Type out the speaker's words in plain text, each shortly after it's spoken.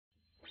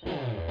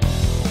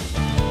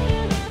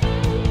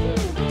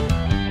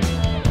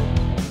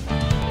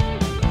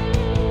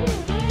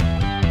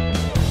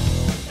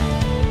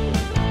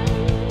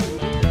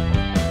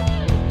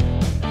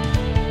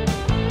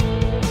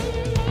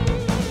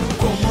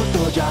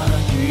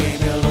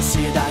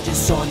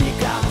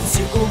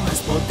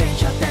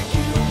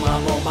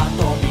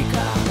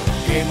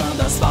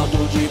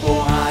de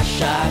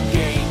borracha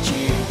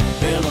quente.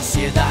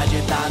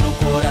 Velocidade tá no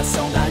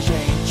coração da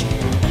gente.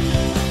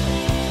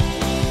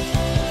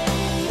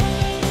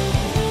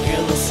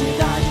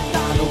 Velocidade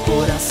tá no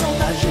coração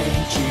da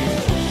gente.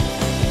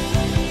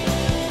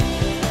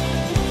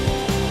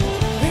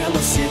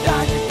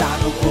 Velocidade tá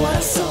no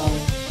coração.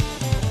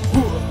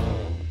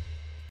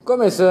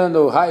 Começando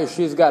o Raio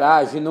X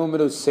Garage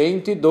número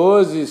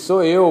 112,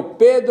 sou eu,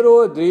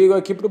 Pedro Rodrigo,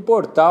 aqui para o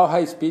portal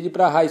High Speed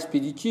para High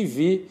Speed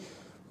TV.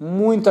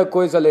 Muita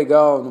coisa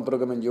legal no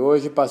programa de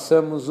hoje,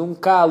 passamos um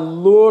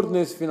calor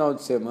nesse final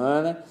de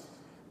semana,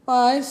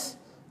 mas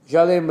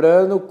já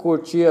lembrando,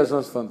 curtir as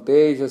nossas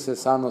fanpages,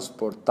 acessar nosso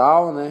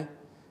portal, né?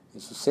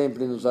 Isso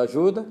sempre nos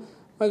ajuda.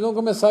 Mas vamos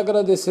começar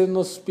agradecendo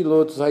nossos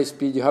pilotos High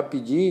Speed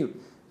rapidinho.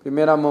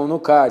 Primeira mão no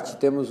kart,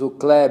 temos o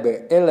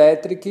Kleber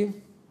Electric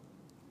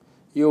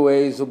e o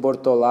Enzo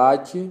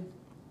Bortolatti.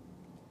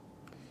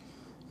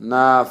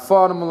 Na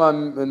Fórmula,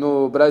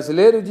 no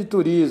Brasileiro de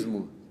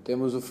Turismo,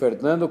 temos o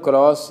Fernando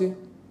Crossi.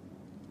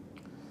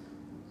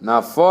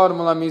 Na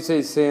Fórmula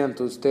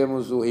 1600,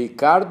 temos o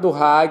Ricardo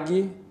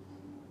Hag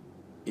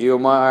e o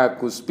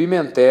Marcos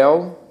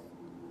Pimentel.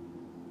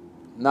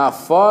 Na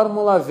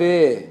Fórmula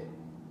V,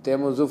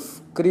 temos o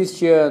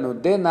Cristiano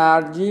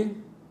Denardi.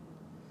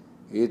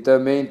 E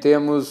também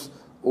temos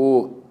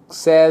o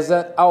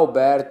César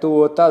Alberto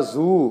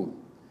Otazu.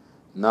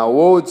 Na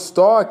Old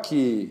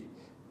Stock,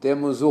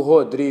 temos o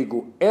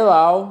Rodrigo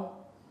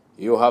Elal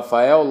e o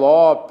Rafael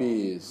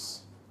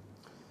Lopes.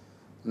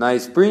 Na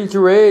Sprint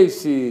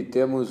Race,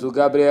 temos o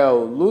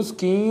Gabriel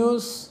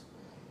Lusquinhos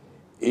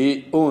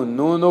e o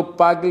Nuno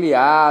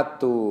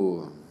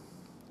Pagliato.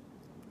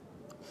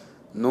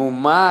 No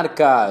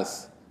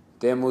Marcas,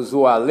 temos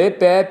o Ale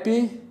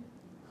Pepe,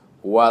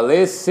 o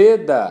Ale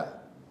Seda,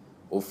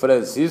 o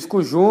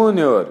Francisco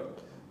Júnior,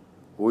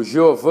 o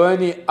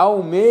Giovanni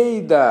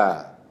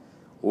Almeida,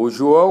 o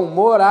João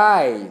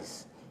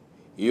Moraes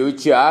e o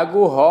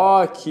Thiago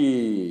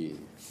Roque.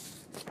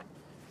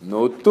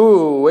 No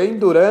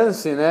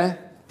Endurance, né?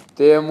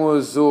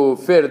 Temos o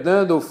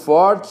Fernando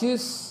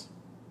Fortes,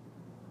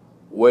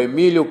 o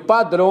Emílio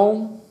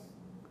Padron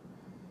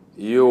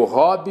e o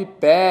Rob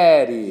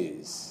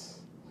Pérez.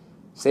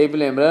 Sempre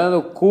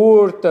lembrando,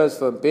 curta as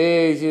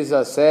fanpages,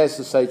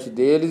 acesse o site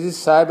deles e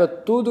saiba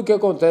tudo o que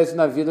acontece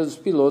na vida dos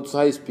pilotos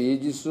high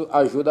speed, isso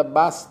ajuda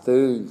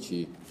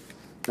bastante,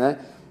 né?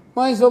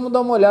 Mas vamos dar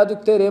uma olhada no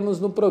que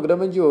teremos no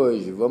programa de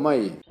hoje, vamos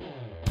aí.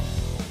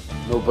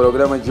 No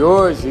programa de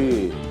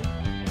hoje,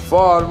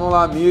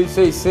 Fórmula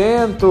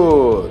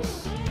 1600,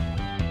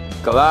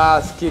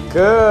 Classic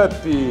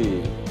Cup,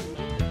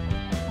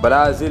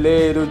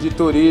 Brasileiro de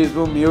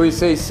Turismo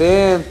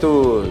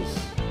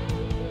 1600,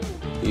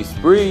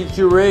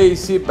 Sprint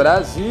Race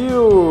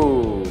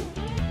Brasil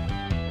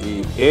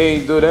e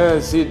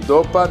Endurance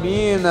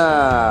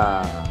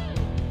Dopamina.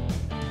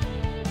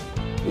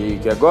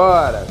 Fique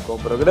agora com o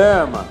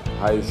programa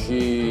Raio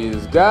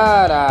X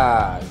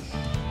Garage.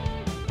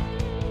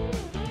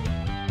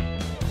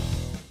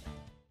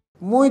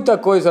 Muita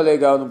coisa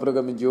legal no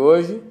programa de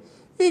hoje.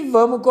 E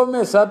vamos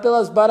começar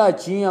pelas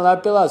baratinhas lá,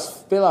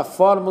 pela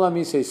Fórmula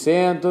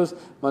 1600.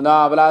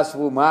 Mandar um abraço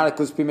pro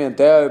Marcos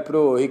Pimentel e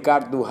pro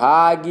Ricardo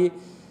Hag.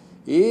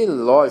 E,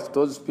 lógico,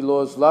 todos os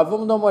pilotos lá.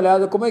 Vamos dar uma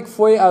olhada como é que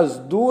foi as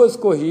duas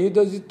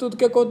corridas e tudo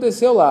que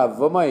aconteceu lá.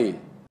 Vamos aí.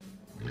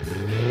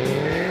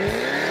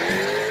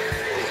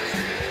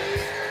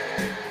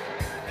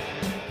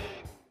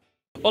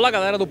 Olá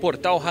galera do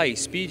portal High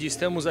Speed,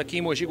 estamos aqui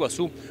em Mogi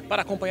Guaçu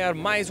para acompanhar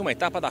mais uma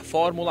etapa da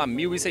Fórmula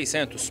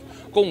 1600.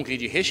 Com um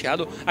grid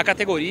recheado, a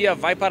categoria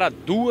vai para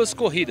duas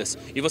corridas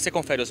e você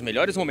confere os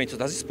melhores momentos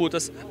das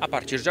disputas a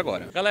partir de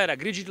agora. Galera,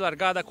 grid de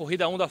largada,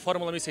 corrida 1 da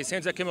Fórmula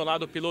 1600, aqui ao meu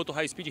lado o piloto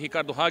High Speed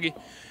Ricardo Hag.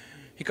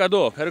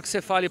 Ricardo, quero que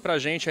você fale pra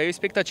gente aí a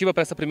expectativa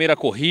para essa primeira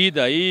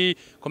corrida aí,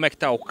 como é que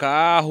tá o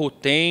carro, o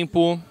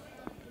tempo.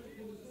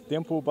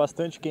 Tempo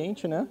bastante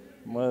quente, né?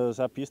 Mas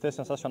a pista é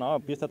sensacional, a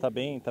pista tá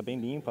bem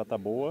limpa, tá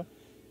boa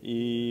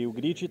e o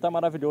grid tá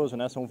maravilhoso,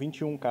 né? São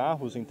 21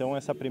 carros, então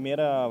essa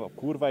primeira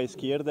curva à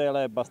esquerda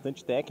ela é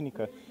bastante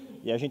técnica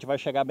e a gente vai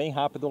chegar bem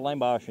rápido lá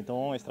embaixo.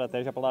 Então a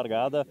estratégia para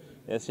largada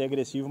é ser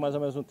agressivo, mas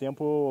ao mesmo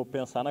tempo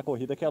pensar na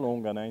corrida que é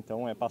longa, né?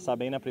 Então é passar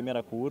bem na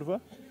primeira curva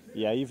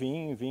e aí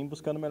vir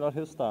buscando o melhor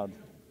resultado.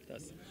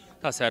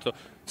 Tá certo.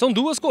 São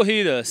duas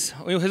corridas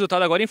e o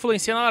resultado agora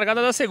influencia na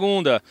largada da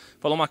segunda.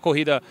 Falou uma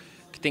corrida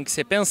que tem que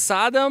ser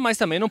pensada, mas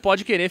também não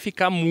pode querer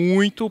ficar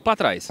muito para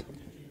trás.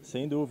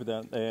 Sem dúvida.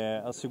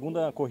 A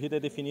segunda corrida é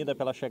definida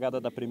pela chegada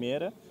da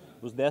primeira.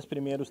 Os 10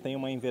 primeiros têm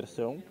uma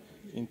inversão.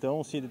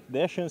 Então, se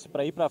der chance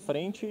para ir para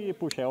frente,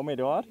 puxa, é o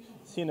melhor.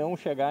 Se não,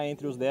 chegar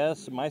entre os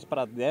 10, mais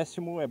para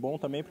décimo, é bom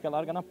também porque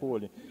larga na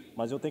pole.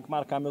 Mas eu tenho que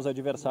marcar meus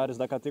adversários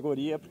da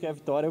categoria porque a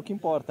vitória é o que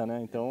importa,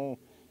 né? Então,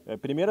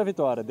 primeira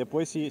vitória.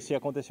 Depois, se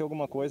acontecer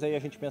alguma coisa, aí a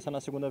gente pensa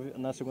na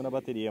segunda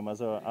bateria. Mas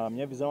a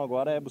minha visão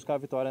agora é buscar a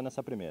vitória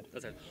nessa primeira.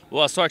 Tá certo.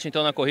 Boa sorte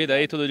então na corrida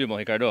aí, tudo de bom,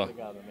 Ricardo.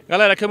 Obrigado.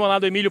 Galera, aqui ao meu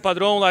lado, Emílio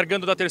Padron,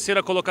 largando da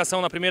terceira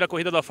colocação na primeira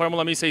corrida da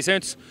Fórmula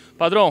 1600.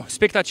 Padron,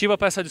 expectativa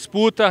para essa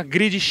disputa,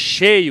 grid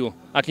cheio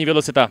aqui em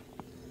Velocitar.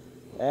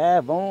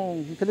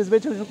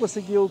 Infelizmente a gente não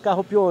conseguiu, o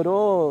carro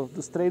piorou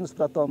dos treinos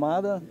para a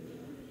tomada,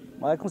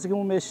 mas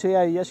conseguimos mexer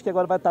aí, acho que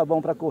agora vai estar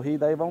bom para a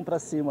corrida, aí vamos para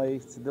cima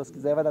aí, se Deus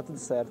quiser vai dar tudo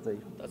certo aí.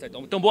 Tá certo,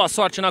 então boa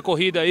sorte na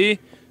corrida aí,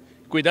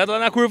 cuidado lá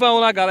na curva 1,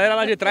 lá, galera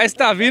lá de trás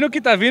tá vindo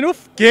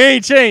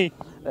quente, hein?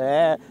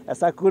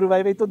 Essa curva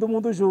aí vem todo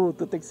mundo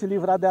junto, tem que se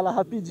livrar dela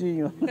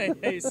rapidinho.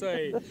 É isso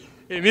aí.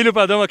 Emílio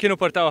Padrão aqui no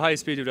portal High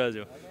Speed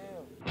Brasil.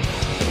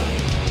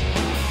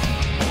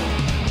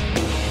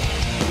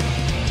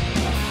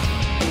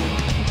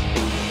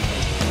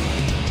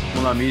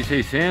 Fórmula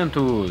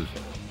 1600.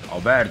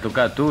 Alberto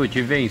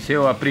Catucci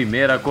venceu a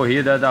primeira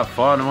corrida da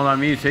Fórmula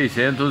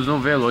 1600 no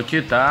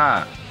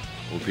Velocitar.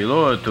 O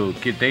piloto,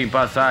 que tem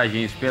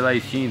passagens pela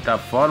extinta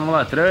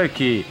Fórmula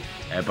Truck,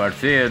 é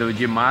parceiro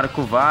de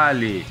Marco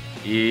Vale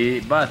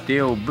e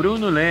bateu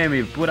Bruno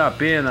Leme por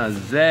apenas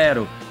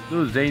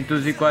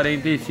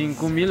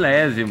 0,245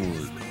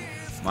 milésimos.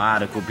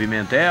 Marco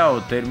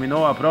Pimentel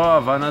terminou a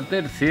prova na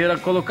terceira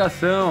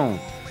colocação,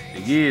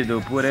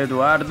 seguido por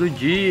Eduardo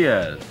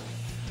Dias.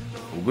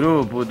 O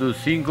grupo dos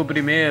 5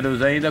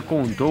 primeiros ainda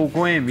contou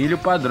com Emílio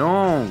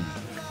Padrão,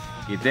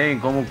 que tem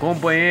como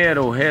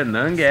companheiro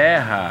Renan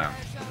Guerra.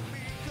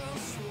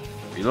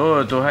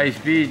 Piloto High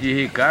Speed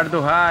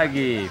Ricardo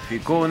Hag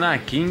ficou na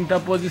 5ª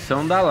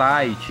posição da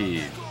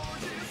Light.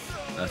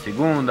 Na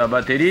segunda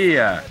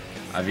bateria,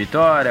 a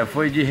vitória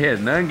foi de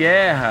Renan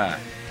Guerra,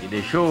 que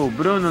deixou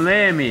Bruno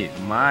Leme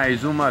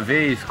mais uma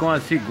vez com a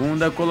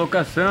 2ª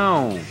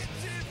colocação.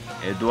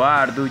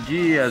 Eduardo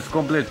Dias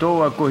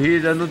completou a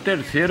corrida no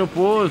 3º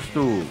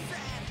posto,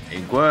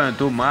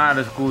 enquanto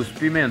Marcos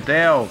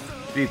Pimentel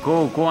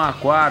ficou com a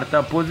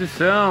 4ª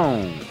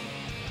posição.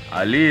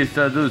 A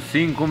lista dos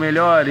 5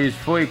 melhores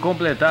foi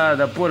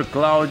completada por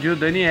Cláudio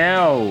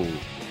Daniel.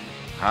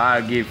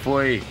 Hag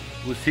foi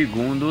o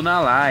segundo na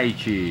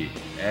Light.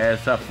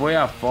 Essa foi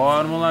a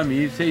Fórmula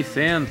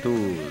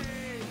 1600.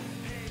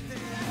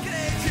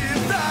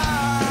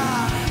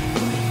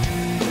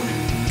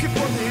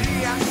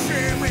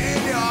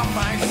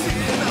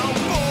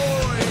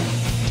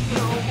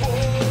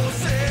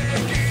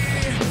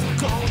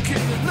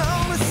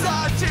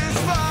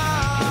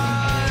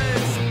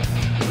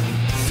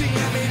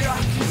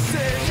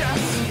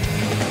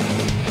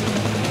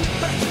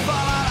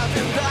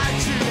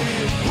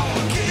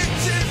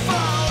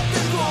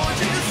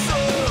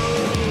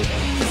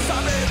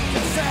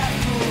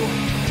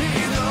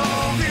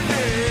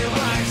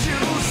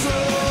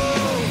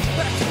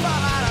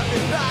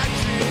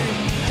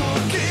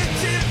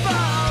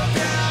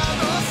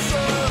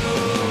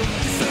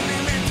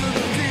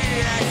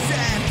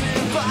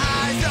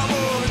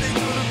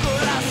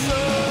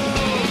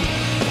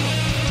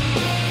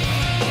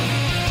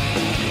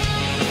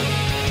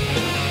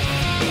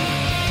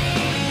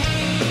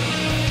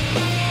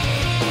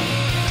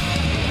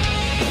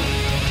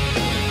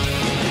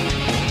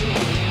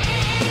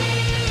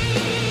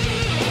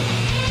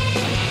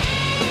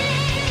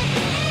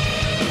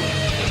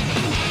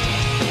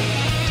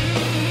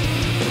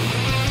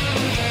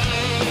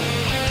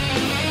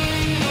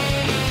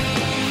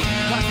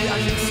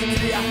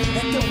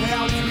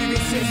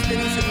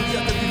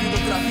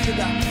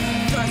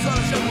 Traz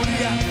horas de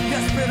agonia e a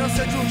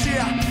esperança de um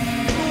dia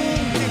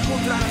nunca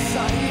encontrar a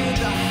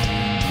saída.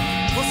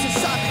 Você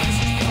sabe que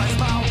isso te faz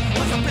mal,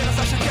 mas apenas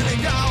acha que é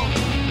legal.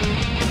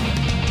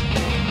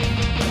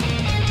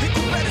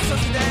 Recupere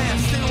suas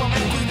ideias, tenha um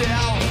momento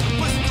ideal,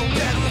 pois o que eu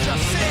quero eu já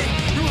sei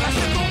e o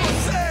resto é com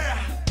você.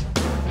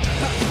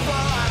 Pra te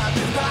falar a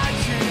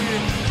verdade,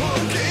 o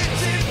que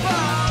te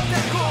falta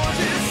é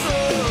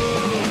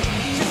condição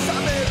de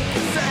saber o que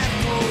é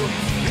certo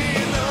e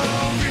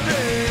não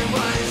viver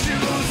mais de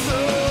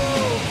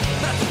ilusão.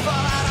 Pra te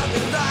falar a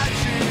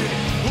verdade,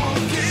 o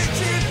que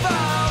te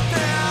falta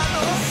é a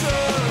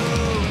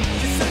noção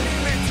de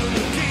sentimento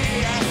do que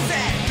é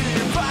certo e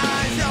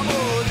paz e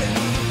amor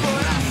dentro do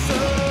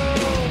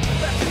coração.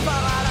 Pra te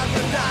falar a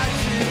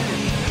verdade,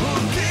 o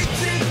que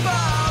te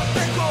falta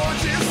é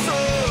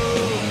condição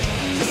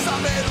de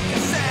saber o que é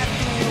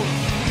certo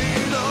e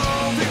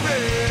não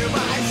viver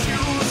mais de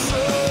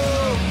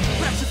ilusão.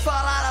 Pra te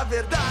falar a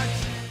verdade.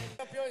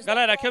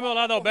 Galera, aqui ao meu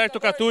lado Alberto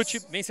Catucci,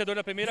 vencedor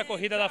da primeira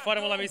corrida da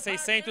Fórmula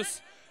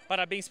 1600.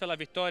 Parabéns pela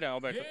vitória,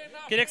 Alberto.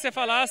 Queria que você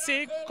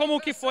falasse como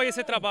que foi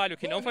esse trabalho,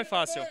 que não foi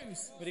fácil.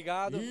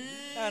 Obrigado.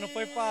 Não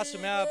foi fácil.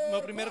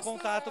 Meu primeiro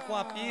contato com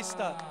a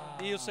pista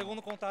e o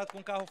segundo contato com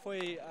o carro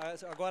foi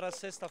agora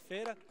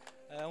sexta-feira,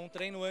 um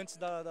treino antes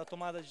da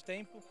tomada de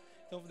tempo.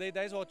 Então dei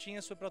 10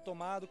 voltinhas, fui para a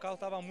tomada, o carro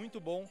estava muito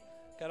bom.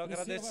 Quero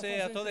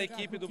agradecer a toda a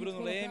equipe do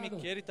Bruno Leme,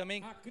 que ele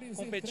também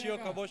competiu,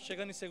 acabou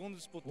chegando em segundo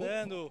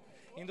disputando,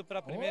 indo para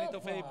a primeira,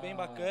 então foi bem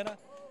bacana.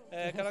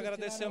 Quero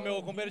agradecer ao meu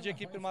companheiro de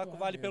equipe, Marco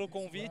Vale, pelo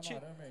convite.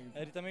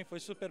 Ele também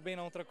foi super bem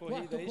na outra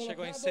corrida, aí,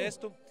 chegou em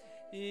sexto.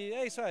 E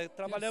é isso,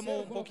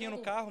 trabalhamos um pouquinho no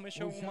carro,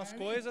 mexeu algumas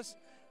coisas.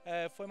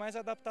 Foi mais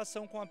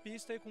adaptação com a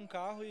pista e com o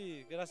carro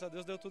e graças a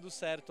Deus deu tudo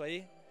certo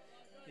aí.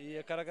 E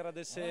eu quero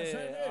agradecer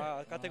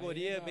a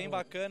categoria, bem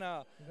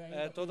bacana,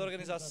 toda a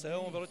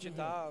organização, o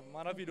Velocitar,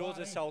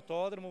 maravilhoso esse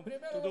autódromo,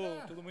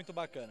 tudo muito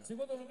bacana.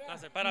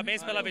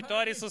 Parabéns pela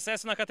vitória e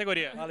sucesso na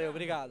categoria. Valeu,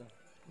 obrigado.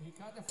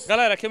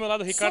 Galera, aqui ao meu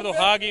lado, Ricardo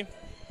Hag,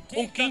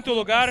 um quinto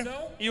lugar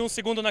e um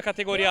segundo na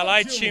categoria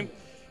Light.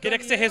 Queria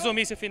que você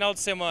resumisse o final de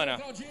semana.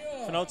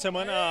 Final de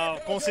semana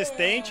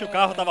consistente, o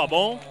carro estava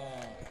bom.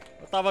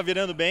 Eu estava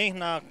virando bem,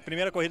 na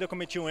primeira corrida eu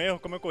cometi um erro,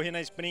 como eu corri na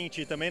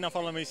sprint e também na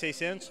Fórmula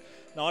 1600,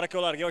 na hora que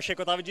eu larguei eu achei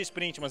que eu estava de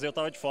sprint, mas eu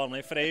estava de Fórmula,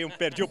 aí freio,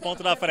 perdi o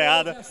ponto da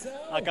freada,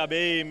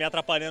 acabei me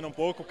atrapalhando um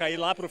pouco, caí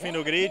lá para o fim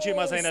do grid,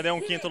 mas ainda deu um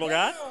quinto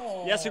lugar.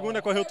 E a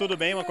segunda correu tudo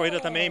bem, uma corrida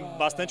também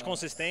bastante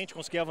consistente,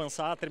 consegui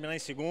avançar, terminar em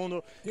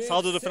segundo,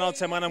 saldo do final de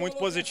semana muito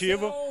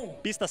positivo,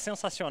 pista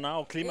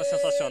sensacional, clima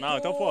sensacional,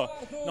 então pô,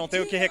 não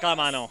tenho o que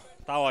reclamar não,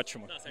 tá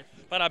ótimo.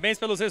 Parabéns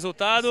pelos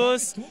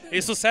resultados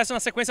e sucesso na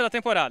sequência da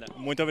temporada.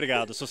 Muito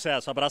obrigado,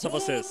 sucesso, abraço a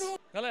vocês.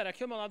 Galera,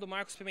 aqui ao meu lado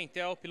Marcos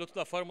Pimentel, piloto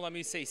da Fórmula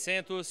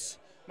 1600.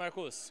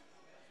 Marcos,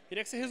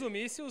 queria que você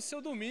resumisse o seu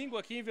domingo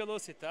aqui em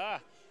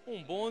Velocitar,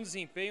 um bom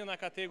desempenho na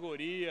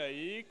categoria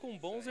e com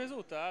bons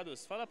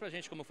resultados. Fala pra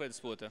gente como foi a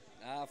disputa.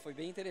 Foi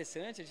bem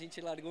interessante, a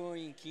gente largou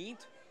em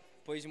quinto,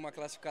 depois de uma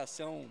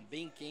classificação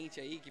bem quente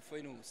aí, que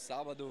foi no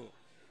sábado,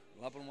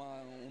 lá para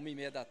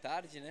 1h30 da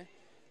tarde, né?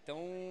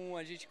 Então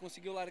a gente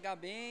conseguiu largar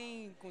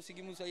bem,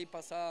 conseguimos aí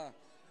passar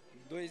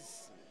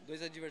dois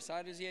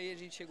adversários e aí a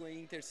gente chegou aí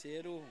em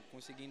terceiro,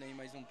 conseguindo aí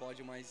mais um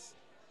pódio mais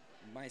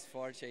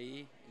forte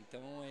aí.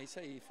 Então é isso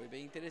aí, foi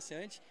bem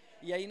interessante.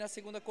 E aí na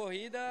segunda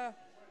corrida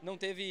não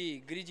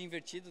teve grid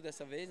invertido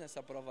dessa vez,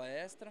 nessa prova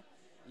extra.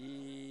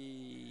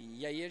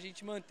 E aí a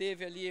gente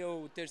manteve ali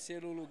o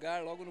terceiro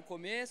lugar logo no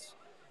começo,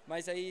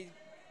 mas aí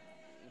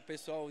o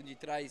pessoal de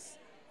trás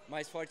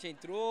mais forte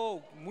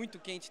entrou, muito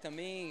quente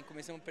também,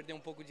 começamos a perder um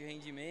pouco de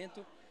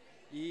rendimento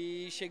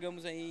e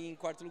chegamos aí em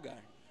quarto lugar,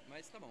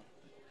 mas tá bom.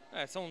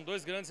 São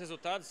dois grandes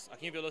resultados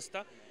aqui em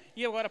Velocitar.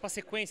 E agora para a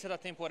sequência da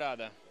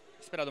temporada,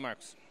 esperado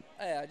Marcos?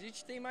 A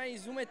gente tem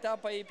mais uma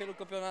etapa aí pelo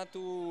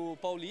Campeonato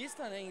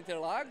Paulista, né,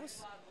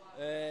 Interlagos.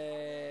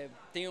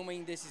 Tem uma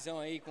indecisão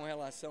aí com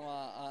relação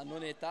à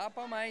nona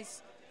etapa,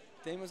 mas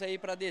temos aí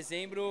para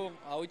dezembro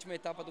a última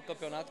etapa do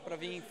campeonato para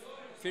vir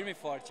firme e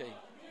forte aí.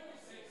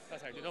 Tá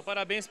certo, então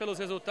parabéns pelos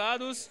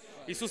resultados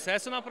e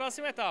sucesso na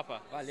próxima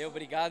etapa. Valeu,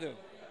 obrigado.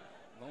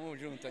 Vamos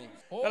junto aí.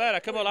 Galera,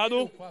 aqui ao meu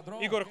lado,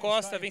 Igor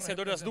Costa,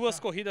 vencedor das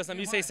duas corridas na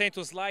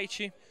 1600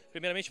 Light.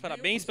 Primeiramente,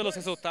 parabéns pelos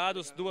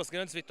resultados, duas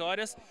grandes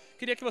vitórias.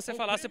 Queria que você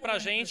falasse pra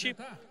gente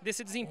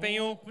desse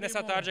desempenho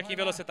nessa tarde aqui em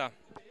Velocitar.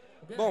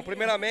 Bom,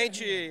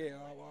 primeiramente,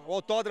 o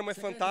autódromo é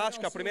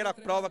fantástico, a primeira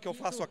prova que eu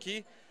faço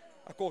aqui.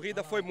 A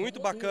corrida foi muito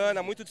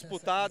bacana, muito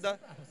disputada.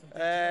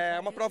 É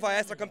uma prova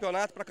extra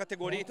campeonato para a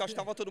categoria, então acho que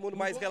estava todo mundo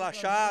mais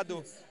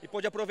relaxado e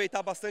pôde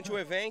aproveitar bastante o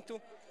evento.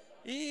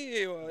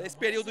 E esse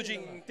período de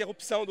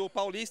interrupção do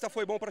Paulista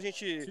foi bom para a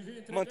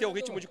gente manter o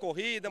ritmo de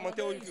corrida,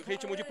 manter o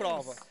ritmo de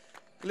prova.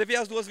 Levei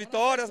as duas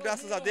vitórias,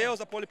 graças a Deus,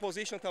 a pole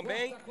position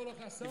também.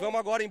 E vamos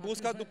agora em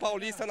busca do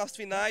Paulista nas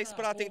finais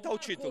para tentar o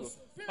título.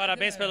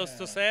 Parabéns pelo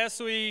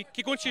sucesso e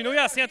que continue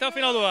assim até o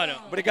final do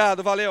ano.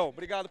 Obrigado, valeu.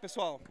 Obrigado,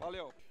 pessoal.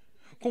 Valeu.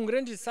 Com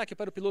grande destaque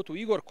para o piloto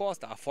Igor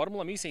Costa, a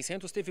Fórmula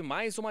 1600 teve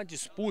mais uma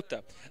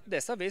disputa,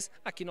 dessa vez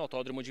aqui no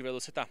Autódromo de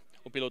Velocitar.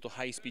 O piloto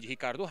High Speed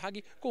Ricardo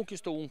Hag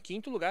conquistou um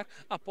quinto lugar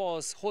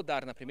após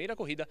rodar na primeira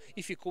corrida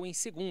e ficou em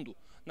segundo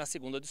na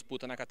segunda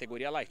disputa na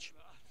categoria Light.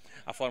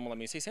 A Fórmula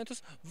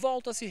 1600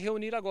 volta a se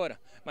reunir agora,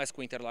 mas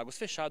com Interlagos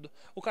fechado,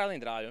 o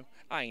calendário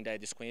ainda é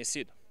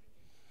desconhecido.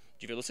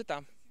 De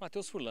Velocitar,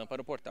 Matheus Furlan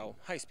para o portal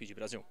High Speed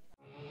Brasil.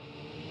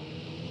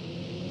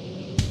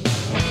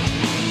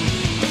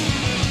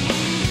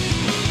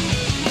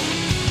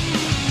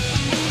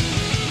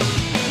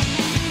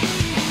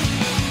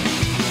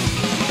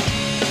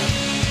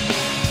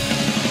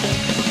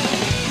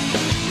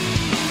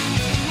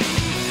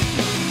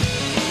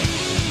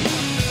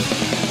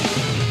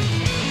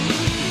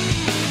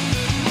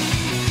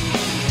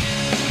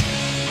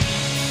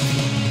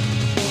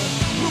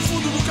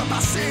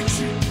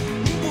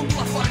 Um mundo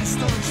lá fora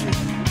distante,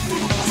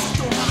 tudo passa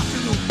tão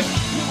rápido.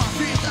 Uma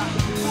vida,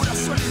 pura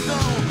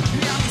solidão.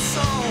 Minha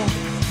missão,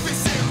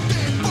 vencer o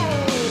tempo.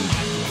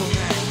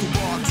 Conecto o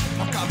box,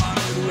 ao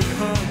cavaleiro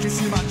errante. Em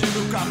cima de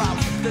meu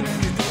cavalo,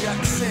 TNT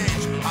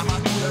acende.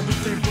 Armadura do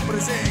tempo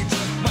presente.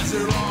 Mais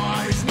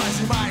heróis, mais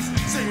e mais,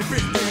 sem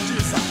perder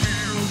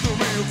desafio. Do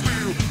meio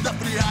fio, da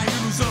fria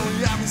ilusão.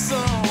 E a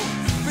missão,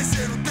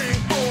 vencer o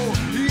tempo.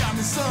 E a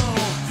missão,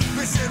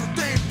 vencer o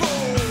tempo.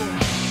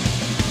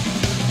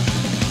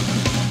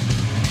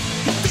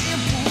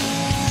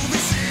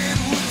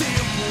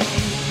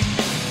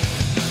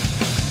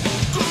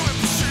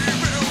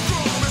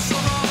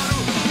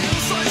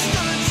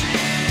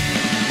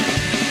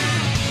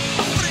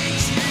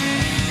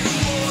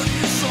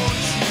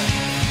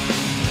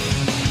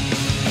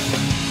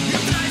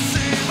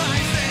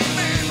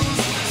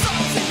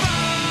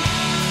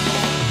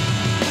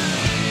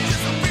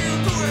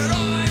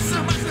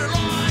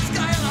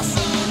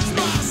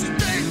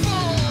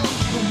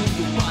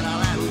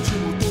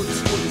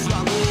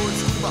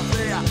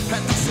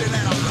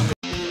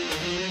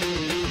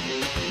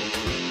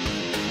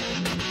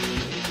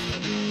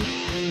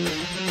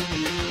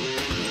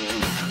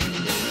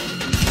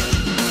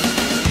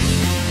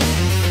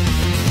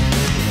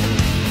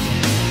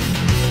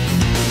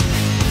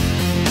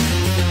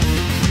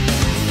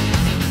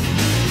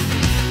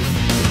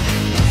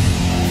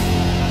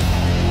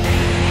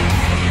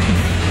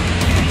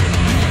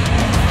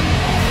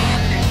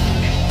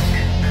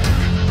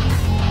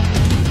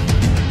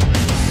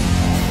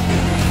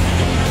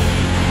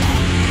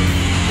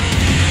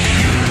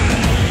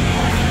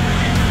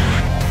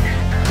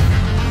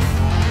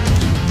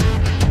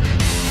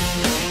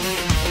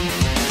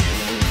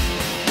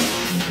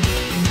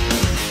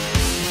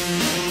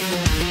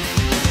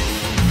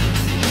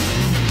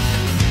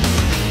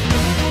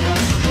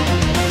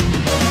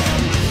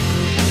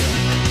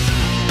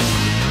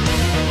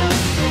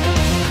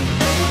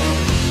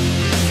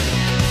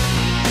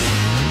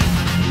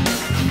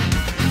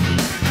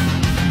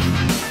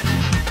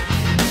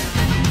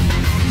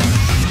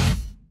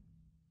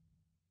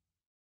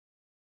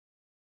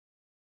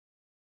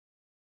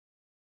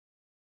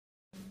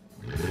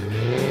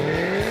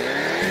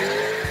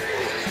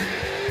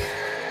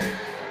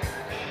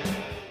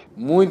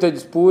 muita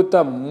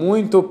disputa,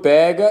 muito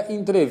pega.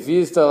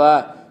 Entrevista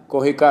lá com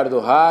o Ricardo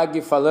Hag,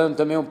 falando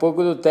também um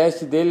pouco do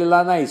teste dele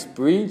lá na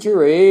Sprint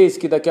Race,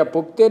 que daqui a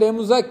pouco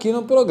teremos aqui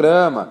no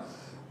programa.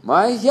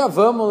 Mas já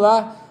vamos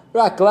lá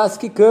para a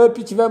Classic Cup.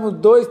 Tivemos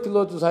 2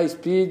 pilotos high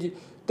speed,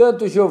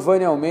 tanto o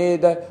Giovanni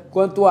Almeida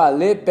quanto o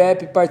Ale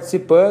Pepe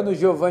participando. O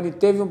Giovanni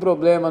teve um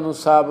problema no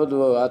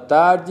sábado à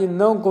tarde,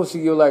 não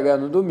conseguiu largar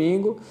no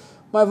domingo,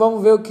 mas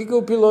vamos ver o que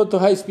o piloto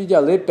high speed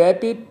Ale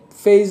Pepe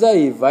fez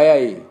aí. Vai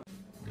aí.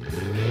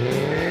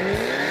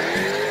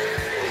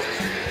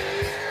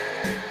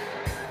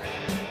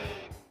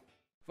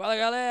 Fala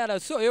galera,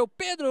 sou eu,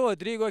 Pedro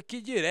Rodrigo, aqui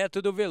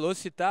direto do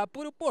Velocitar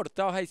por o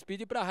portal High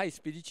Speed para High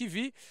Speed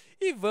TV,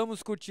 e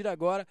vamos curtir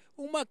agora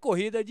uma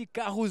corrida de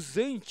carros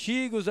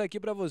antigos aqui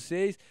para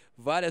vocês,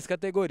 várias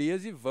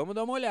categorias, e vamos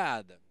dar uma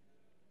olhada.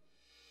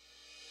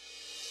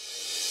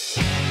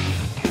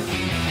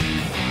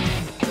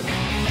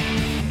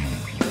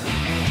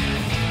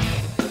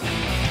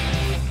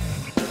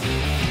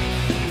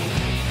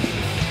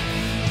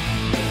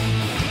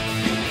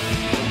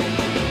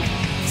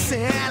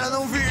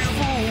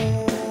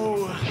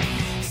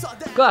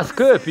 Class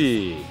Cup.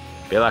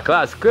 Pela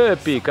Class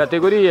Cup,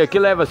 categoria que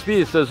leva às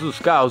pistas os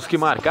carros que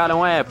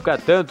marcaram a época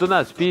tanto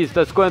nas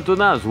pistas quanto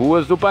nas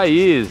ruas do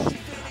país.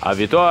 A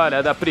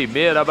vitória da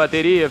primeira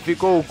bateria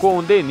ficou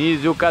com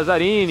Denísio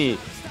Casarini,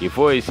 que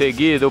foi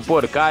seguido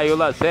por Caio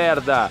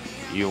Lacerda,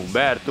 e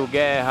Humberto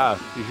Guerra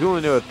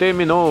Júnior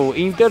terminou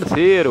em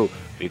terceiro,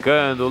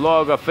 ficando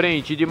logo à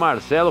frente de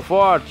Marcelo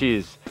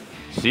Fortes.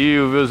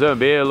 Silvio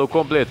Zambello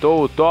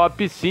completou o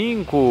top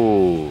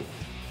 5.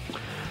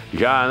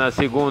 Já na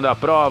segunda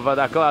prova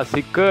da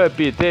Classic Cup,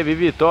 teve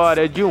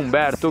vitória de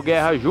Humberto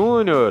Guerra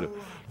Júnior,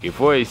 que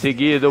foi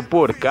seguido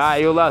por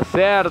Caio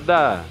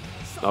Lacerda,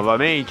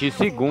 novamente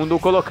segundo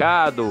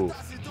colocado.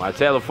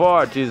 Marcelo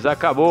Fortes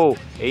acabou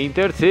em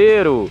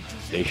terceiro,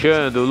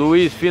 deixando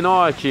Luiz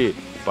Finotti,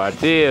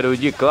 parceiro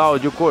de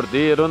Cláudio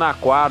Cordeiro, na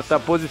quarta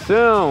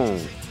posição.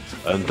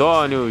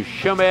 Antônio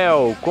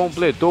Chamel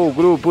completou o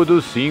grupo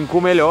dos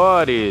 5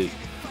 melhores.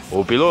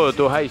 O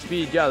piloto high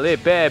speed Ale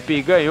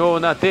Pepe ganhou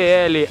na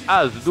TL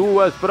as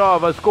 2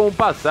 provas com o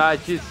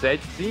Passat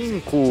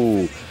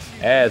 75.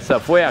 Essa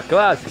foi a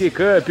Classic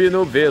Cup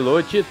no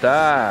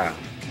Velocitar.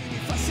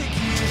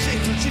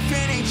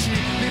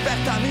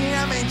 Liberta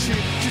minha mente,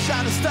 que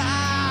já não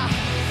está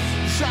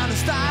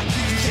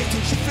aqui. Jeito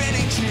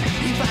diferente,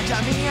 invade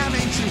a minha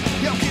mente,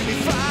 e é o que me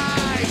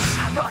faz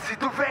a dose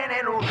do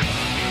veneno.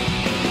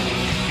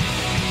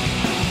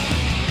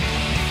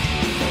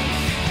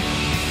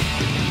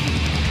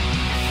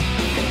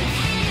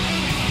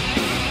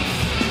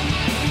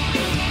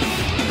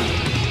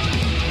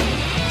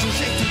 De um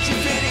jeito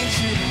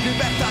diferente,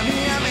 liberta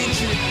minha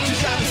mente, que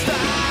já não está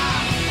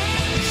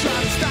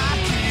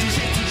aqui. De um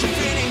jeito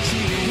diferente,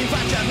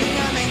 invade a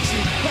minha mente,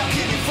 é o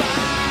que me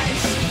faz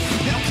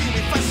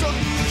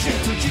sorrir. De um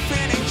jeito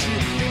diferente,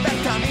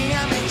 liberta a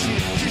minha mente,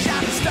 que já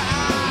não está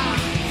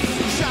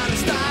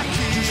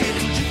aqui. De um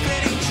jeito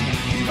diferente,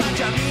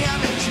 invade a minha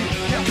mente,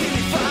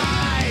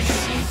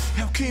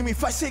 é o que me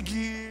faz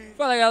seguir.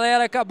 Fala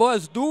galera, acabou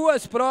as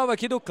 2 provas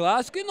aqui do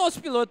Clássico e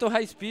nosso piloto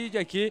high speed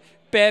aqui,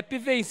 Pepe,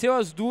 venceu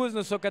as 2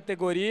 na sua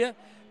categoria.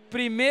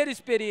 Primeira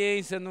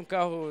experiência num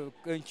carro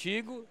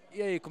antigo,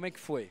 e aí, como é que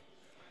foi?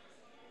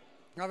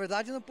 Na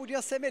verdade não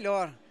podia ser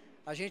melhor.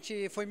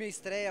 Foi minha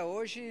estreia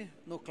hoje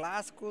no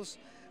Clássicos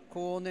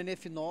com o Nenê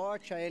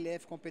Finotti, a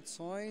LF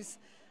Competições.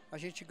 A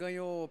gente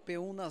ganhou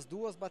P1 nas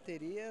 2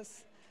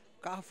 baterias.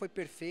 O carro foi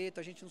perfeito,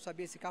 a gente não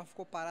sabia, esse carro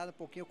ficou parado um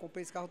pouquinho. Eu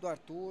comprei esse carro do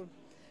Arthur.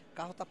 O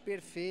carro tá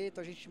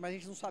perfeito, mas a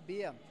gente não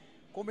sabia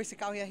como esse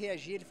carro ia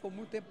reagir. Ele ficou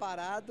muito tempo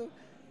parado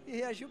e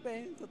reagiu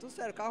bem, tá tudo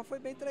certo. O carro foi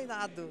bem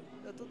treinado,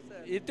 tá tudo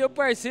certo. E teu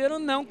parceiro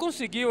não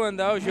conseguiu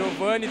andar, o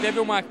Giovanni, teve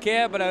uma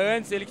quebra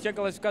antes, ele que tinha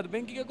classificado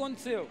bem, o que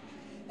aconteceu?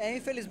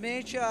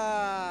 Infelizmente,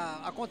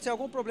 aconteceu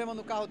algum problema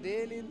no carro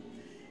dele.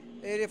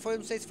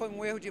 Não sei se foi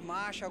um erro de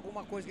marcha,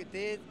 alguma coisa que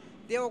teve.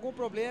 Deu algum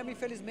problema,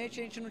 infelizmente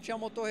a gente não tinha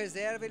motor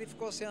reserva, ele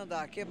ficou sem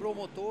andar. Quebrou o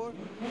motor,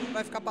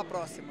 vai ficar para a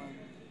próxima.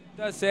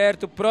 Tá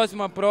certo,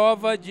 próxima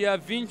prova, dia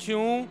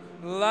 21,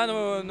 lá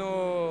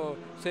no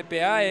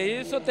CPA, é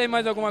isso? Ou tem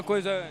mais alguma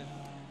coisa antes?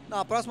 Não,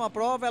 a próxima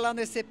prova é lá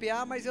no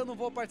CPA, mas eu não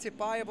vou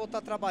participar, eu vou estar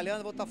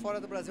trabalhando, vou estar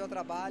fora do Brasil a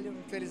trabalho,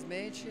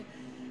 infelizmente.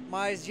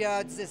 Mas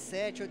dia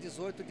 17 ou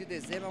 18 de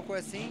dezembro, uma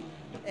coisa assim,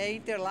 é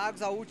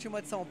Interlagos, a última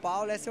de São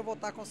Paulo, essa eu vou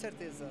estar com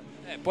certeza.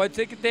 Pode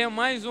ser que tenha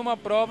mais uma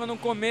prova no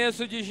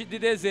começo de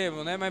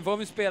dezembro, né? Mas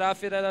vamos esperar a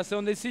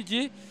federação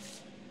decidir.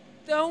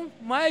 Então,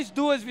 mais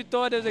 2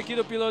 vitórias aqui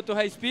do piloto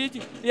high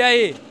speed. E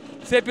aí,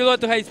 ser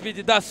piloto high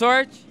speed dá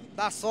sorte?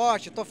 Dá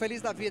sorte, tô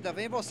feliz da vida.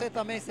 Vem você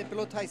também ser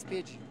piloto high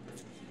speed.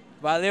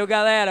 Valeu,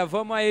 galera.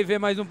 Vamos aí ver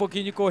mais um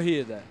pouquinho de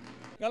corrida.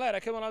 Galera,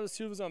 aqui é o meu lado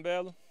Silvio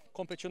Zambello,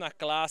 competiu na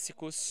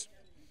Clássicos.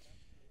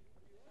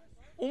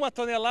 1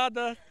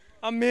 tonelada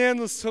a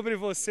menos sobre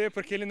você,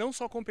 porque ele não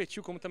só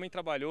competiu, como também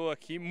trabalhou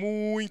aqui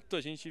muito.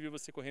 A gente viu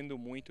você correndo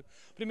muito.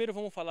 Primeiro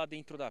vamos falar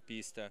dentro da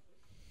pista.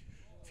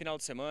 Final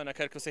de semana,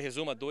 quero que você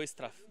resuma 2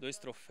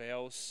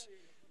 troféus.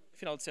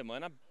 Final de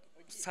semana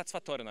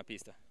satisfatório na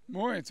pista?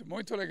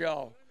 Muito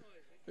legal.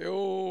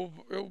 Eu,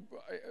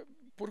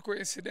 por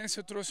coincidência,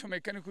 eu trouxe um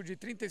mecânico de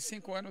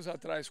 35 anos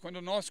atrás,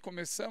 quando nós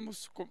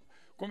começamos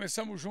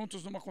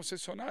juntos numa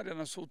concessionária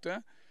na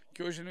Sultan,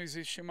 que hoje não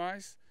existe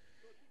mais,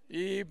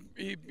 e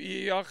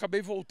eu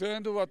acabei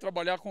voltando a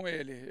trabalhar com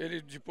ele.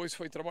 Ele depois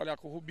foi trabalhar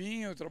com o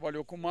Rubinho,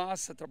 trabalhou com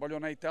Massa, trabalhou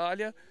na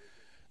Itália.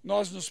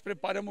 Nós nos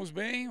preparamos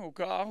bem, o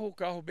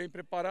carro bem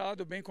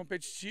preparado, bem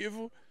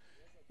competitivo.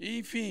 E,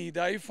 enfim,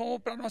 daí fomos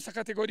para a nossa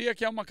categoria,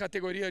 que é uma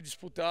categoria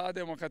disputada,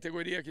 é uma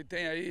categoria que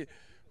tem aí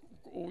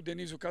o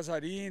Denísio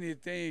Casarini,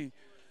 tem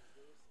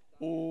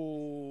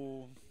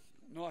o...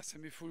 Nossa,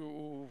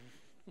 o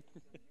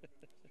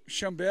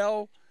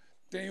Chambel,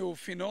 tem o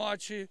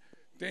Finotti,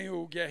 tem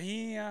o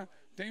Guerrinha,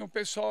 tem o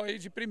pessoal aí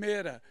de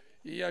primeira.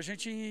 E a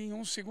gente em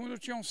um segundo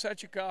tinha uns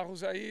 7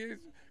 carros aí,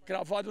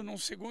 cravado num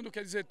segundo,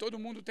 quer dizer, todo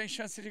mundo tem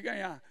chance de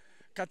ganhar.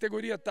 A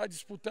categoria está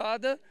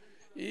disputada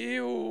e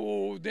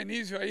o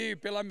Denísio aí,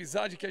 pela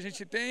amizade que a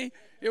gente tem,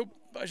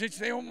 a gente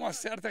tem uma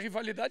certa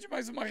rivalidade,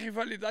 mas uma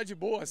rivalidade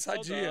boa,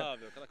 sadia,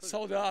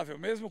 saudável,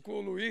 mesmo com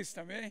o Luiz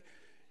também.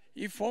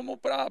 E fomos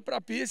para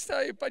a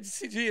pista e para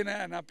decidir,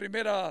 né? Na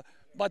primeira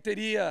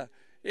bateria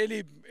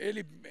ele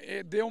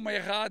deu uma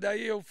errada,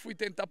 aí eu fui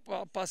tentar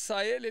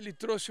passar ele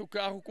trouxe o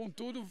carro com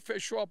tudo,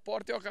 fechou a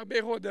porta e eu acabei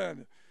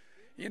rodando.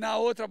 E na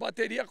outra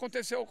bateria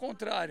aconteceu o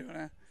contrário,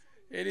 né?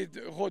 Ele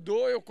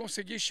rodou, eu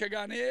consegui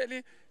chegar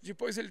nele,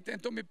 depois ele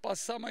tentou me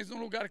passar, mas num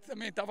lugar que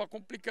também estava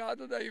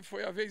complicado, daí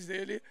foi a vez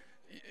dele,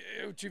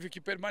 eu tive que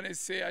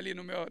permanecer ali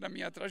na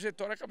minha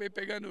trajetória, acabei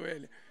pegando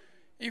ele.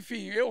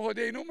 Enfim, eu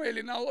rodei numa,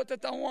 ele na outra,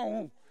 tá 1 a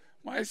 1,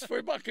 mas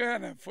foi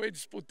bacana, foi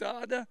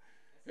disputada,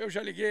 eu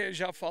já liguei,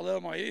 já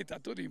falamos aí, tá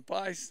tudo em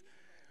paz.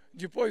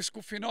 Depois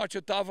com o Finotti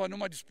eu estava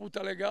numa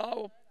disputa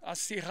legal,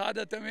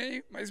 acirrada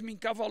também, mas me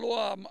encavalou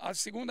a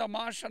segunda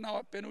marcha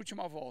na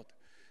penúltima volta.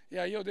 E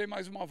aí eu dei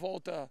mais uma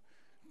volta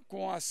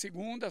com a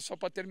segunda, só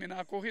para terminar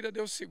a corrida,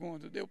 deu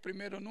segundo. Deu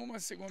primeiro numa,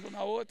 segundo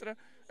na outra,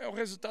 é um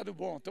resultado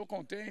bom, estou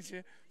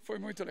contente, foi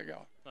muito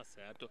legal. Tá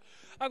certo.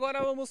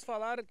 Agora vamos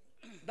falar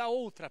da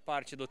outra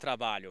parte do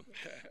trabalho.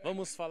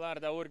 Vamos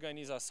falar da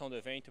organização do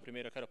evento.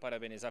 Primeiro eu quero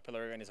parabenizar pela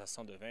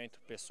organização do evento.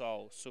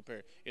 Pessoal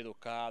super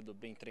educado,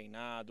 bem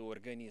treinado,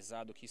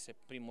 organizado, que isso é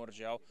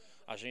primordial.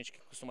 A gente que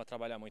costuma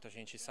trabalhar muito, a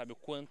gente sabe o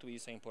quanto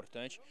isso é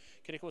importante.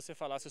 Queria que você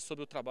falasse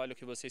sobre o trabalho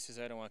que vocês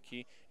fizeram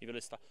aqui em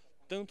Velocitar,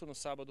 tanto no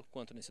sábado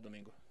quanto nesse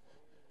domingo.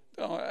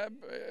 Então,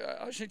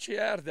 a gente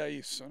herda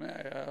isso, né?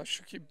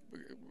 Acho que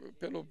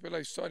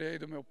pela história aí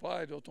do meu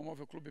pai, do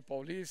Automóvel Clube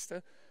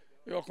Paulista,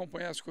 eu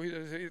acompanhei as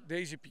corridas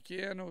desde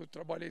pequeno,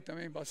 trabalhei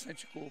também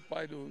bastante com o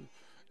pai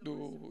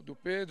do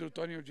Pedro,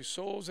 Toninho de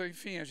Souza,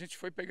 enfim, a gente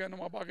foi pegando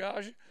uma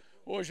bagagem.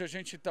 Hoje a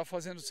gente está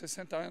fazendo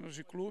 60 anos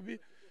de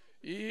clube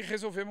e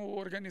resolvemos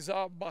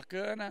organizar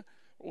bacana.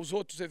 Os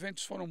outros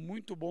eventos foram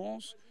muito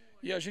bons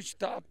e a gente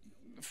está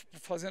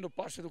fazendo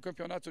parte do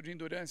campeonato de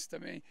endurance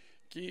também,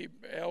 que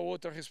é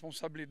outra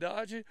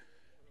responsabilidade.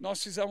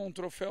 Nós fizemos um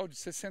troféu de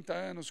 60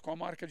 anos com a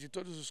marca de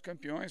todos os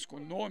campeões, com o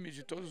nome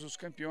de todos os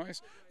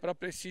campeões, para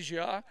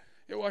prestigiar.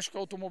 Eu acho que o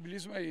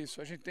automobilismo é isso,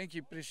 a gente tem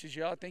que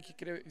prestigiar, tem que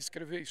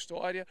escrever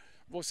história.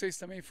 Vocês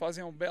também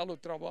fazem um belo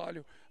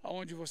trabalho,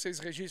 onde vocês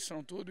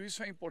registram tudo,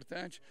 isso é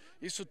importante,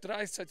 isso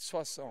traz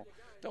satisfação.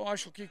 Então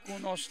acho que com o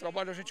nosso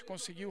trabalho a gente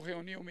conseguiu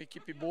reunir uma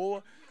equipe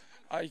boa,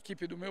 a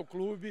equipe do meu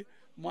clube,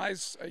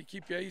 mais a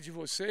equipe aí de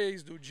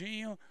vocês, do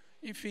Dinho.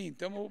 Enfim,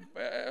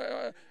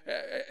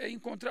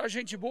 encontrar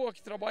gente boa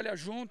que trabalha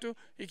junto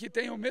e que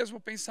tem o mesmo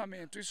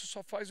pensamento. Isso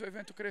só faz o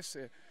evento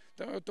crescer.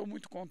 Então eu estou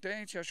muito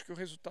contente, acho que o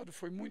resultado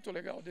foi muito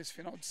legal desse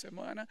final de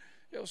semana.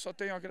 Eu só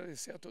tenho a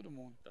agradecer a todo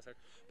mundo. Tá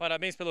certo.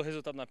 Parabéns pelo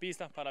resultado na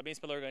pista, parabéns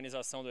pela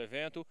organização do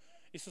evento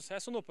e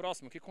sucesso no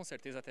próximo, que com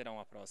certeza terá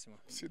uma próxima.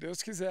 Se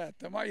Deus quiser,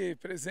 estamos aí,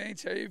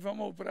 presente aí,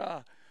 vamos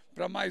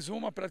para mais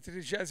uma, para a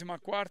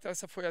 34ª,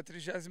 essa foi a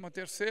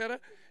 33ª.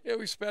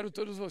 Eu espero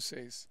todos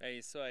vocês. É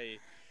isso aí.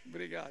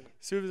 Obrigado.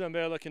 Silvio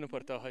Zambello aqui no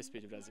portal High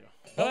Speed Brasil.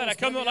 Galera,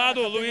 aqui ao meu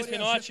lado, Luiz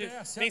Pinotti,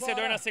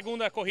 vencedor na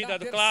segunda corrida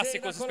do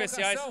Clássicos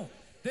Especiais.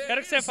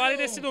 Quero que você fale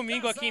desse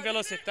domingo aqui em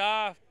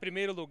Velocitar,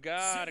 primeiro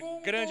lugar,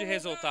 grande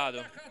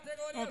resultado.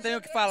 Não tenho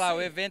o que falar,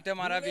 o evento é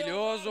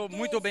maravilhoso,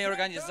 muito bem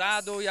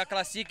organizado e a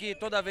Classic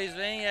toda vez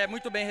vem é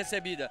muito bem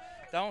recebida.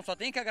 Então só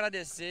tem que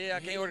agradecer a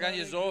quem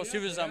organizou, o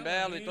Silvio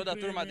Zambello e toda a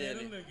turma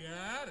dele.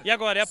 E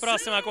agora, e a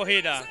próxima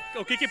corrida?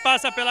 O que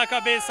passa pela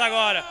cabeça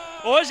agora?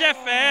 Hoje é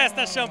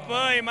festa,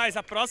 champanhe, mas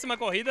a próxima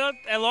corrida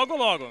é logo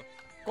logo.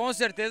 Com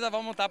certeza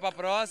vamos estar para a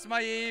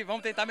próxima e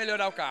vamos tentar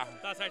melhorar o carro.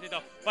 Tá certo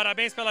então.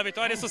 Parabéns pela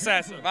vitória e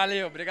sucesso.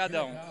 Valeu,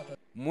 brigadão.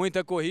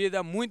 Muita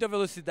corrida, muita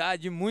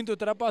velocidade, muitas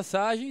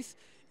ultrapassagens.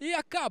 E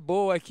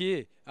acabou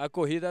aqui a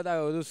corrida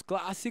dos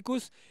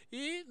clássicos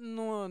e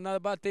na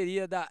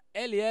bateria da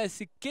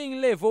LS quem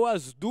levou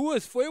as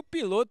duas foi o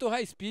piloto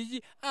High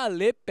Speed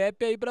Ale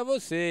Pepe aí para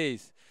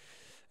vocês.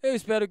 Eu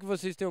espero que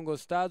vocês tenham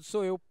gostado.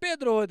 Sou eu,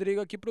 Pedro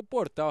Rodrigo, aqui para o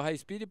portal High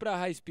Speed, para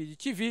High Speed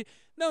TV.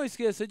 Não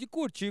esqueça de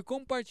curtir,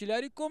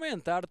 compartilhar e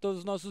comentar todos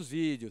os nossos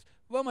vídeos.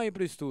 Vamos aí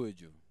para o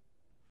estúdio.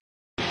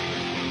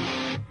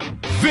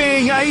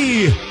 Vem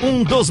aí,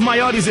 um dos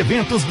maiores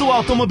eventos do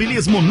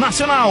automobilismo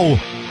nacional.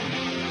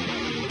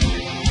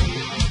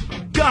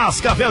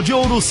 Cascavel de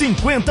Ouro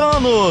 50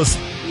 anos.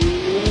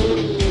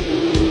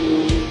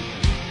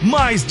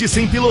 Mais de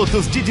 100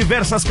 pilotos de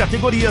diversas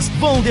categorias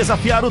vão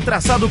desafiar o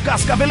traçado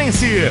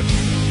cascavelense.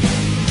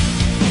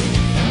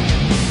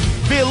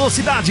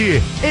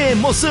 Velocidade,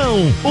 emoção,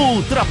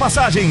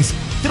 ultrapassagens,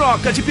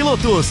 troca de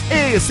pilotos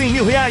e R$100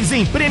 mil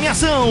em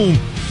premiação.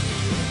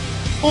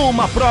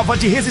 Uma prova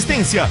de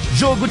resistência,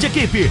 jogo de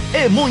equipe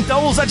e muita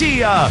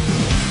ousadia.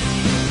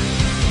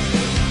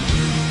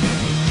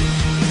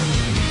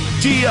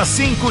 Dia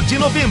 5 de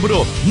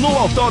novembro, no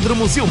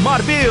Autódromo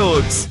Zilmar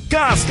Bilds.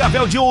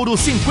 Cascavel de Ouro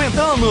 50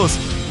 anos.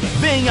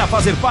 Venha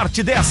fazer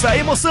parte dessa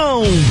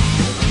emoção.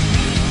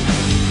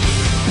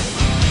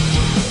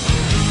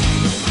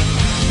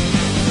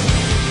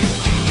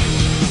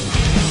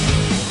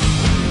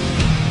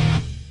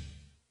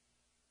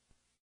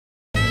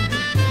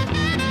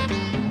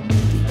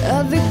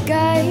 Other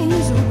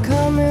guys were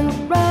coming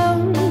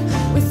around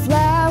with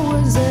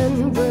flowers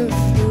and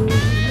perfume.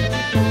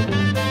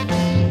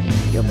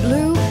 Your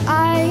blue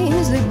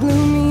eyes, they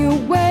blew me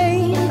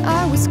away, and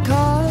I was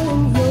caught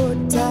in your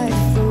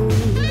typhoon.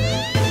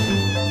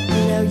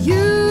 Now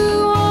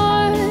you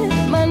are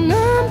my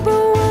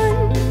number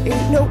one,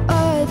 ain't no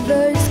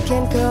others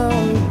can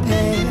compare.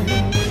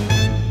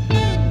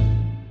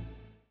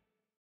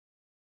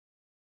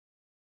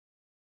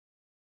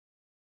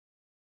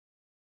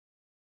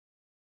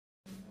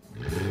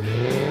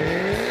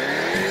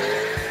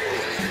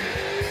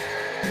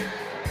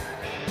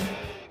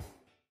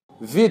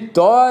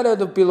 Vitória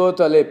do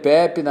piloto Ale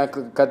Pepe na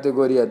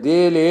categoria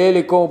dele,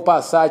 ele com o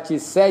Passat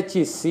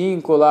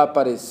 7.5 lá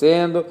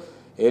aparecendo,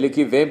 ele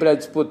que vem para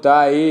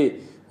disputar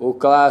aí o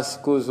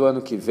Clássicos o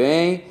ano que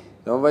vem,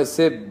 então vai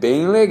ser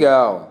bem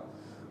legal.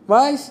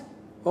 Mas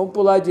vamos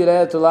pular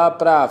direto lá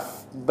para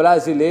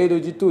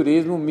Brasileiro de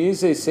Turismo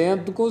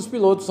 1600 com os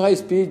pilotos high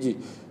speed,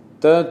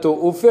 tanto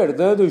o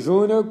Fernando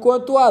Júnior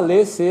quanto o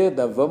Ale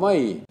Seda, vamos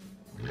aí.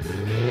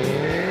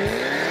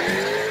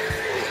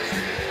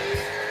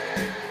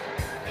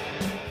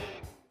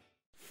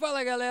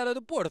 Fala galera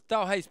do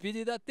Portal High Speed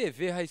e da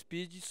TV High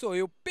Speed, sou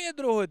eu,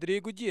 Pedro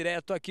Rodrigo,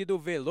 direto aqui do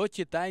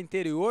Velocitar,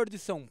 interior de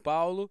São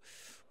Paulo.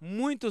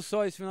 Muito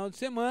sol esse final de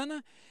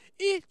semana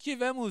e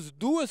tivemos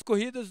duas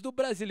corridas do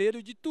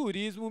Brasileiro de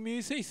Turismo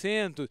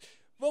 1600.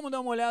 Vamos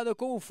dar uma olhada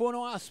como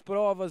foram as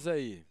provas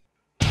aí.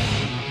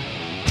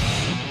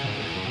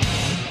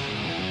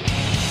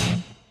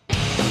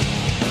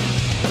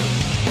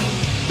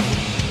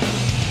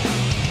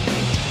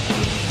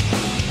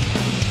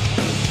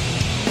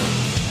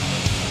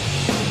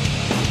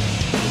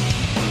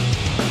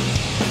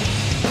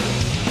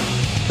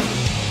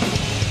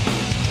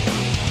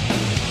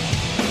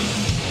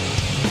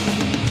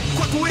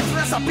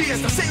 Nessa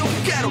pista, sei o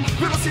que quero,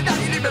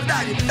 velocidade e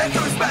liberdade é que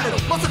eu espero.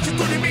 Nossa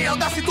atitude, minha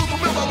audácia e tudo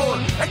meu valor,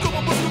 é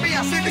como busco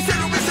minha sede e ser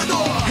um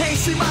vencedor. Em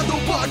cima do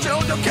pódio é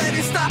onde eu quero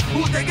estar,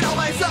 o degrau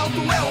mais alto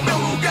é o meu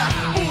lugar.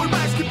 Por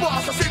mais que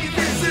possa ser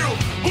difícil,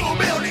 o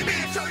meu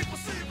limite é o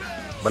impossível.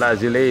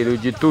 Brasileiro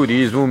de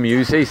Turismo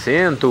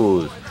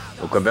 1600.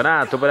 O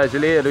Campeonato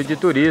Brasileiro de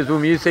Turismo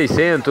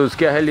 1600,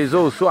 que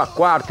realizou sua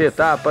quarta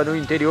etapa no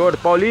interior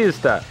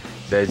paulista.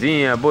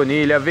 Cezinha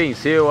Bonilha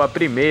venceu a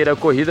primeira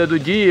corrida do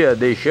dia,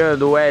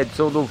 deixando o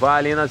Edson do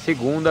Vale na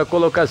segunda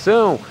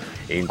colocação,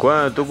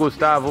 enquanto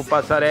Gustavo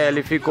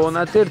Passarelli ficou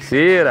na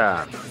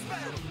terceira.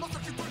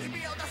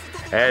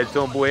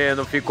 Edson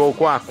Bueno ficou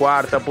com a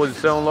quarta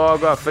posição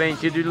logo à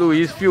frente de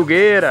Luiz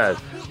Filgueiras.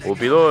 O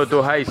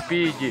piloto high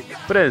speed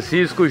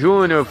Francisco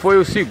Júnior foi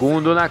o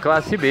segundo na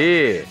classe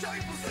B.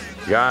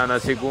 Já na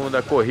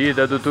segunda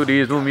corrida do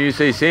Turismo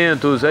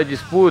 1600, a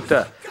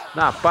disputa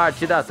na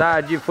parte da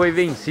tarde foi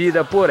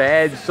vencida por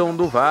Edson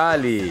do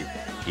Vale,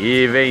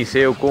 e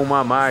venceu com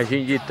uma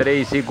margem de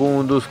 3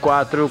 segundos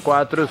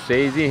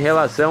 446 em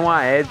relação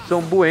a Edson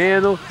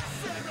Bueno.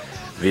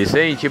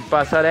 Vicente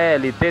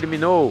Passarelli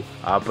terminou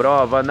a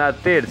prova na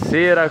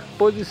terceira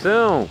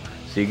posição,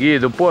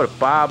 seguido por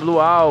Pablo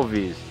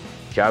Alves.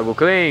 Thiago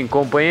Klein,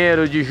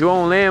 companheiro de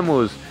João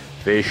Lemos,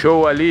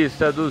 fechou a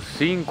lista dos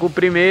 5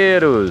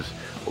 primeiros.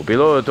 O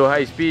piloto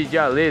high speed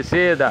Ale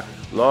Seda,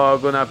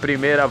 logo na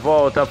primeira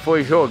volta,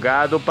 foi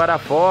jogado para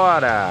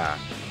fora.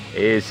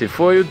 Esse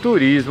foi o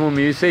Turismo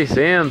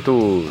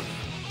 1600.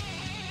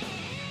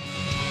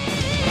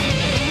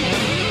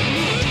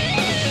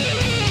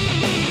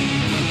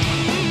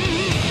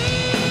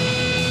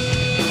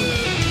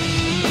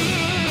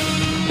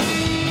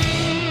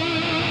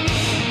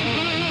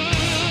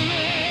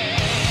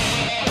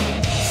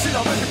 Se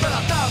não vejo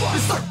pela tábua,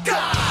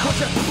 estocar.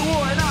 Hoje é tudo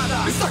ou é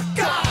nada,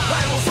 estocar.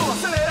 A emoção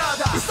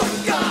acelerada,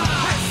 estocar.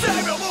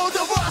 Recebe o mundo,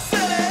 eu vou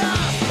acelerar.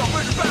 Se não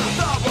vejo pela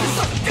tábua,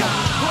 estocar.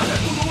 Hoje é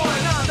tudo ou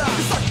é nada,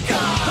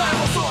 estocar. A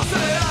emoção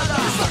acelerada,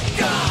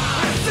 estocar.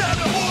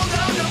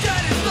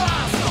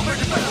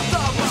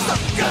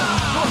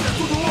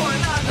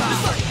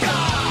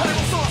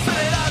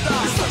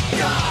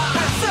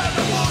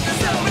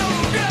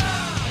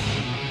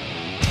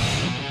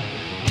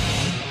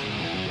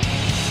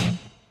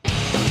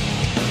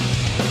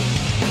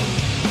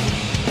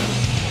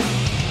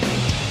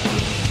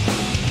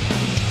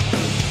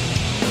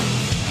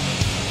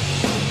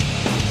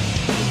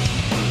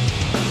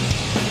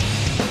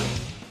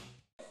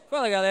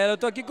 Fala galera, eu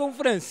tô aqui com o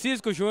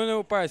Francisco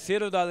Júnior,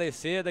 parceiro da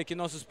Alesseda, aqui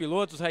nossos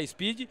pilotos High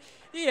Speed,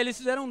 e eles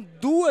fizeram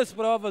 2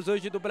 provas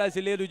hoje do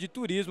Brasileiro de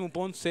Turismo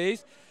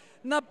 1.6.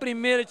 Na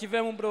primeira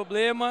tivemos um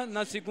problema,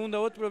 na segunda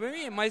outro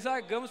problema, mas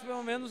largamos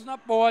pelo menos na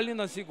pole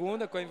na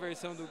segunda com a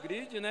inversão do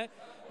grid, né?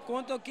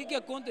 Conta o que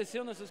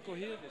aconteceu nessas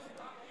corridas.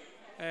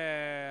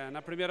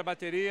 Na primeira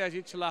bateria a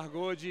gente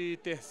largou de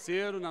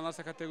terceiro na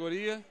nossa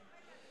categoria.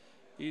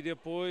 E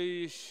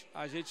depois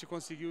a gente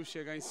conseguiu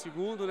chegar em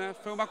segundo, né?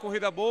 Foi uma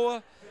corrida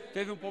boa,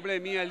 teve um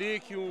probleminha ali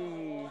que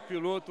um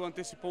piloto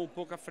antecipou um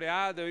pouco a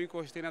freada, eu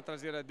encostei na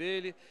traseira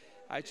dele,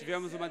 aí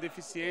tivemos uma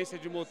deficiência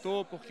de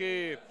motor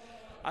porque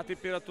a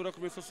temperatura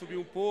começou a subir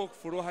um pouco,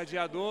 furou o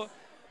radiador,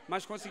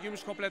 mas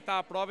conseguimos completar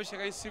a prova e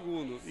chegar em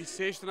segundo e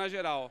sexto na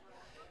geral.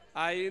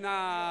 Aí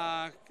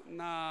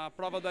na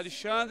prova do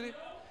Alexandre,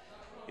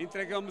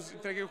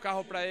 entreguei o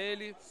carro para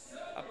ele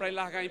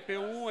largar em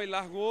P1, ele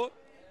largou.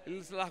 Ele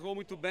largou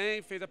muito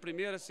bem, fez a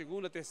primeira,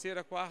 segunda,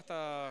 terceira, quarta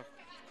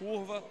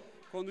curva.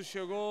 Quando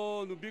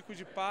chegou no bico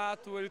de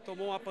pato, ele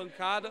tomou uma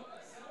pancada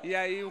e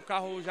aí o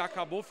carro já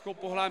acabou, ficou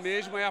por lá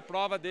mesmo e a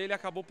prova dele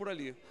acabou por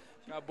ali.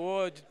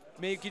 Acabou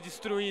meio que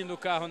destruindo o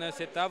carro, né?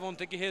 Vão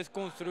ter que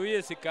reconstruir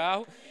esse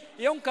carro.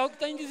 E é um carro que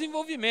está em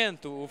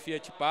desenvolvimento, o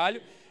Fiat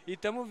Palio. E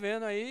estamos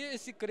vendo aí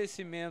esse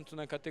crescimento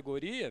na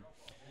categoria.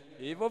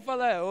 E vou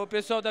falar, o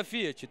pessoal da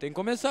Fiat tem que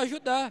começar a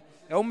ajudar.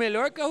 É o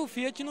melhor carro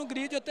Fiat no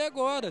grid até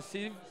agora.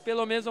 Se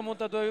pelo menos a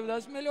montadora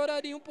ajudasse,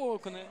 melhoraria um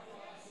pouco, né?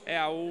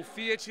 O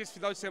Fiat esse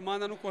final de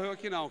semana não correu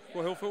aqui não. O que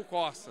correu foi o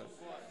Corsa,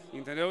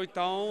 entendeu?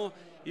 Então,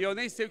 e eu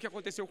nem sei o que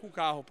aconteceu com o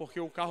carro, porque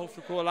o carro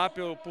ficou lá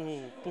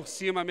por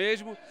cima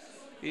mesmo.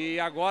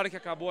 E agora que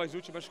acabou as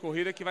últimas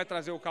corridas, que vai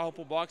trazer o carro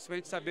para o box para a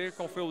gente saber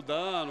qual foi o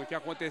dano, o que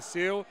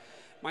aconteceu.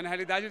 Mas na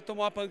realidade ele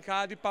tomou uma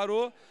pancada e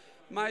parou.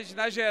 Mas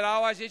na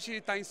geral a gente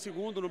está em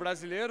segundo no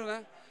Brasileiro,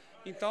 né?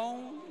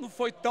 Então não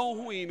foi tão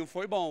ruim, não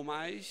foi bom,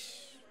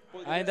 mas...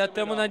 Ainda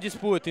estamos na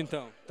disputa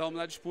então? Estamos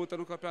na disputa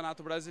no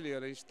Campeonato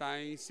Brasileiro, a gente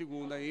está em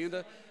segundo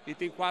ainda e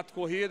tem 4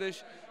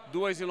 corridas,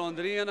 2 em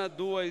Londrina,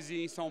 2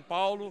 em São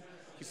Paulo,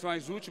 que são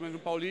as últimas no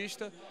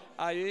Paulista.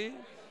 Aí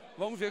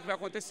vamos ver o que vai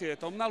acontecer,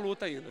 estamos na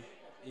luta ainda.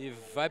 E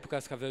vai para o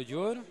Cascavel de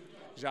Ouro?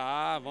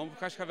 Já, vamos para o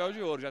Cascavel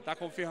de Ouro, já está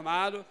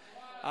confirmado.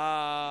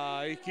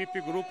 A equipe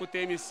Grupo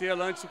TMC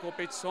Lantes e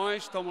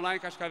Competições, estamos lá em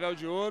Cascavel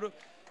de Ouro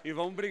e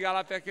vamos brigar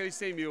lá até aqueles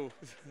 100 mil.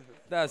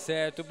 Tá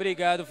certo,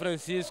 obrigado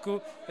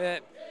Francisco.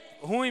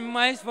 Ruim,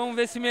 mas vamos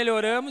ver se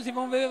melhoramos e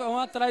vamos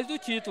atrás do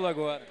título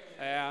agora.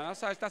 A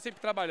nossa está sempre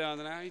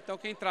trabalhando, né? Então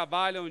quem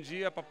trabalha um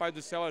dia, Papai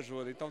do Céu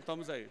ajuda, então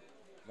estamos aí.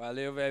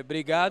 Valeu, velho,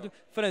 obrigado.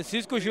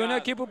 Francisco Júnior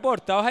aqui pro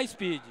Portal High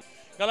Speed.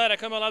 Galera,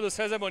 câmera lá do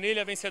César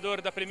Bonilha, vencedor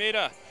da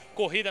primeira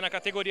corrida na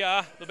categoria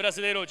A do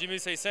Brasileiro de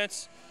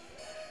 1.600.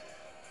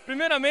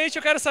 Primeiramente,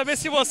 eu quero saber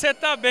se você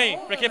está bem,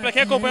 porque para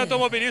quem acompanha o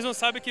automobilismo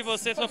sabe que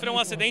você sofreu um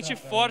acidente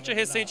forte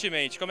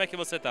recentemente. Como é que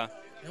você está?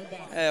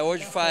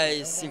 Hoje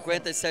faz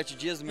 57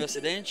 dias do meu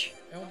acidente.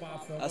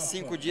 Há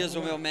 5 dias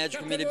o meu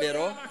médico me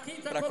liberou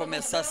para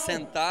começar a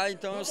sentar,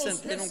 então eu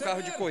sentei num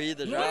carro de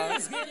corrida já.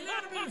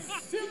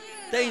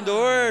 Tem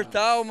dor e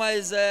tal,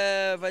 mas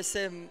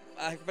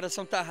a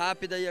recuperação está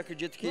rápida e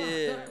acredito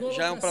que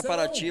já é um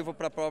preparativo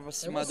para a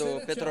próxima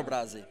do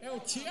Petrobras.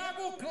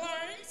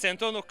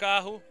 Sentou no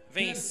carro,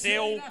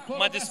 venceu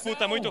uma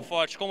disputa muito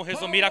forte. Como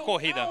resumir a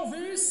corrida?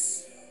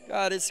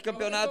 Cara, esse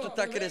campeonato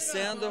está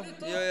crescendo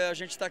e a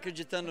gente está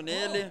acreditando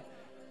nele.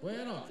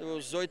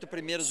 Os 8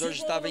 primeiros hoje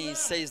estavam em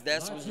 6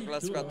 décimos no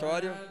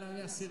classificatório.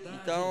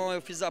 Então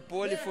eu fiz a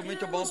pole e foi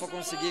muito bom para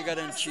conseguir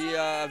garantir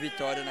a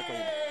vitória na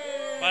corrida.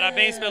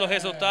 Parabéns pelo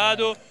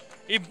resultado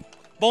e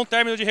bom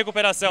término de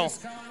recuperação.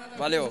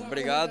 Valeu,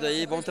 obrigado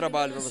aí, bom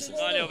trabalho para vocês.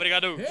 Valeu,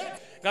 obrigado.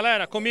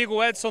 Galera, comigo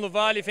o Edson do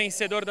Vale,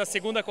 vencedor da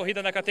segunda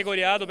corrida na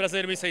categoria A do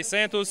Brasileiro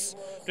 1600.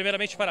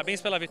 Primeiramente, parabéns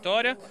pela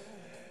vitória.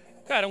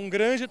 Cara, um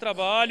grande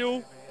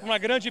trabalho, uma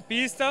grande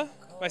pista,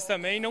 mas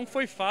também não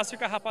foi fácil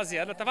que a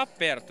rapaziada estava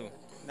perto.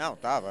 Não,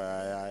 estava,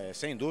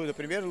 sem dúvida. Em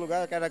primeiro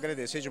lugar, eu quero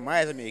agradecer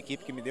demais a minha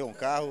equipe que me deu um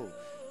carro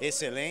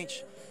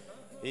excelente.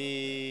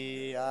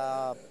 E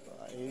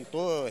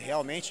estou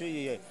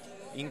realmente,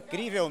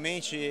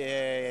 incrivelmente...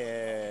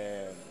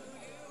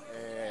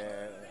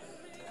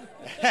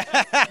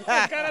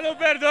 Os caras não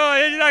perdoam, a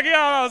gente tá aqui,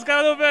 ó, os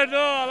caras não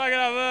perdoam, lá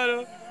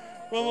gravando.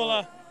 Vamos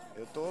lá.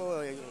 Eu tô...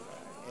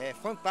 É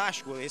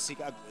fantástico esse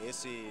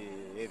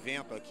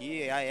evento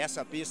aqui,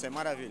 essa pista é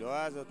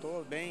maravilhosa, eu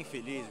estou bem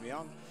feliz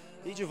mesmo.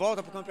 E de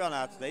volta para o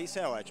campeonato, daí isso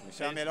é ótimo,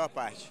 isso é a melhor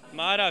parte.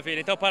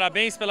 Maravilha, então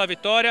parabéns pela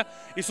vitória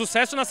e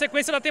sucesso na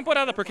sequência da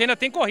temporada, porque ainda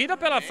tem corrida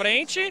pela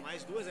frente. São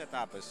mais 2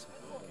 etapas,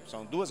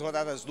 são 2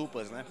 rodadas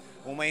duplas, né?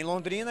 Uma em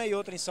Londrina e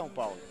outra em São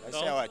Paulo, isso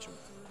então, é ótimo.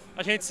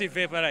 A gente se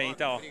vê por aí,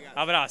 então. Obrigado.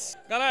 Abraço.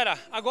 Galera,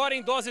 agora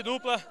em dose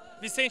dupla,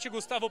 Vicente e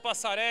Gustavo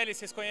Passarelli,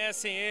 vocês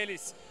conhecem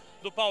eles,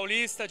 do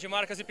Paulista, de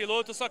marcas e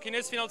pilotos, só que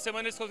nesse final de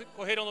semana eles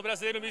correram no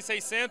Brasileiro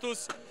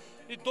 1600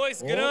 e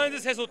 2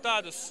 grandes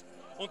resultados.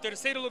 Um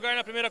terceiro lugar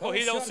na primeira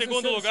corrida, um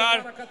segundo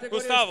lugar.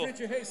 Gustavo,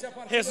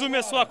 resume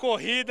a sua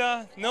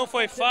corrida, não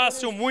foi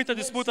fácil, muita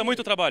disputa,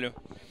 muito trabalho.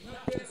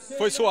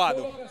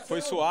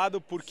 Foi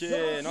suado porque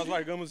nós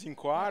largamos em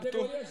quarto,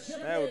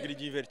 né, o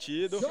grid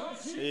invertido,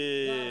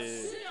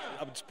 e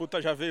a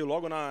disputa já veio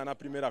logo na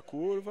primeira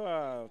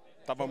curva,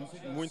 estava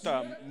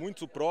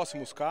muito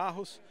próximo os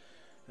carros,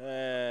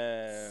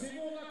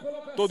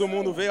 todo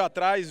mundo veio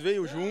atrás,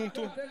 veio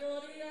junto,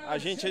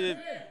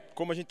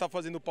 como a gente está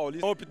fazendo o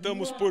Paulista,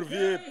 optamos por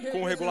vir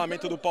com o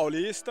regulamento do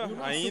Paulista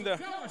ainda,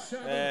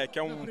 que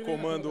é um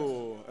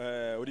comando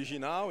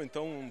original,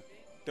 então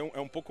é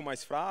um pouco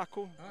mais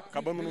fraco.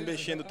 Acabamos não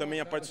mexendo também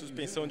a parte de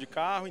suspensão de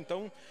carro,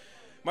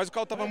 mas o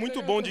carro estava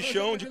muito bom de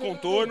chão, de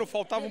contorno,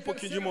 faltava um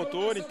pouquinho de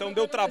motor, então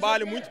deu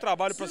muito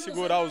trabalho para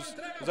segurar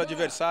os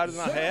adversários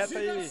na reta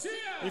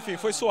e, enfim,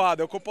 foi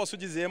suado, é o que eu posso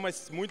dizer,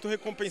 mas muito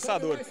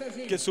recompensador,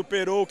 porque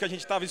superou o que a gente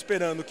estava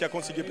esperando que ia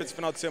conseguir para esse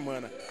final de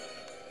semana.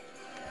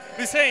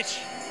 Vicente,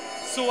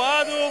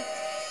 suado,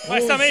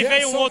 mas também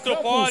veio um outro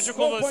pódio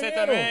com você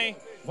também.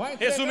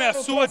 Resume a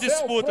sua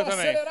disputa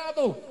também.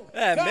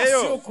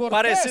 Meio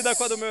parecida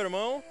com a do meu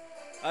irmão.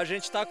 A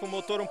gente está com o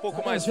motor um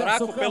pouco mais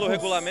fraco pelo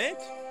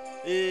regulamento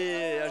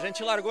e a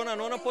gente largou na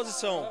 9ª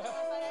posição.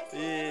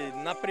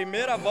 E na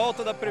primeira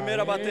volta da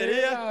primeira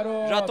bateria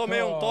já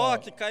tomei um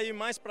toque, caí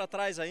mais para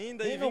trás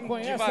ainda e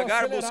vim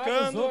devagar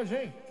buscando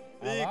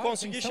e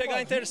consegui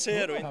chegar em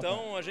terceiro.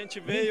 Então a gente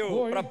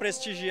veio para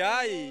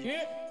prestigiar e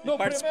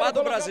participar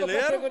do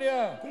Brasileiro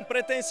com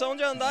pretensão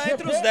de andar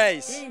entre os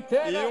 10.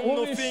 E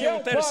no fim, um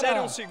terceiro e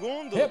um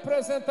segundo,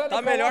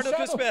 tá melhor do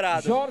que o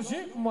esperado.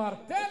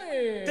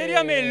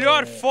 Teria a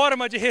melhor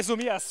forma de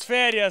resumir as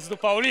férias do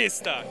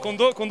Paulista,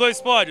 com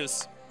 2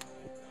 pódios?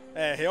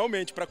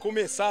 Realmente, para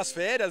começar as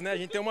férias, né, a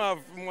gente tem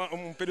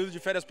um período de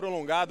férias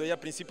prolongado aí, a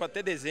princípio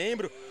até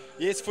dezembro,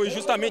 e esse foi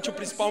justamente o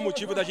principal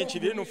motivo da gente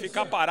vir, não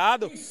ficar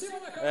parado.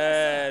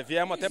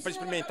 Viemos até para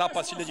experimentar a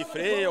pastilha de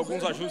freio,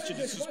 alguns ajustes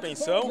de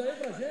suspensão,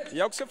 e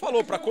é o que você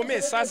falou, para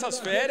começar essas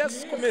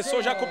férias,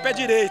 começou já com o pé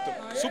direito,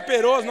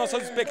 superou as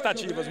nossas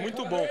expectativas,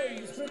 muito bom.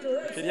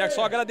 Queria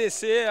só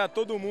agradecer a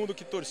todo mundo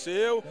que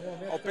torceu,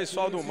 ao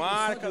pessoal do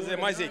Marcas,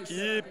 demais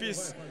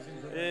equipes,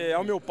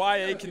 ao meu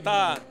pai aí que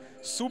está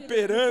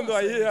superando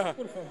aí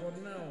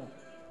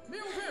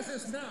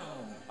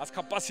as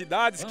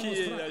capacidades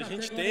que a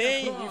gente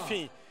tem,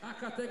 enfim,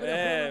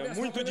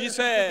 muito disso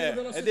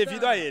é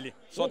devido a ele,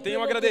 só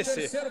tenho a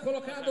agradecer.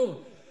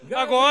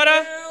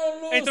 Agora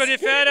entrou de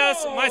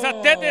férias, mas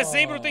até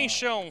dezembro tem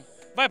chão.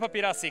 Vai para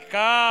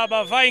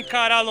Piracicaba, vai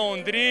encarar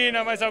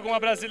Londrina, mais alguma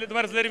do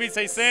Brasileiro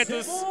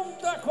 1600?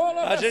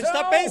 A gente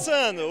está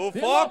pensando, o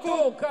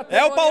foco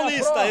é o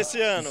Paulista esse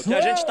ano, que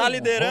a gente está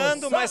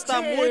liderando, mas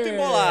está muito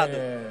embolado.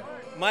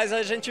 Mas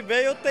a gente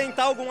veio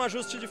tentar algum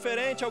ajuste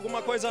diferente,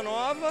 alguma coisa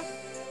nova,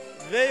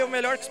 veio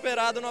melhor que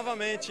esperado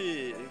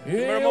novamente.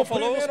 Meu irmão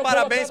falou, os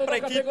parabéns para a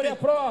equipe,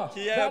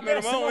 que é meu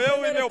irmão,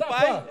 eu e meu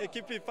pai,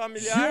 equipe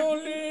familiar,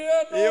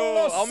 e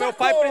ao meu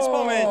pai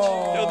principalmente.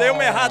 Eu dei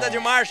uma errada de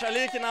marcha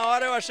ali, que na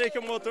hora eu achei que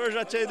o motor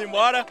já tinha ido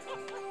embora,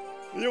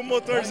 e o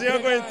motorzinho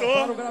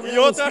aguentou, e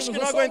outro eu acho que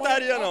não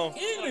aguentaria não.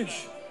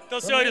 Então,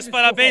 senhores,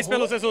 parabéns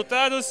pelos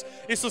resultados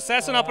e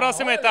sucesso na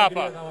próxima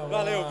etapa.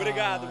 Valeu,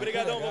 obrigado.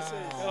 Obrigadão a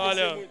vocês.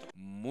 Valeu.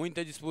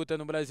 Muita disputa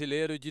no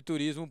Brasileiro de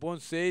Turismo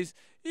 1.6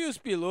 e os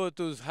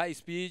pilotos High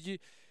Speed.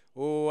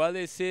 O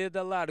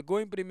Alesseda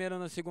largou em primeiro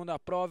na segunda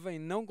prova e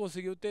não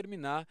conseguiu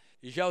terminar.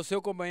 E já o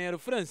seu companheiro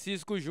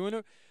Francisco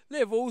Júnior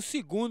levou o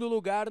segundo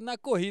lugar na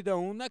Corrida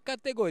 1 na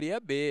categoria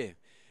B.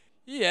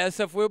 E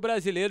essa foi o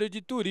Brasileiro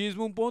de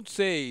Turismo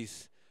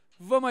 1.6.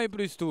 Vamos aí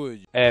pro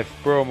estúdio.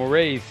 F-Promo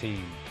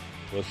Racing.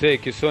 Você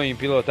que sonha em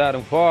pilotar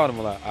um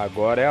Fórmula,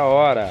 agora é a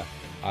hora.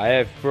 A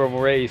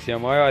F-Promo Racing, a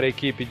maior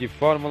equipe de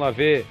Fórmula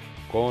V,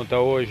 conta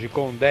hoje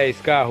com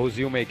 10 carros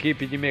e uma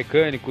equipe de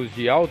mecânicos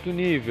de alto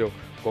nível,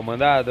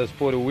 comandadas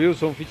por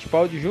Wilson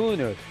Fittipaldi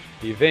Jr.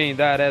 E vem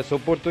dar essa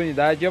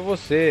oportunidade a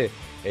você.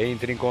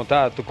 Entre em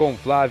contato com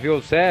Flávio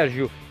ou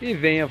Sérgio e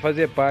venha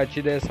fazer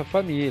parte dessa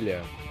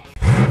família.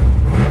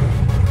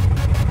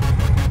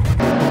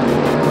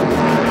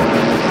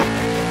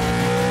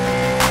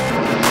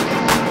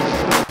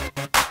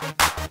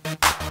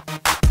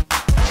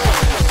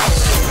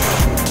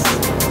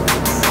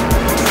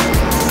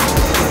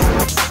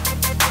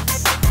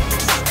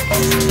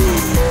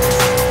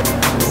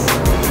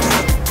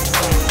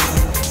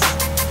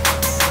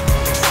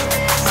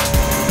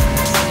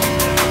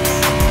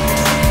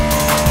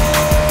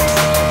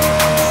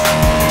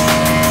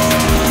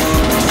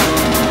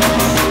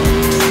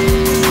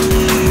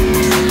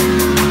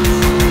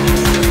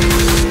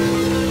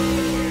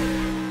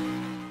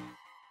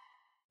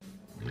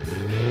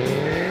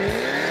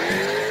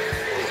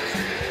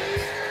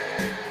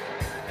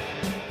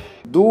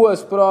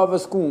 Duas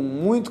provas com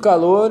muito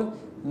calor,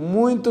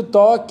 muito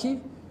toque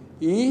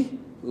e,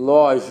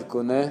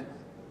 lógico, né?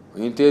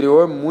 O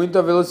interior,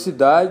 muita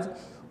velocidade.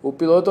 O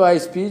piloto high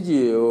speed,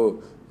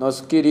 o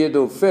nosso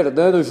querido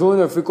Fernando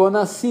Júnior, ficou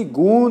na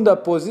segunda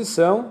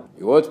posição.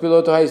 E o outro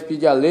piloto high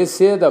speed,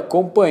 Alesseda,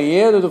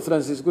 companheiro do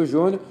Francisco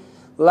Júnior,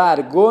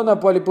 largou na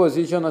pole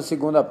position na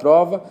segunda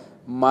prova,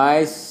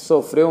 mas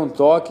sofreu um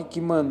toque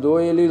que mandou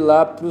ele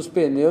lá para os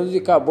pneus e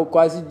acabou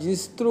quase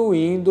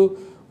destruindo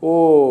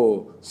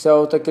o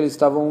Celta que eles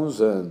estavam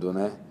usando,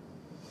 né?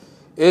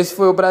 Esse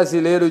foi o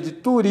Brasileiro de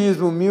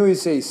Turismo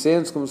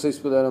 1600, como vocês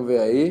puderam ver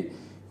aí.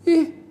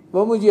 E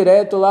vamos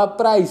direto lá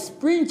para a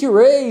Sprint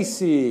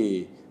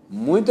Race.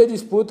 Muita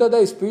disputa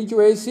da Sprint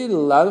Race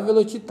lá no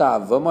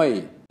Velocitar. Vamos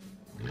aí.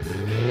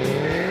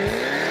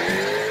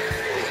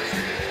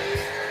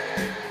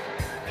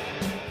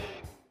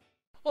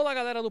 Olá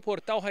galera do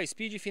Portal High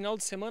Speed, final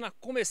de semana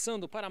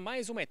começando para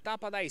mais uma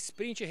etapa da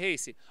Sprint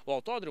Race. O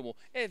autódromo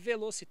é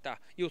Velocitar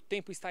e o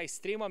tempo está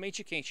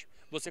extremamente quente.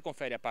 Você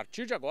confere a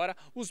partir de agora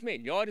os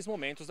melhores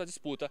momentos da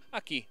disputa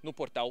aqui no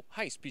Portal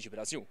High Speed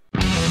Brasil.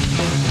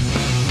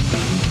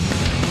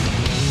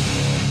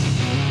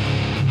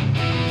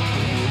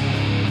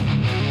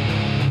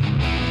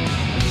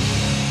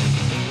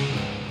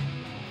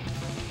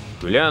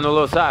 Juliano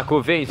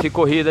Lossaco vence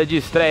corrida de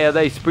estreia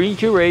da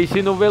Sprint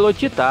Race no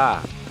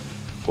Velocitar.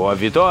 Com a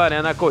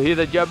vitória na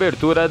corrida de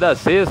abertura da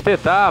sexta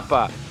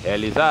etapa,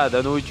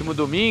 realizada no último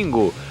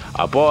domingo,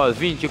 após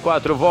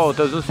 24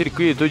 voltas no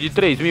circuito de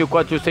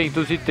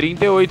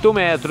 3.438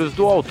 metros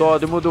do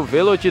autódromo do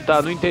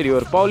Velocitar no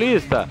interior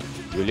paulista,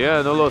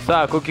 Juliano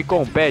Lossaco, que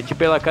compete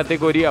pela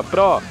categoria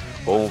Pro,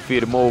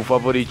 confirmou o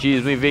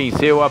favoritismo e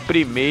venceu a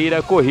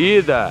primeira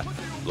corrida.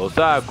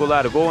 Lossaco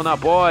largou na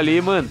pole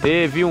e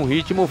manteve um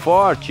ritmo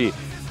forte,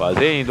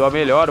 fazendo a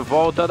melhor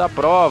volta da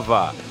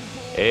prova.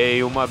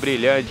 Em uma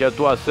brilhante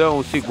atuação,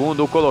 o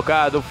segundo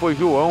colocado foi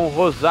João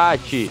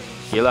Rosati,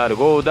 que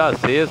largou da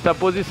sexta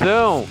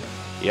posição.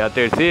 E a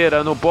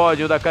terceira no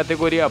pódio da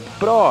categoria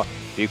Pro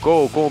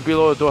ficou com o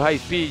piloto High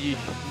Speed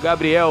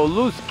Gabriel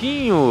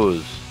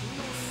Lusquinhos.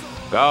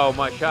 Gal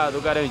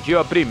Machado garantiu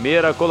a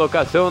primeira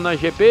colocação na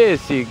GP,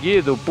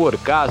 seguido por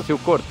Cássio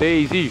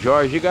Cortez e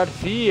Jorge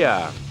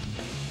Garcia.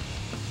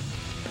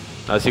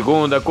 Na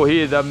segunda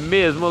corrida,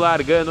 mesmo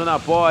largando na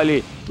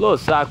pole,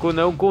 Lossaco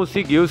não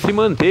conseguiu se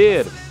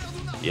manter.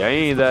 E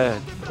ainda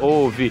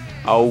houve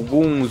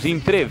alguns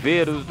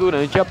entreveros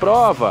durante a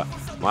prova,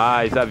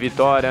 mas a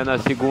vitória na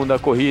segunda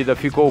corrida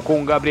ficou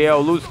com Gabriel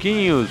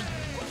Lusquinhos.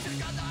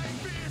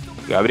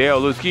 Gabriel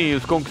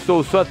Lusquinhos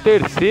conquistou sua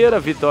terceira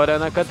vitória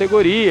na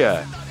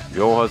categoria.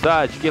 João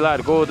Rosati, que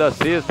largou da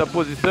sexta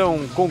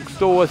posição,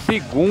 conquistou a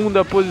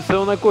segunda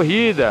posição na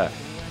corrida.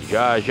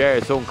 Já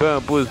Gerson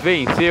Campos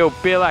venceu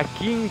pela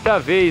quinta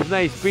vez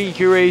na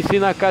Sprint Race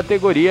na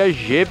categoria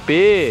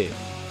GP.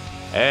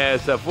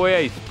 Essa foi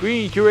a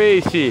Sprint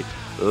Race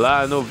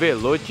lá no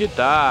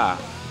Velocitar.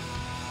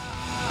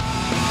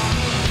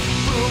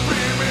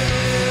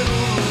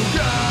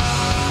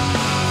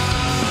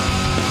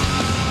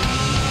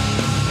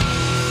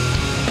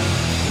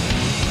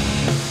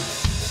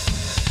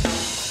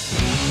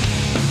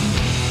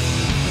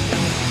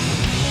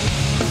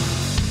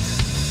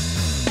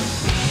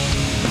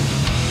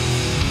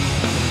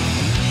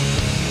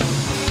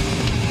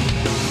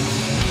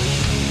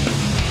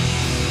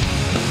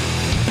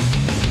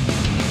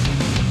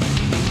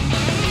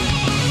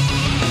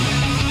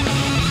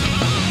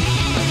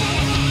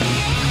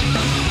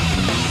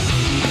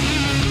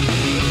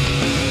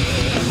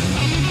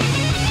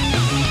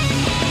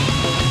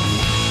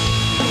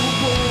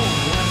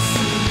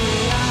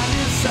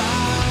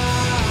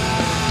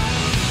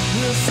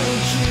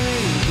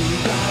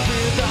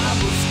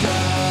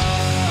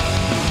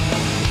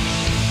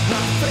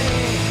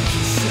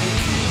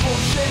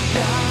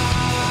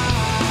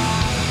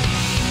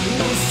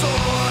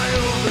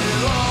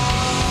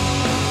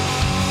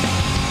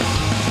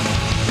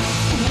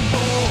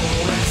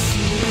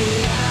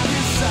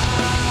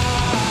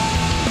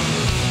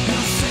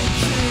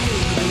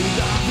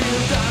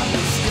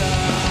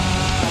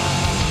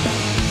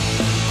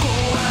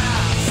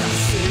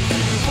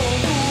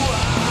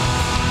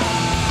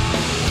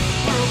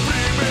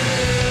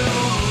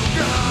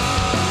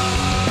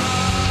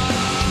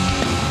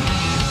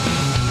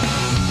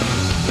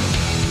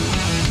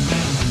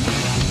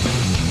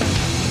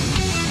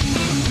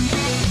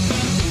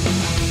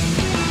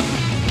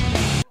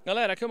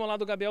 Galera, aqui ao meu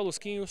lado o Gabriel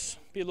Lusquinhos,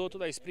 piloto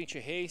da Sprint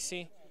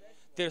Race,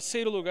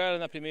 terceiro lugar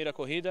na primeira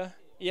corrida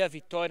e a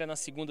vitória na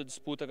segunda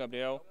disputa,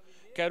 Gabriel.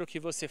 Quero que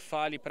você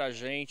fale pra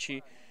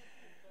gente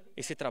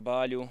esse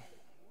trabalho,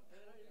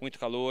 muito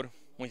calor,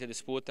 muita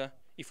disputa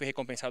e foi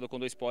recompensado com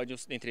 2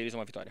 pódios, dentre eles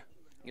uma vitória.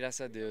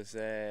 Graças a Deus.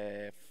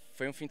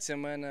 Foi um fim de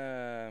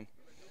semana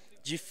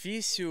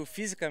difícil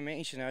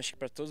fisicamente, né? Acho que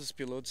para todos os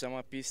pilotos é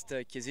uma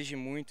pista que exige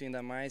muito,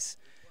 ainda mais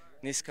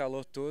nesse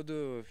calor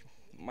todo,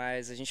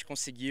 mas a gente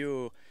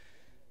conseguiu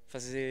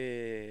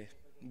fazer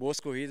boas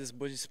corridas,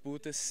 boas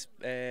disputas.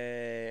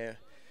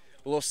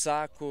 O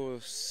Lossaco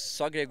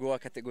só agregou a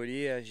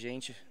categoria,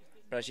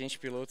 pra gente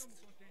pilotos,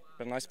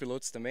 para nós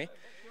pilotos também.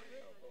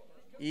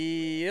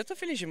 E eu tô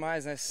feliz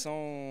demais, né?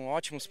 São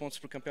ótimos pontos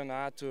pro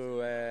campeonato.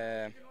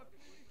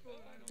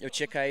 Eu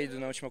tinha caído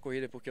na última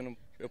corrida porque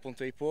eu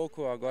pontuei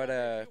pouco,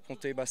 agora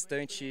pontuei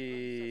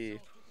bastante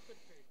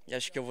e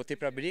acho que eu voltei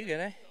pra briga,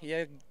 né? E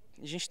a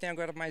gente tem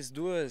agora mais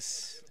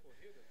duas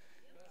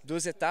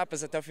 2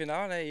 etapas até o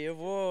final, né? E eu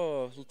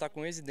vou lutar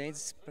com unhas e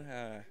dentes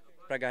para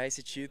agarrar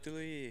esse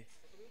título e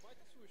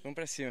vamos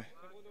para cima.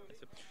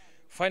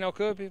 Final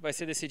Cup vai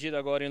ser decidido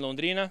agora em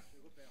Londrina.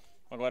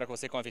 Agora com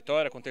você com a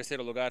vitória, com o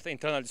 3º lugar, está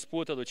entrando na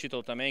disputa do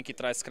título também, que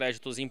traz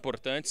créditos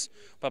importantes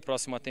para a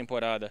próxima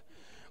temporada.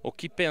 O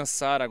que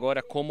pensar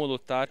agora, como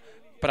lutar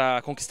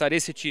para conquistar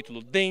esse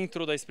título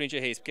dentro da Sprint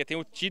Race? Porque tem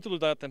o título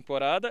da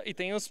temporada e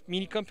tem os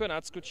mini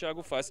campeonatos que o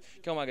Thiago faz,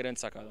 que é uma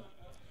grande sacada.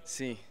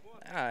 Sim,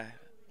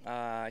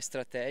 a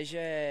estratégia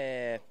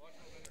é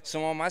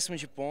somar o máximo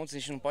de pontos. A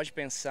gente não pode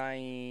pensar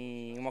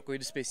em uma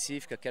corrida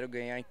específica, quero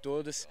ganhar em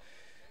todas.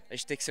 A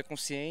gente tem que ser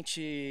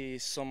consciente e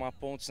somar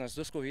pontos nas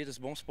 2 corridas,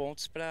 bons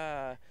pontos,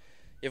 para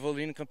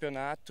evoluir no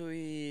campeonato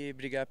e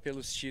brigar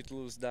pelos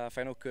títulos da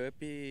Final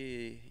Cup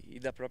e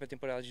da própria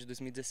temporada de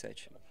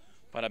 2017.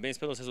 Parabéns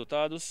pelos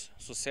resultados,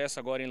 sucesso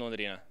agora em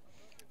Londrina.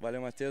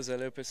 Valeu, Matheus,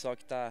 valeu pessoal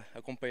que está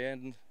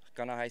acompanhando o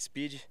canal High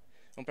Speed.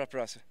 Vamos para a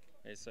próxima.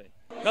 É isso aí.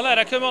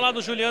 Galera, aqui ao meu lado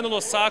o Juliano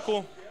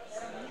Lossaco,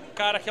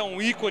 cara que é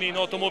um ícone no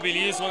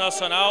automobilismo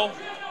nacional.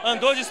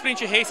 Andou de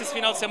Sprint Race esse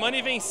final de semana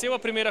e venceu a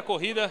primeira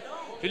corrida.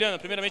 Juliano,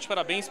 primeiramente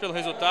parabéns pelo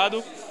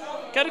resultado.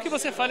 Quero que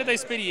você fale da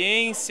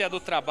experiência,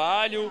 do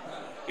trabalho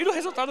e do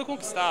resultado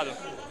conquistado.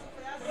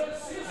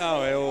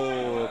 Não,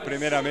 eu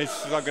primeiramente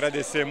preciso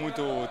agradecer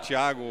muito o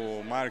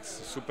Thiago Marques,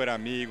 super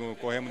amigo.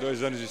 Corremos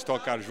 2 anos de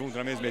Stock Car junto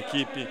na mesma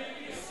equipe.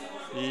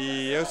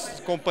 E eu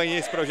acompanhei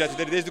esse projeto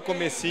dele desde o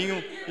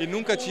comecinho e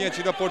nunca tinha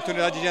tido a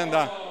oportunidade de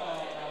andar.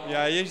 E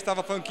aí a gente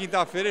estava falando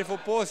quinta-feira, ele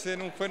falou, pô, você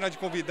não foi nada de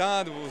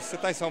convidado, você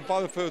está em São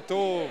Paulo? Eu falei, eu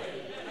tô...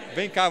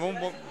 Vem cá,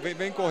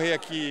 vem correr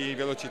aqui em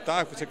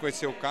Velocitar, você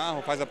conheceu o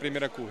carro, faz a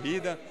primeira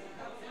corrida.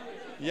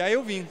 E aí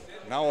eu vim,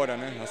 na hora,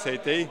 né?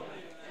 Aceitei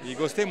e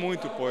gostei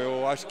muito, pô.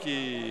 Eu acho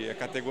que a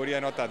categoria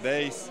é nota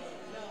 10.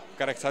 O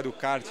cara que sai do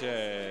kart,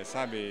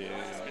 sabe,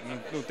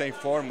 não tem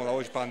fórmula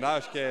hoje para andar,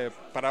 acho que é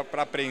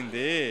para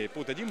aprender.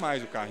 Puta, é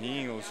demais o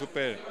carrinho,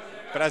 super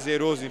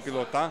prazeroso em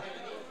pilotar.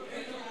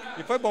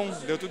 E foi bom,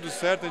 deu tudo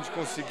certo, a gente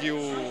conseguiu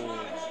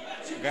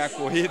ganhar a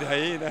corrida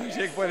aí, né?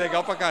 Achei que foi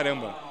legal pra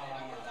caramba.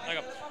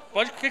 Legal.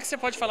 O que você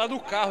pode falar do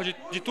carro,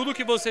 de tudo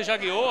que você já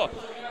guiou?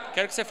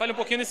 Quero que você fale um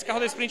pouquinho desse carro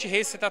da Sprint Race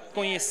que você está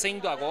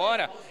conhecendo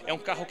agora. É um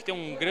carro que tem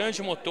um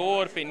grande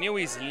motor, pneu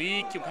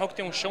slick, um carro que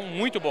tem um chão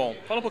muito bom.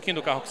 Fala um pouquinho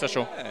do carro que você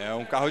achou. É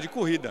um carro de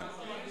corrida.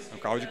 É um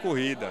carro de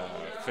corrida.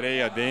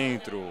 Freia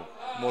dentro,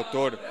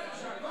 motor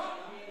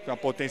com uma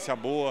potência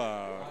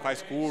boa,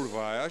 faz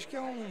curva. Eu acho que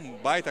é um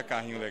baita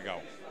carrinho legal.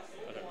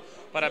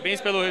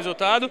 Parabéns pelo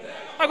resultado.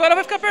 Agora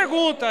vai ficar a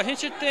pergunta. A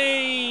gente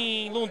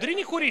tem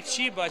Londrina e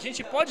Curitiba. A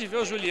gente pode ver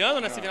o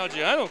Juliano nesse final de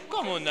ano?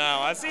 Como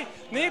não? Assim,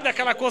 nem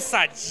daquela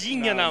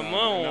coçadinha na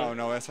mão.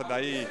 Não. Essa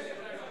daí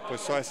foi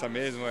só essa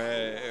mesmo.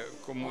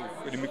 Como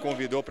ele me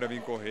convidou para vir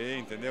correr,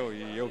 entendeu?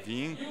 E eu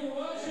vim.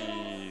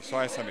 E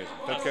só essa mesmo.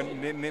 Tanto que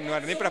não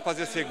era nem para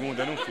fazer a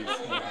segunda, eu não fiz.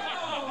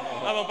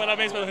 Tá bom,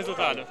 parabéns pelo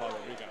resultado.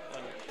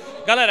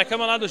 Obrigado. Galera, aqui é o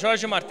meu lado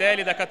Jorge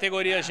Martelli, da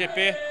categoria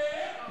GP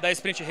da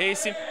Sprint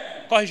Race.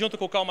 Corre junto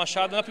com o Cal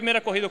Machado. Na primeira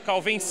corrida o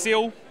Cal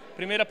venceu,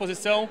 primeira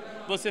posição,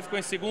 você ficou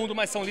em segundo,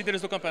 mas são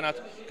líderes do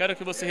campeonato. Quero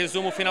que você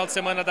resuma o final de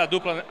semana da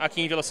dupla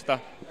aqui em Velocitar.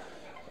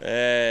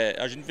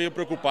 A gente veio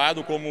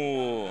preocupado,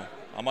 como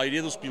a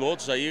maioria dos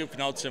pilotos aí, o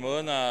final de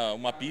semana,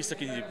 uma pista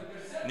que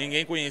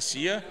ninguém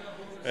conhecia,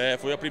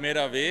 foi a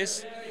primeira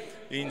vez.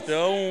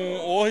 Então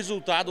o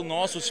resultado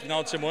nosso esse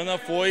final de semana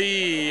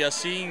foi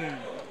assim,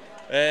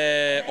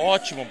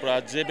 ótimo,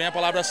 para dizer bem a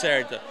palavra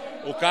certa.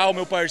 O Cal,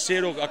 meu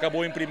parceiro,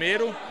 acabou em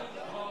primeiro,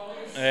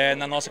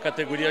 na nossa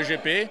categoria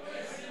GP,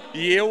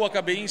 e eu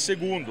acabei em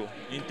segundo.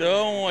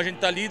 Então a gente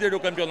está líder do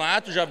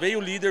campeonato, já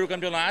veio líder do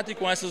campeonato, e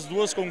com essas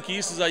 2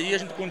 conquistas aí a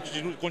gente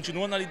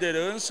continua na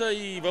liderança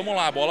e vamos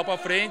lá, bola para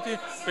frente,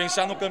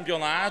 pensar no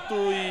campeonato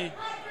e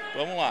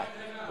vamos lá.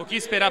 O que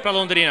esperar para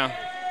Londrina?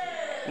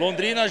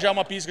 Londrina já é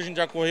uma pista que a gente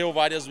já correu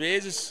várias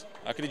vezes,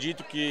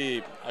 acredito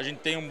que a gente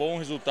tem um bom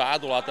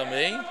resultado lá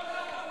também.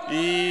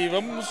 E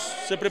vamos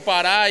se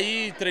preparar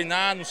aí,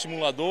 treinar no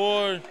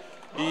simulador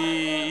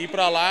e ir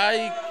para lá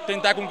e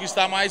tentar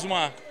conquistar mais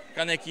uma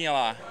canequinha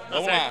lá.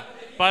 Vamos lá.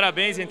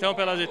 Parabéns então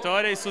pela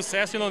vitória e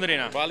sucesso em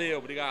Londrina. Valeu,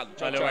 obrigado.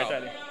 Tchau, Valeu, tchau.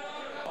 Martelli.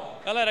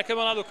 Galera, aqui é o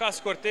meu lado o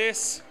Cássio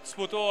Cortez,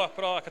 disputou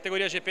a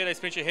categoria GP da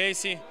Sprint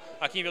Race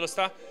aqui em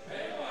Velocitar.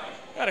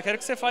 Cara, quero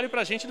que você fale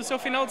pra gente do seu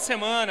final de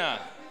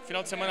semana.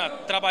 Final de semana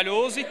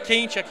trabalhoso e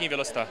quente aqui em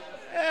Velocitar.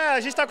 A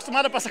gente está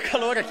acostumado a passar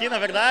calor aqui, na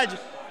verdade.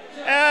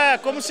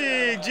 Como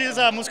se diz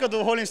a música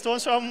do Rolling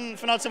Stones, foi um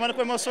final de semana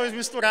com emoções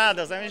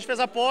misturadas, né? A gente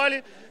fez a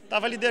pole,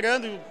 estava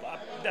liderando,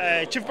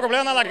 tive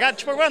problema na largada,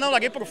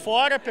 larguei por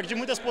fora, perdi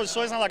muitas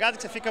posições na largada,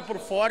 que você fica por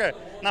fora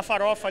na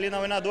farofa ali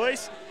na 1 e na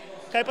 2.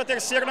 Caí para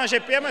terceiro na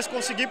GP, mas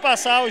consegui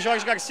passar o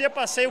Jorge Garcia,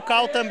 passei o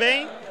Cal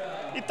também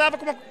e estava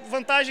com uma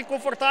vantagem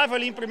confortável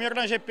ali em primeiro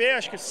na GP,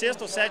 acho que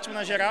 6º ou 7º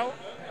na geral.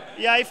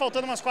 E aí,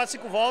 faltando umas 4,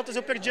 5 voltas,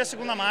 eu perdi a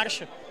segunda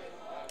marcha.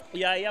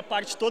 E aí a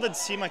parte toda de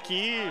cima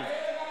aqui,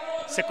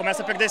 você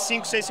começa a perder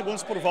 5, 6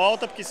 segundos por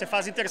volta, porque você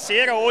faz em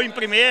terceira ou em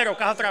primeira, o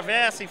carro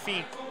atravessa,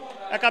 enfim.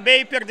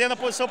 Acabei perdendo a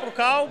posição para o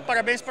Cal,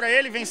 parabéns para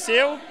ele,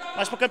 venceu,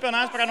 mas para o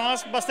campeonato, para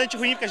nós, bastante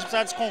ruim, porque a gente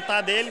precisava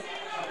descontar dele.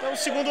 Então, o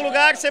segundo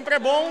lugar sempre é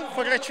bom,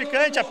 foi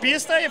gratificante, a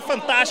pista é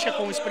fantástica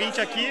com o sprint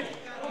aqui,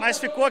 mas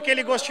ficou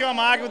aquele gostinho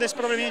amargo desse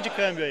probleminha de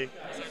câmbio aí.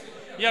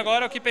 E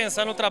agora o que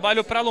pensar no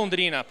trabalho para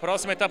Londrina,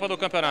 próxima etapa do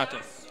campeonato?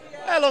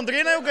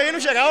 Londrina eu ganhei no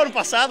Geral ano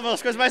passado, uma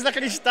das coisas mais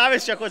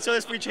inacreditáveis que aconteceu no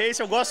sprint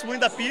race, eu gosto muito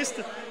da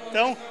pista,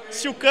 então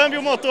se o câmbio e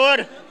o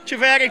motor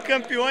tiverem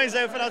campeões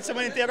aí o final de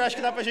semana inteiro, acho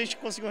que dá pra gente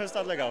conseguir um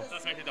resultado legal. Tá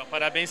certo então,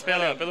 parabéns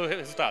pelo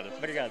resultado.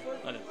 Obrigado.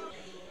 Valeu.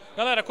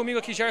 Galera, comigo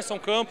aqui Gerson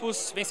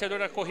Campos, vencedor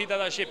da corrida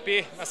da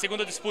GP, na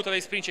segunda disputa da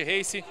sprint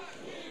race.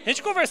 A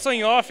gente conversou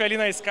em off ali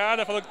na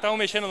escada, falou que estavam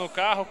mexendo no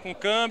carro com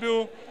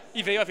câmbio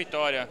e veio a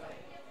vitória.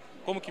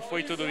 Como que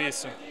foi tudo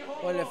isso?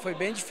 Olha, foi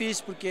bem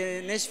difícil,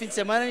 porque nesse fim de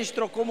semana a gente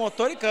trocou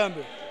motor e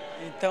câmbio.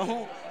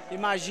 Então,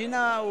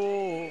 imagina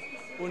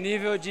o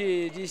nível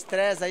de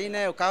estresse aí,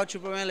 né? O carro tinha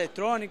problema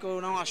eletrônico,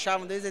 não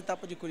achavam desde a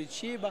etapa de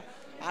Curitiba.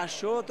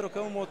 Achou,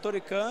 trocamos motor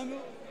e câmbio.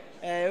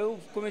 Eu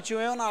cometi um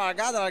erro na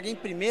largada, larguei em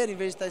primeiro em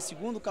vez de estar em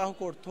segundo, o carro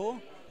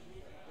cortou.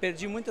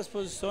 Perdi muitas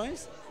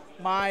posições,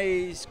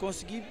 mas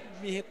consegui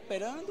me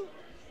recuperando.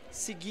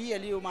 Segui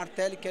ali o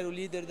Martelli, que era o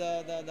líder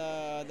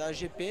da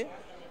GP.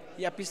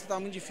 E a pista estava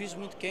muito difícil,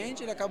 muito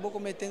quente, ele acabou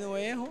cometendo um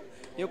erro,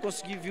 eu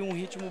consegui vir um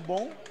ritmo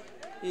bom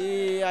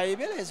e aí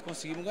beleza,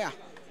 conseguimos ganhar.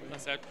 Tá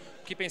certo.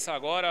 O que pensar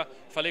agora?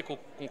 Falei com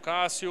o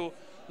Cássio,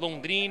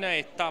 Londrina,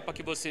 etapa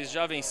que vocês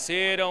já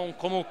venceram,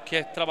 como que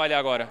é trabalhar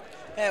agora?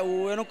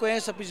 Eu não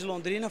conheço a pista de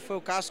Londrina, foi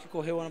o Cássio que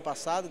correu ano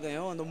passado,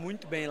 ganhou, andou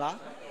muito bem lá.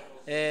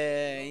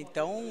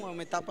 Então é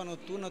uma etapa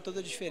noturna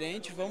toda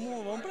diferente,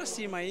 vamos para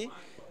cima aí,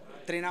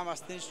 treinar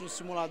bastante no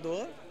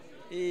simulador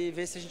e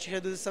ver se a gente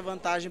reduz essa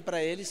vantagem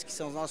para eles, que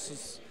são os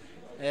nossos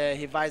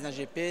rivais na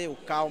GP, o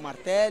Cal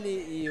Martelli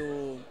e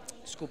o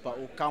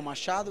Cal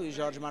Machado e o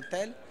Jorge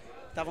Martelli.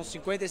 Estavam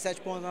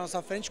 57 pontos na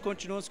nossa frente,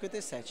 continuam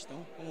 57.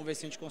 Então, vamos ver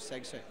se a gente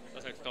consegue isso aí.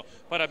 Tá certo, então.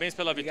 Parabéns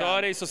pela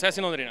vitória e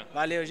sucesso em Londrina.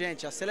 Valeu,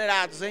 gente.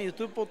 Acelerados, hein?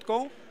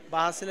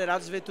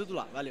 youtube.com/acelerados, vê tudo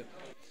lá. Valeu.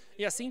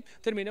 E assim,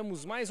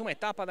 terminamos mais uma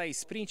etapa da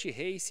Sprint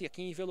Race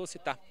aqui em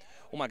Velocitar.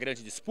 Uma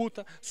grande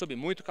disputa, sob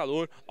muito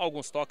calor,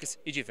 alguns toques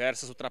e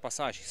diversas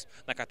ultrapassagens.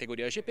 Na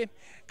categoria GP,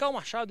 Cal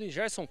Machado e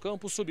Gerson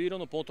Campos subiram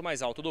no ponto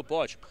mais alto do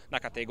pódio. Na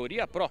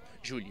categoria Pro,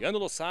 Juliano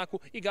Lossaco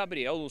e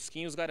Gabriel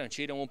Lusquinhos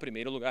garantiram o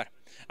primeiro lugar.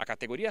 A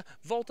categoria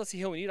volta a se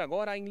reunir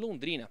agora em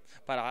Londrina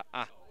para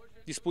a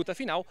disputa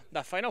final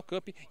da Final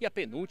Cup e a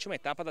penúltima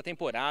etapa da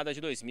temporada de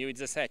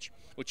 2017.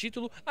 O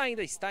título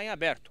ainda está em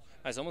aberto,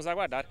 mas vamos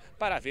aguardar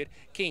para ver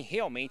quem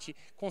realmente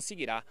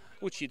conseguirá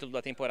o título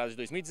da temporada de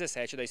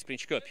 2017 da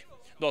Sprint Cup.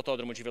 Do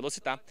Autódromo de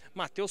Velocitar,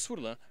 Matheus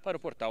Furlan para o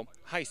portal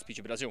Raio Speed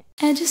Brasil.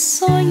 É de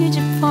sonho de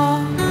pó,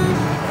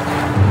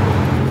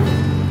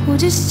 o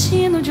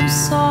destino de um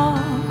só,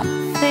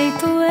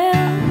 feito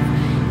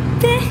eu,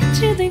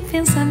 perdido em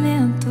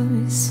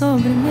pensamentos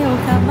sobre meu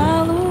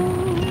cavalo.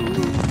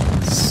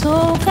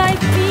 Sou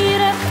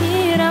caipira,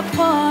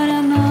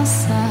 pirapora,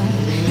 nossa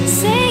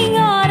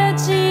Senhora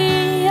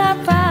de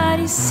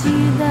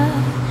Aparecida,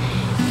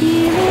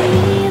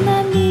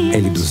 ilumina minha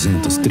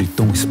L200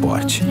 Triton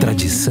Sport,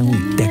 tradição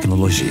e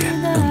tecnologia.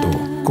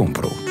 Andou,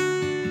 comprou.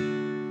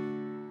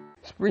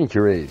 Sprint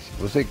Race,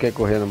 você quer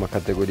correr numa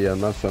categoria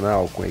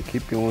nacional com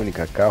equipe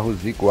única,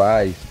 carros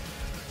iguais,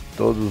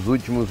 todos os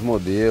últimos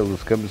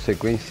modelos, câmbio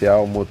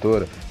sequencial,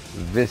 motor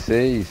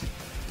V6,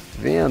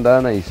 vem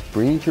andar na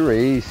Sprint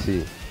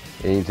Race.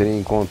 Entre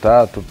em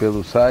contato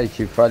pelo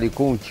site e fale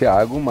com o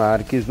Thiago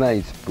Marques na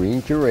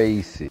Sprint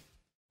Race.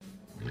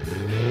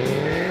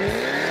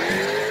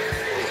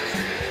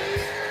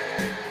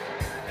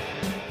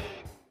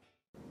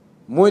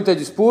 Muita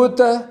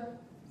disputa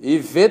e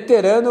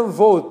veterano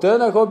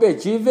voltando a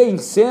competir,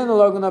 vencendo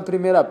logo na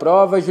primeira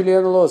prova,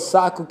 Juliano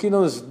Lossaco, que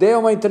nos deu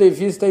uma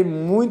entrevista aí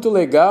muito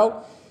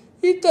legal.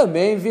 E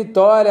também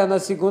vitória na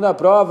segunda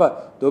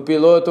prova do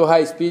piloto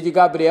High Speed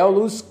Gabriel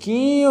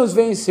Lusquinhos,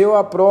 venceu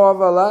a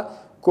prova lá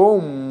com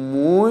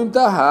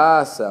muita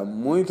raça,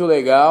 muito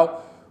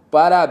legal.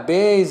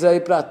 Parabéns aí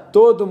para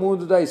todo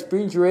mundo da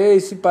Sprint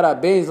Race,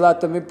 parabéns lá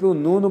também para o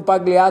Nuno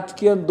Pagliato,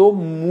 que andou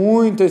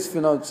muito esse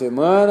final de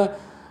semana.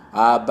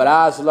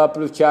 Abraço lá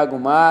para o Thiago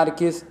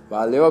Marques,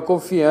 valeu a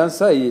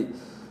confiança aí.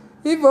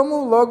 E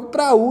vamos logo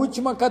para a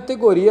última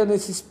categoria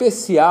nesse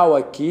especial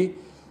aqui,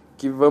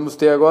 que vamos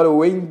ter agora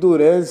o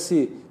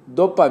Endurance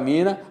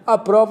Dopamina, a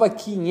prova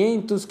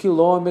 500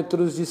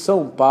 quilômetros de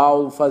São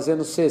Paulo,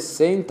 fazendo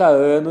 60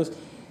 anos,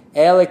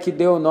 ela que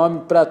deu o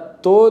nome para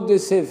todo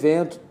esse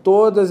evento,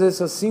 todas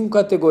essas 5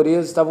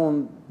 categorias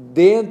estavam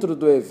dentro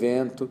do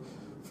evento,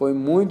 foi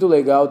muito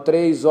legal,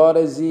 3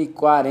 horas e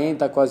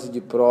 40 quase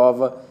de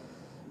prova,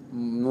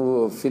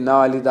 no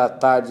final ali da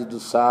tarde do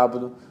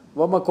sábado.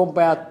 Vamos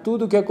acompanhar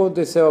tudo o que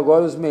aconteceu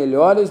agora, os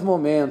melhores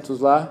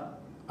momentos lá,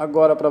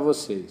 agora para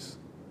vocês.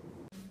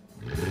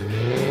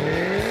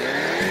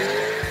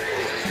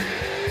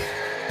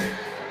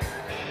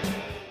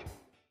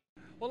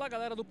 Olá,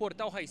 galera do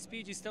Portal High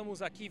Speed,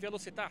 estamos aqui em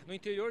Velocitar, no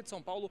interior de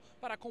São Paulo,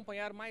 para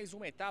acompanhar mais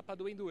uma etapa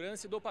do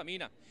Endurance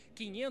Dopamina.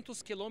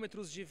 500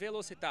 quilômetros de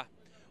Velocitar.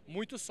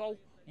 Muito sol,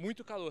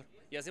 muito calor.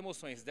 E as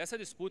emoções dessa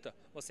disputa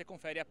você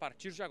confere a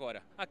partir de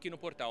agora, aqui no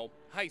Portal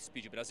High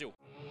Speed Brasil.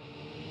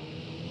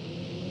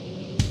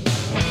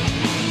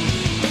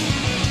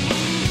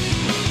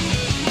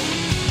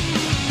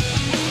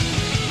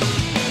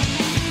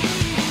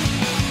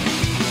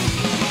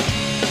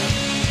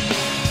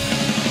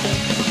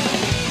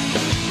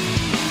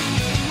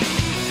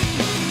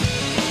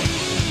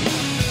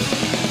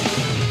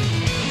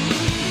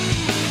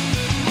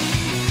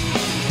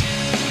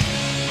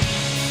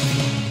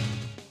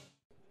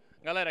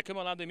 Galera, aqui ao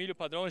meu lado Emílio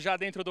Padrão, já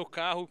dentro do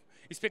carro,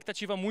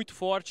 expectativa muito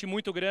forte,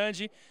 muito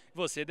grande.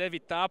 Você deve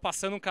estar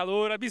passando um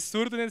calor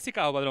absurdo dentro desse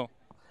carro, Padrão.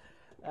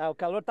 O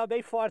calor está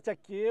bem forte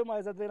aqui,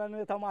 mas a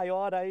adrenalina está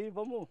maior aí,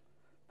 vamos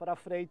para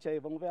frente aí,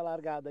 vamos ver a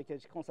largada que a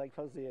gente consegue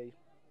fazer aí.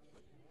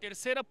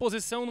 Terceira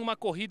posição numa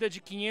corrida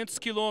de 500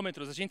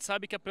 quilômetros. A gente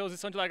sabe que a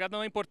posição de largada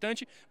não é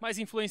importante, mas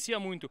influencia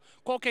muito.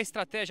 Qual que é a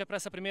estratégia para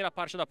essa primeira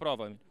parte da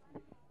prova?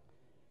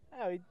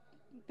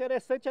 O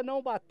interessante é não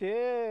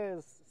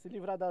bater, se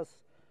livrar das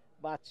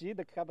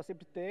batida que acaba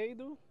sempre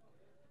tendo,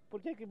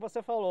 porque que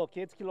você falou,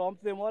 500 km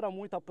demora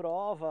muito a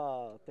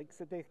prova, tem que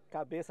ter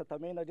cabeça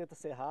também, não adianta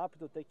ser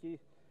rápido, tem que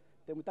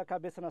ter muita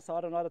cabeça nessa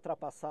hora, na hora da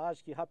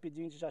ultrapassagem, que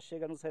rapidinho a gente já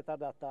chega nos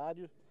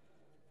retardatários,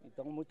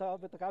 então muita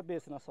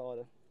cabeça nessa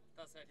hora.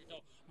 Tá certo, então.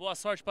 Boa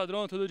sorte,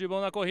 Padrão, tudo de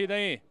bom na corrida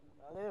aí.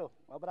 Valeu,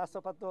 um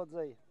abraço para todos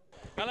aí.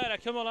 Galera,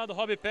 aqui ao meu lado,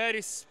 Rob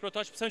Pérez,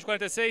 protótipo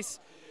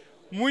 146,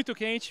 muito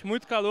quente,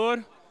 muito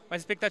calor,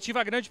 mas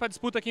expectativa grande para a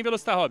disputa aqui em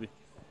Velocitar, Rob.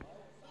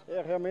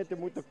 É realmente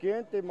muito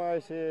quente,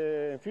 mas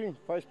enfim,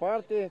 faz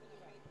parte.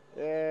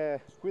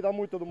 Cuidar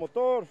muito do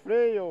motor,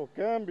 freio,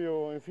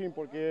 câmbio, enfim,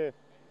 porque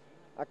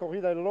a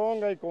corrida é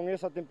longa e com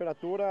essa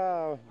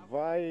temperatura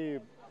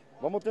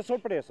vamos ter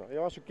surpresa.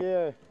 Eu acho que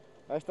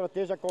a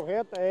estratégia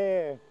correta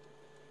é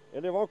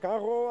levar o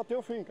carro até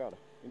o fim, cara.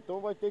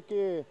 Então vai ter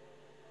que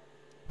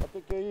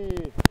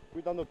ir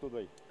cuidando tudo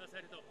aí. Tá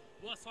certo, então.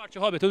 Boa sorte,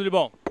 Rob, tudo de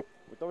bom.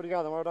 Muito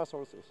obrigado, um abraço a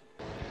vocês.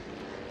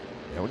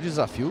 É um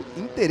desafio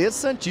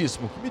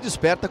interessantíssimo, que me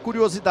desperta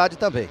curiosidade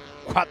também.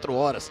 4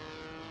 horas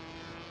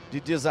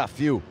de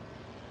desafio,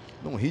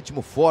 num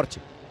ritmo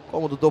forte,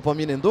 como o do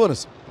Dopamina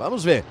Endurance.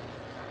 Vamos ver.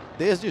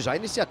 Desde já,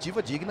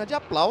 iniciativa digna de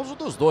aplauso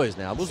dos dois,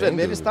 né? A luz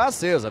vermelha está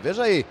acesa,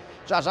 veja aí.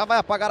 Já já vai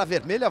apagar a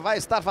vermelha, vai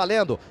estar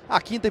valendo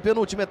a quinta e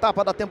penúltima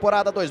etapa da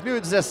temporada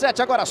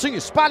 2017. Agora sim,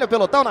 espalha o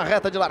pelotão na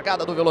reta de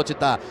largada do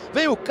Velocitar.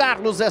 Vem o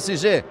Carlos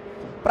SG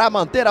para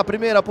manter a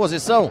primeira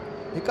posição.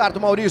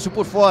 Ricardo Maurício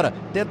por fora,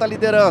 tenta a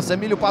liderança,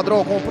 Emílio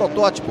Padrão com o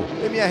protótipo,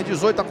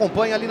 MR18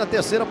 acompanha ali na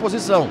terceira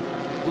posição.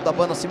 Duda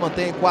Bana se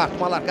mantém em quarto,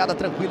 uma largada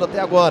tranquila até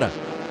agora.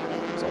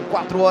 São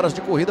 4 horas de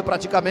corrida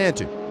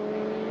praticamente.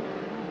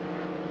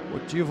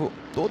 Motivo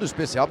todo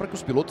especial para que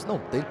os pilotos não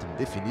tentem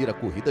definir a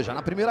corrida já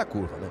na primeira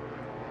curva, né?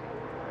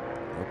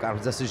 É o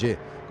Carlos SG,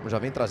 como já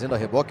vem trazendo a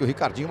reboque o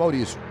Ricardinho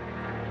Maurício.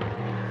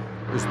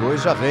 Os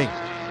dois já vêm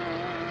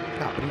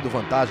abrindo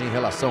vantagem em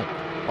relação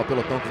ao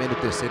pelotão que vem do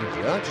terceiro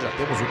em diante. Já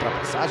temos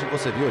ultrapassagem,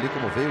 você viu ali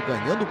como veio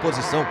ganhando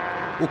posição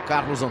o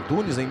Carlos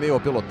Antunes em meio ao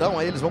pelotão.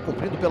 Aí eles vão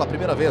cumprindo pela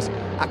primeira vez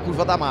a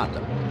curva da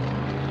mata.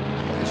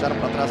 Deixaram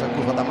para trás a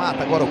curva da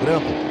mata, agora o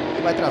grampo,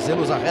 que vai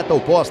trazê-los à reta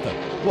oposta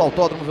do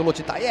Autódromo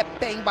Velocitar. E é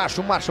pé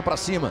embaixo, marcha para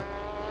cima.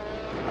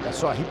 Olha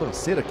só a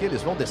ribanceira que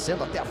eles vão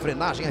descendo até a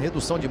frenagem, a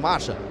redução de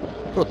marcha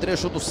pro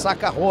trecho do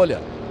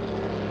saca-rolha.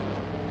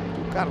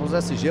 O Carlos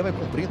SG vai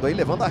cumprindo aí,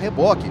 levando a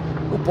reboque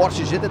o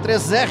Porsche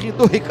GT3R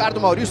do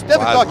Ricardo Maurício.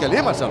 Teve toque ali,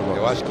 Marcelo?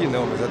 Eu acho que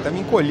não, mas até me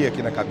encolhi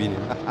aqui na cabine.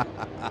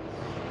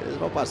 Eles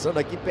vão passando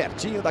aqui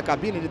pertinho da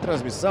cabine de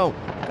transmissão.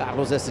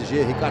 Carlos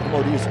SG, Ricardo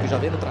Maurício, que já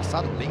vem no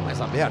traçado bem mais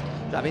aberto,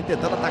 já vem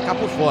tentando atacar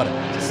por fora.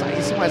 Se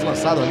saísse mais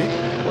lançado ali,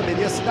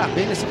 poderia se dar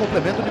bem nesse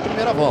complemento de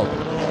primeira volta.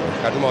 O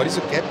Ricardo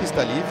Maurício quer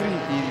pista livre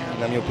e,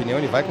 na minha opinião,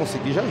 ele vai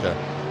conseguir já já.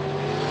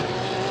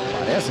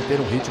 Parece ter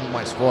um ritmo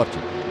mais forte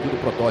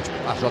do protótipo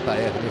a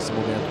JR nesse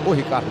momento. O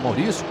Ricardo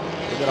Maurício,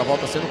 primeira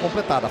volta sendo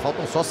completada,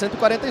 faltam só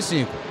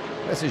 145.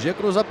 O SG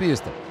cruza a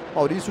pista.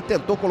 Maurício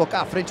tentou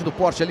colocar a frente do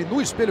Porsche ali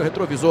no espelho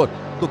retrovisor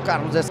do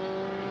Carlos SG.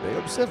 Bem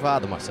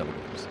observado, Marcelo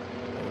Gomes.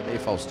 E aí,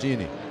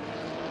 Faustini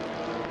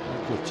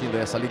curtindo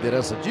essa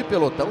liderança de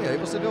pelotão. E aí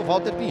você vê o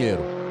Walter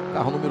Pinheiro,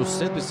 carro número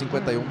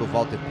 151 do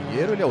Walter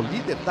Pinheiro. Ele é o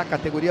líder da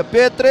categoria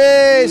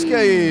P3. Que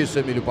é isso,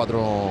 Emílio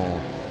Padrão?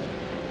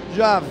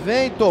 Já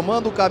vem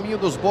tomando o caminho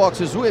dos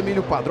boxes o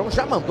Emílio Padrão.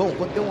 Já mandou,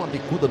 quando deu uma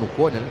bicuda no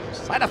cone, né?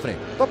 Sai da frente,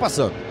 tô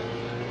passando.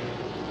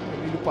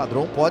 O Emílio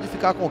Padrão pode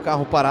ficar com o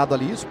carro parado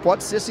ali. Isso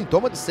pode ser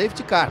sintoma de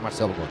safety car,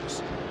 Marcelo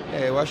Gomes.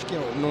 Eu acho que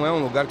não é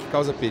um lugar que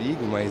causa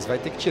perigo, mas vai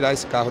ter que tirar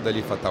esse carro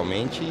dali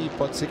fatalmente e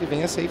pode ser que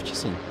venha safety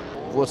sim.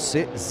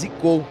 Você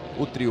zicou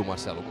o trio,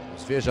 Marcelo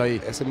Gomes. Veja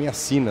aí. Essa é minha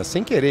sina,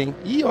 sem querer, hein?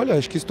 Ih, olha,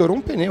 acho que estourou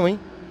um pneu, hein?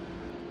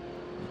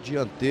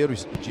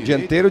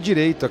 Dianteiro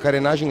direito. A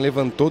carenagem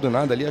levantou do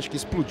nada ali, acho que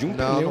explodiu um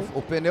pneu.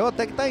 O pneu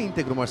até que tá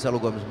íntegro, Marcelo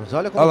Gomes. Mas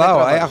olha como olha lá,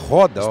 ó, é a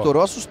roda.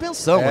 Estourou a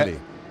suspensão ali.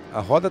 A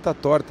roda tá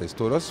torta,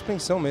 estourou a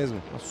suspensão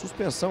mesmo. A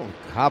suspensão?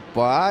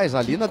 Rapaz,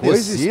 ali na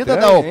coisa descida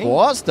estranha, da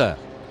oposta.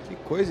 Que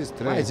coisa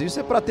estranha. Mas isso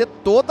é pra ter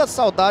toda a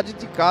saudade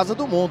de casa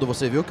do mundo.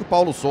 Você viu que o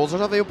Paulo Souza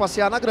já veio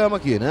passear na grama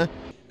aqui, né?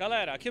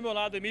 Galera, aqui ao meu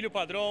lado, Emílio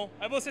Padrão.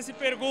 Aí você se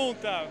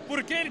pergunta,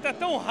 por que ele tá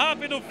tão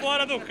rápido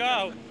fora do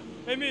carro?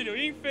 Emílio,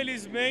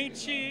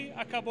 infelizmente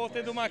acabou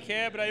tendo uma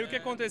quebra. E o que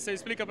aconteceu?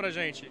 Explica pra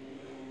gente.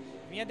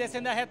 Vinha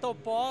descendo a reta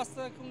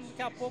oposta,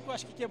 daqui a pouco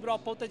acho que quebrou a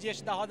ponta de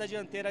eixo da roda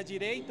dianteira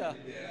direita.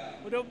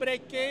 Quando eu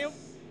brequei,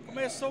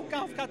 começou o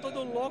carro a ficar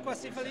todo louco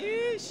assim,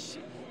 falei, ixi,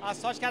 a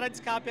sorte que a área de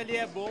escape ali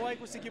é boa e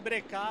consegui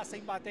brecar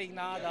sem bater em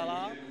nada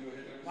lá.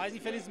 Mas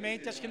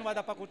infelizmente acho que não vai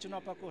dar para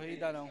continuar para a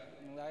corrida não.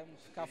 Não vai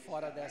ficar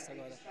fora dessa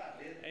agora.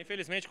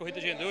 Infelizmente,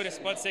 corrida de endurance,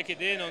 pode ser que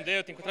dê, não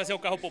deu, tem que trazer o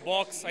carro pro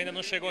box, ainda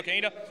não chegou aqui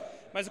ainda.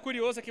 Mas o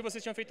curioso é que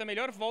vocês tinham feito a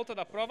melhor volta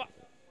da prova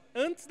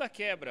antes da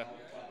quebra.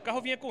 O carro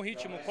vinha com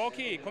ritmo.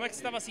 Como é que você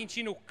estava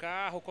sentindo o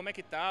carro? Como é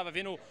que estava?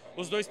 Vendo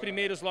os dois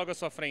primeiros logo à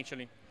sua frente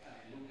ali?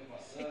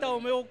 Então,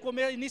 o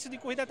meu início de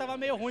corrida estava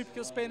meio ruim, porque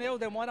os pneus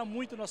demoram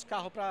muito no nosso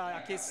carro para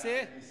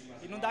aquecer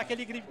e não dá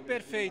aquele grip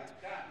perfeito.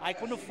 Aí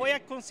quando foi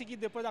a conseguir,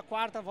 depois da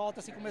quarta volta,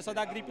 assim, começou a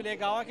dar grip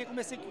legal, é que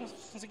comecei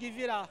a conseguir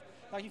virar.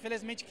 Mas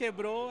infelizmente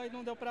quebrou e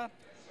não deu para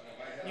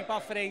ir para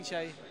frente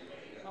aí.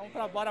 Vamos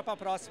bora para a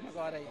próxima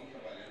agora aí.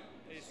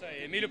 É isso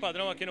aí, Emílio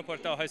Padrão aqui no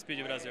portal High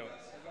Speed Brasil.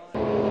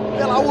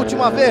 Pela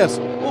última vez,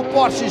 o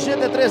Porsche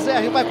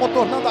GT3R vai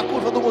contornando a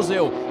curva do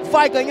museu.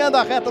 Vai ganhando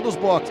a reta dos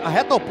boxes, a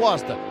reta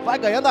oposta. Vai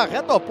ganhando a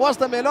reta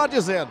oposta, melhor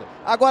dizendo.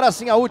 Agora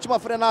sim, a última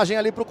frenagem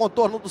ali para o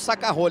contorno do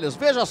saca-rolhas.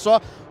 Veja só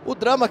o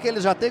drama que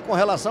ele já tem com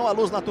relação à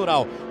luz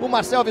natural. O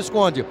Marcel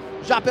Visconde,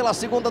 já pela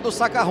segunda do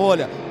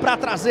saca-rolha, para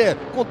trazer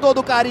com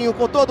todo carinho,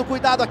 com todo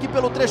cuidado aqui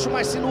pelo trecho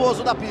mais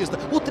sinuoso da pista,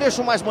 o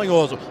trecho mais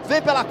manhoso.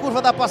 Vem pela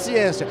curva da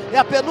paciência. É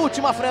a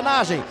penúltima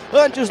frenagem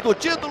antes do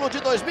título de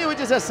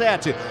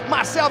 2017.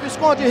 Marcel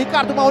Visconde e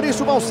Ricardo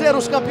Maurício vão ser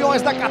os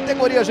campeões da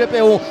categoria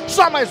GP1.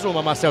 Só mais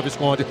uma, Marcel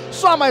Visconde.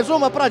 Só mais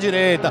uma para a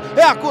direita.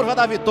 É a curva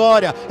da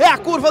vitória. É a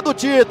curva do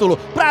título.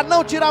 Para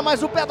não tirar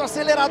mais o pé do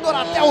acelerador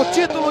até o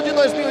título de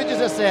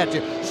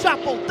 2017. Já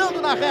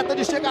apontando na reta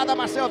de chegada,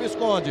 Marcel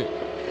Visconde.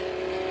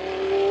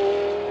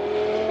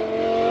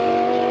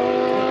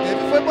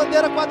 Foi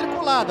bandeira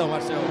quadriculada,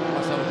 Marcelo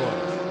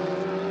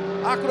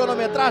Gomes. A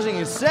cronometragem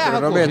encerra a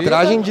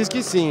cronometragem corrida. Diz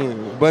que sim,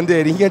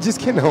 bandeirinha diz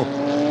que não.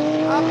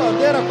 A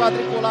bandeira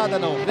quadriculada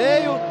não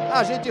veio,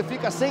 a gente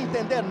fica sem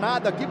entender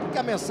nada aqui porque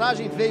a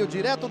mensagem veio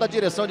direto da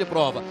direção de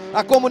prova.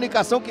 A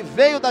comunicação que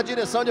veio da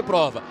direção de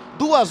prova.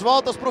 2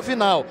 voltas para o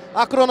final.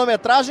 A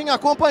cronometragem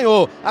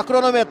acompanhou. A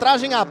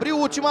cronometragem abriu a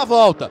última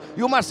volta.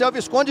 E o Marcel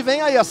Visconde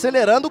vem aí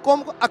acelerando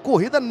como a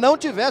corrida não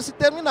tivesse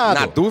terminado.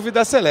 Na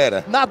dúvida,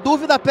 acelera. Na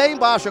dúvida, pé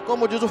embaixo, é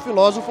como diz o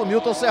filósofo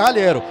Milton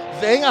Serralheiro.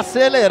 Vem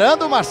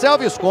acelerando o Marcel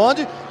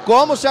Visconde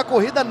como se a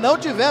corrida não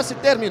tivesse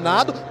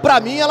terminado. Para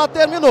mim, ela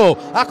terminou.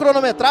 A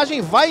cronometragem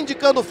vai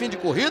indicando o fim de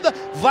corrida,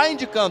 vai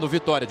indicando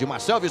vitória de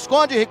Marcel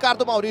Visconde,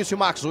 Ricardo Maurício e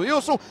Max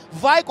Wilson,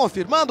 vai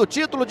confirmando o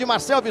título de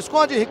Marcel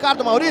Visconde e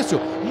Ricardo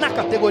Maurício na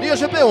categoria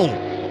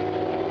GP1.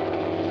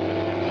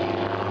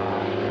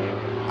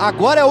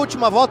 Agora é a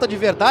última volta de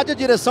verdade, a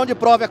direção de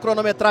prova e a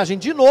cronometragem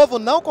de novo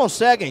não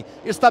conseguem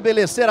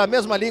estabelecer a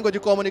mesma língua de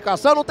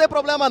comunicação, não tem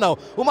problema não.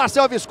 O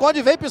Marcel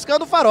Visconde vem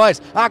piscando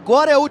faróis.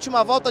 Agora é a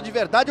última volta de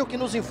verdade, é o que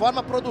nos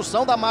informa a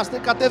produção da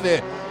Master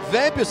KTV.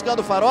 Vem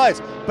piscando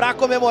faróis para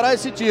comemorar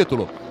esse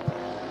título.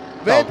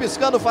 Vem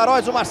piscando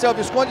faróis o Marcel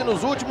Visconde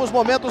nos últimos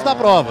momentos da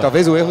prova.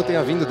 Talvez o erro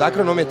tenha vindo da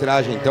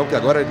cronometragem, então, que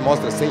agora ele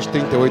mostra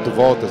 138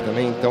 voltas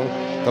também, então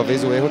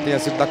talvez o erro tenha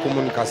sido da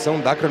comunicação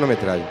da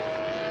cronometragem.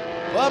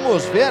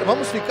 Vamos ver,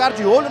 vamos ficar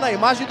de olho na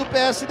imagem do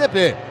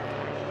PSDB.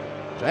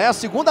 Já é a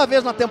segunda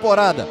vez na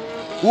temporada.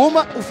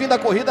 Uma, o fim da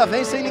corrida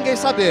vem sem ninguém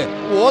saber.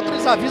 O outro,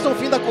 eles avisam o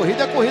fim da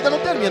corrida e a corrida não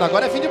termina.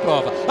 Agora é fim de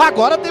prova.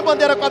 Agora tem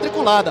bandeira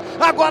quadriculada.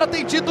 Agora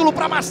tem título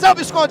para Marcel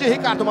Visconde e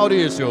Ricardo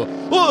Maurício.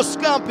 Os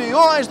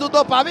campeões do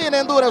Dopamina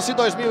Endurance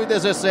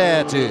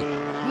 2017.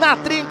 Na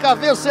trinca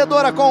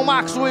vencedora com o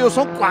Max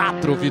Wilson.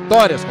 4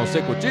 vitórias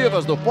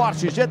consecutivas do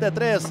Porsche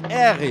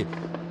GT3R.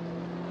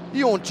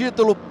 E um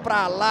título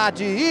pra lá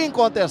de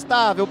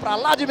incontestável, pra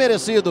lá de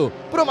merecido,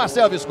 pro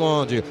Marcel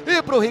Visconde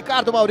e pro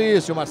Ricardo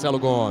Maurício, Marcelo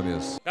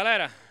Gomes.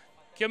 Galera,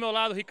 aqui ao meu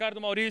lado,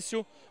 Ricardo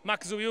Maurício,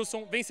 Max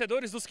Wilson,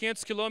 vencedores dos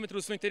 500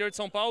 quilômetros no interior de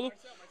São Paulo,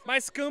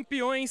 mas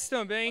campeões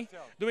também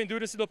do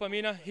Endurance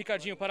Dopamina.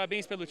 Ricardinho,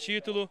 parabéns pelo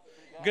título,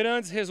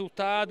 grandes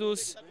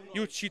resultados e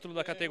o título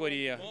da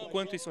categoria. O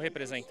quanto isso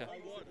representa?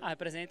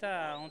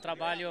 Representa um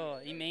trabalho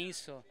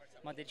imenso,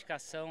 uma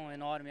dedicação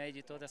enorme aí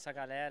de toda essa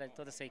galera, de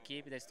toda essa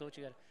equipe da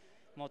Stuttgart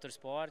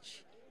Motorsport.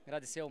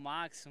 Agradecer ao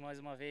Max mais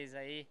uma vez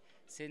aí,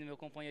 sendo meu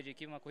companheiro de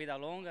equipe, uma corrida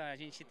longa. A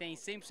gente tem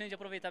 100% de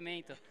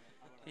aproveitamento.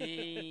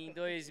 E em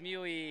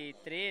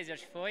 2013,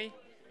 acho que foi,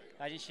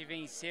 a gente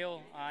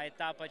venceu a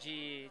etapa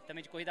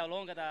também de corrida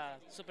longa da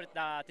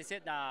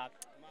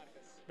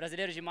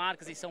Brasileiro de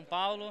Marcas em São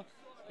Paulo.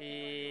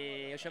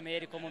 E eu chamei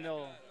ele como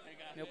meu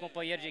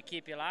companheiro de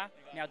equipe lá,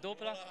 minha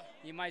dupla,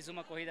 e mais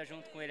uma corrida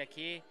junto com ele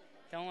aqui.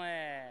 Então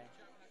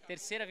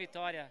terceira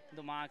vitória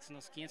do Max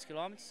nos 500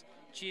 km,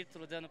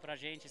 título dando pra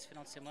gente esse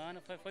final de semana,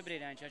 foi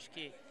brilhante. Acho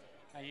que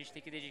a gente tem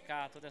que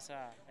dedicar toda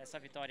essa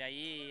vitória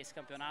aí, esse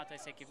campeonato, a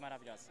essa equipe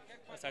maravilhosa.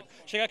 Tá certo.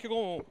 Chegar aqui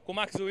com o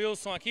Max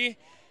Wilson aqui,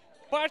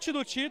 parte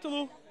do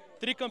título,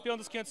 tricampeão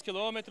dos 500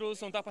 km,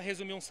 não dá para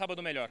resumir um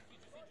sábado melhor.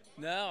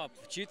 Não,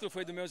 o título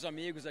foi dos meus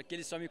amigos aqui,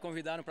 eles só me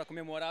convidaram para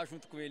comemorar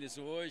junto com eles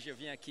hoje, eu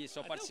vim aqui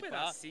só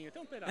participar. Tem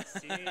um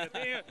pedacinho,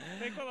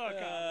 tem que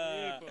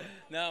colocar.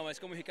 Não, mas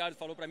como o Ricardo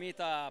falou para mim,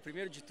 tá,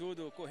 primeiro de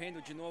tudo,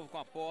 correndo de novo com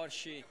a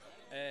Porsche.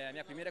 A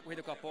minha primeira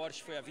corrida com a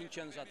Porsche foi há 20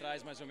 anos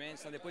atrás, mais ou menos,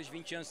 então depois de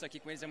 20 anos estar aqui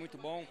com eles é muito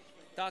bom.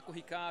 Tá com o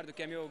Ricardo,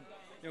 que é meu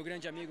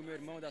grande amigo, meu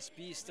irmão das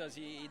pistas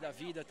e da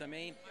vida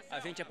também. A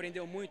gente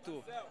aprendeu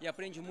muito e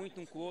aprende muito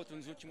um com o outro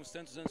nos últimos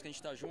tantos anos que a gente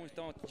está junto,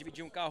 então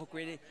dividir um carro com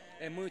ele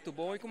é muito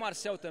bom. E com o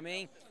Marcel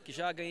também, que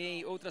já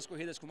ganhei outras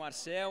corridas com o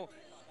Marcel.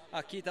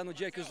 Aqui está no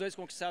dia que os dois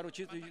conquistaram o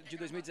título de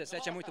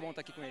 2017, é muito bom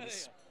estar aqui com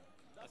eles.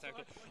 Tá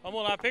certo.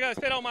 Vamos lá,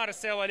 esperar o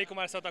Marcel ali, que o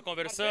Marcel está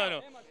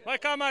conversando. Vai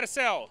cá,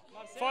 Marcel.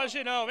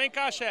 Foge não, vem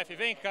cá, chefe,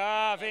 vem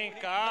cá.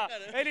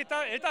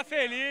 Ele tá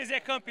feliz, é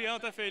campeão,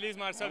 tá feliz,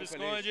 Marcel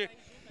Visconde.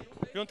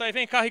 Junta aí,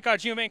 vem cá,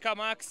 Ricardinho, vem cá,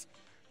 Max.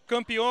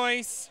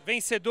 Campeões,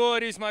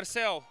 vencedores,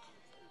 Marcel.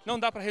 Não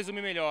dá para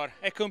resumir melhor,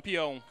 é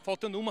campeão,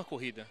 faltando uma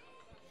corrida.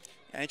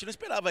 A gente não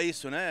esperava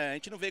isso, né? A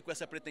gente não veio com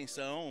essa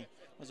pretensão,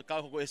 mas o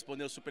carro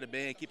correspondeu super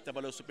bem, a equipe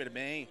trabalhou super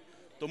bem.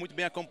 Estou muito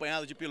bem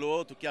acompanhado de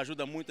piloto, que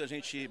ajuda muito a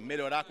gente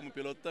melhorar como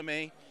piloto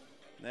também.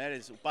 Né?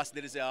 O passe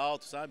deles é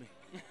alto, sabe?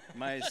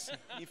 Mas,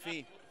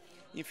 enfim,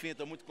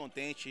 estou muito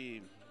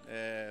contente.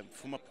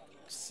 Foi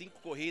 5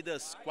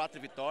 corridas,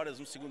 4 vitórias,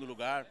 um segundo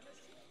lugar.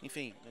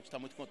 Enfim, a gente está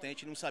muito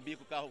contente. Não sabia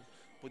que o carro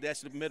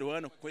pudesse no primeiro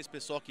ano, com esse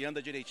pessoal que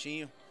anda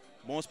direitinho,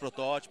 bons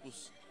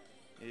protótipos,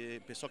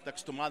 pessoal que está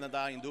acostumado a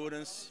andar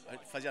endurance.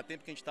 Fazia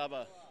tempo que a gente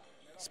estava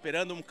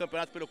esperando um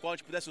campeonato pelo qual a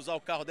gente pudesse usar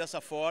o carro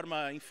dessa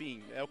forma.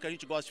 Enfim, é o que a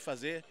gente gosta de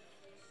fazer.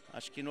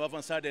 Acho que no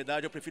avançar da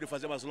idade eu prefiro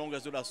fazer umas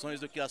longas durações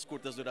do que as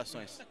curtas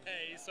durações.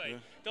 É isso aí.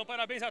 Então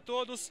parabéns a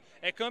todos,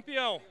 é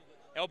campeão.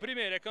 É o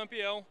primeiro, é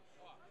campeão,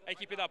 a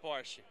equipe da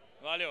Porsche.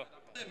 Valeu.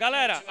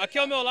 Galera, aqui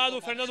ao meu lado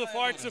o Fernando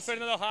Fortes e o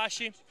Fernando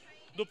Rache,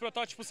 do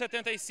protótipo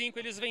 75.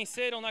 Eles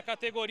venceram na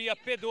categoria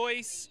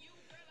P2.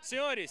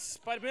 Senhores,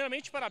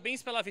 primeiramente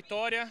parabéns pela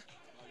vitória.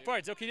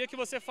 Fortes, eu queria que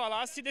você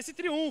falasse desse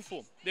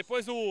triunfo.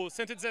 Depois do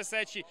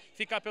 117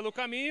 ficar pelo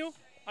caminho,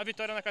 a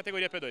vitória na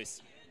categoria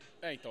P2.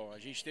 Então, a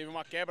gente teve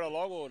uma quebra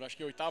logo, acho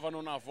que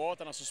 8ª na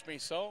volta, na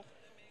suspensão.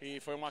 E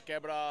foi uma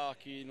quebra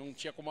que não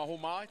tinha como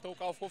arrumar, então o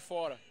carro ficou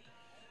fora.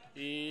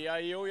 E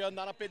aí eu ia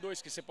andar na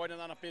P2, que você pode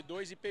andar na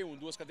P2 e P1.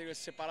 2 categorias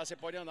separadas, você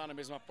pode andar na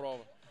mesma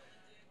prova.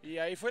 E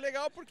aí foi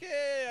legal porque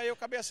aí eu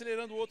acabei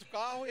acelerando o outro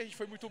carro e a gente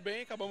foi muito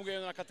bem, acabamos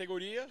ganhando na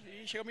categoria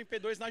e chegamos em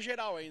P2 na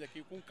geral ainda,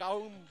 que com um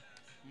carro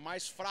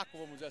mais fraco,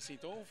 vamos dizer assim.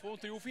 Então foi um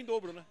triunfo em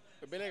dobro, né?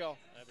 Foi bem legal.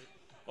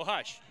 Ô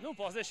Rache, não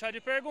posso deixar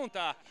de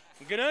perguntar.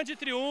 Grande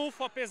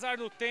triunfo, apesar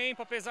do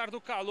tempo, apesar do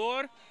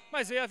calor,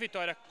 mas veio a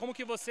vitória. Como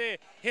que você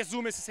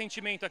resume esse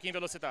sentimento aqui em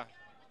Velocitar?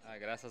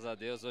 Graças a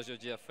Deus, hoje o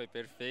dia foi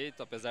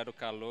perfeito, apesar do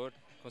calor,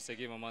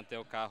 conseguimos manter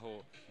o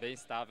carro bem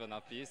estável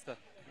na pista.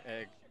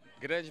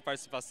 Grande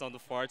participação do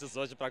Fortes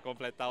hoje para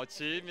completar o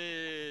time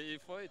e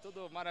foi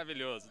tudo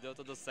maravilhoso, deu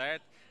tudo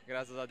certo.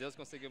 Graças a Deus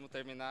conseguimos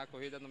terminar a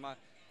corrida numa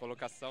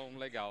colocação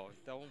legal.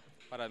 Então,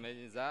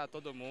 parabenizar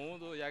todo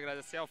mundo e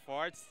agradecer ao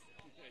Fortes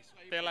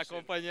pela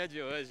companhia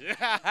de hoje.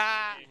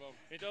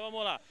 Então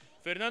vamos lá.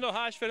 Fernando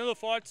Rache, Fernando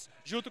Fortes,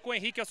 junto com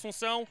Henrique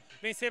Assunção,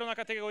 venceram na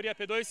categoria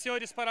P2.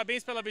 Senhores,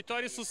 parabéns pela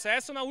vitória e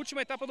sucesso na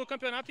última etapa do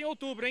campeonato em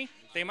outubro, hein?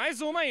 Tem mais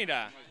uma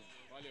ainda.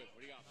 Valeu,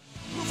 obrigado.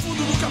 No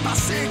fundo do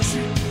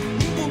capacete,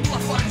 um mundo lá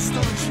fora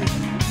distante.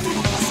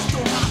 Tudo passa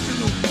tão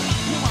rápido,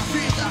 uma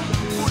vida,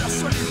 pura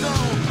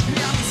solidão.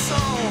 Minha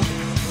missão,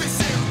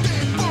 vencer o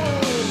tempo.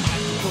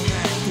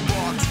 Conecto o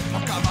box,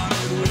 ao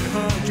cavaleiro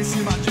errante, em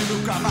cima de meu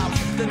cavalo,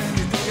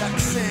 telemetria que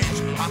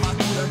sente,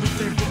 armadura do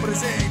tempo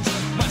presente.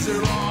 Mais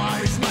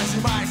heróis, mais e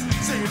mais,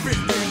 sem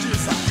perder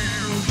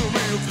desafios no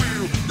meio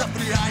fio da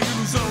fria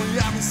ilusão e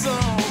a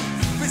missão.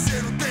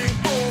 Vencer o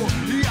tempo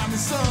e a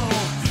missão,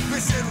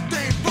 vencer o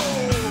tempo.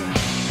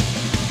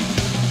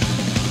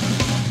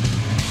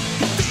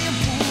 O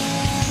tempo,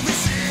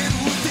 vencer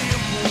o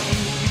tempo.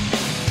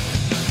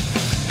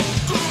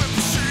 Como é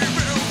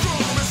possível,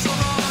 como é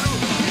sonoro,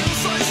 em um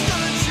só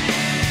instante.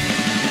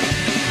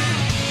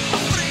 À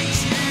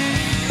frente,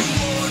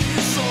 o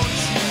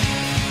horizonte.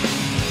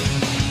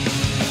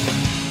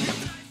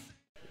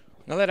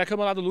 Galera, aqui ao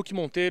meu lado, Luque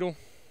Monteiro,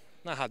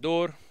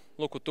 narrador,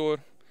 locutor,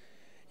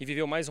 e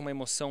viveu mais uma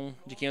emoção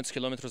de 500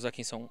 km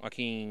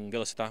aqui em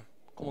Velocitar.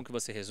 Como que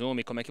você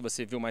resume? Como é que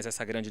você viu mais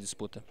essa grande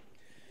disputa?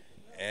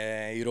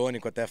 É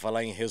irônico até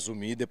falar em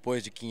resumir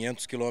depois de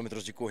 500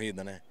 quilômetros de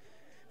corrida, né?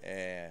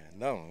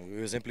 Não,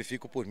 eu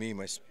exemplifico por mim,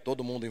 mas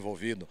todo mundo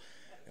envolvido.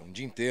 É um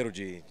dia inteiro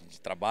de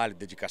trabalho,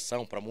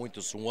 dedicação, para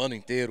muitos um ano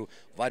inteiro,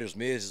 vários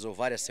meses ou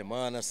várias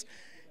semanas.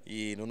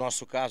 E no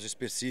nosso caso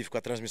específico,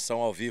 a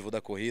transmissão ao vivo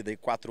da corrida e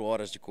 4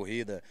 horas de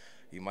corrida,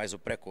 e mais o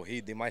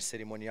pré-corrida e mais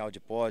cerimonial de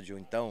pódio.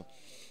 Então,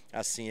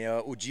 assim,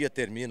 o dia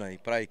termina, e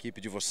para a equipe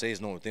de vocês,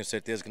 não, eu tenho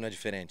certeza que não é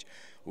diferente.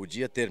 O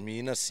dia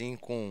termina, assim,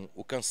 com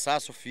o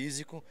cansaço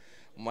físico,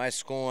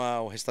 mas com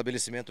o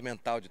restabelecimento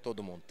mental de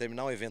todo mundo.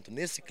 Terminar o evento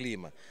nesse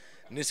clima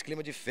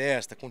de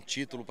festa, com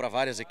título para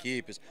várias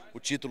equipes, o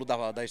título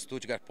da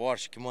Stuttgart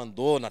Porsche, que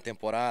mandou na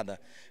temporada,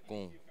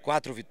 com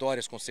 4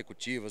 vitórias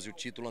consecutivas e o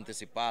título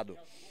antecipado.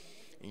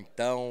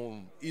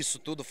 Então, isso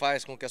tudo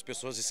faz com que as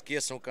pessoas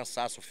esqueçam o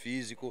cansaço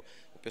físico,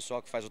 o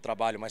pessoal que faz o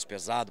trabalho mais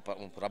pesado,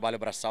 um trabalho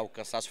braçal, o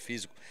cansaço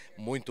físico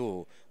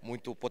muito,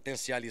 muito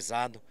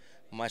potencializado,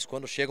 mas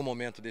quando chega o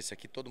momento desse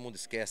aqui, todo mundo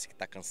esquece que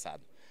está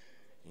cansado.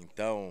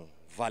 Então,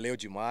 valeu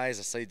demais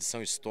essa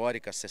edição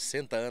histórica,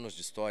 60 anos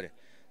de história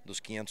dos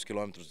 500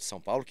 quilômetros de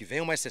São Paulo, que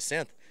venham mais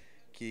 60,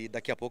 que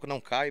daqui a pouco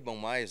não caibam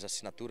mais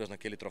assinaturas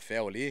naquele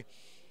troféu ali,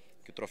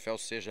 que o troféu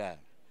seja,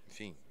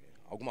 enfim,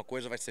 alguma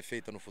coisa vai ser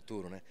feita no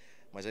futuro, né?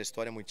 Mas a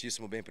história é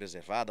muitíssimo bem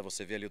preservada.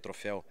 Você vê ali o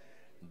troféu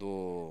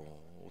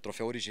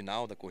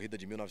original da corrida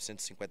de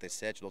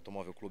 1957 do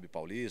Automóvel Clube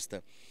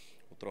Paulista,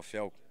 o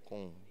troféu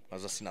com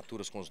as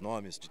assinaturas, com os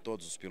nomes de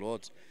todos os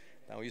pilotos.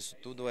 Então isso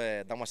tudo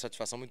dá uma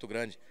satisfação muito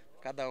grande.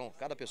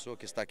 Cada pessoa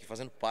que está aqui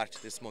fazendo parte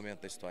desse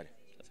momento da história.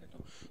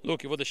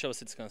 Luke, eu vou deixar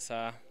você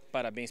descansar.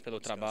 Parabéns pelo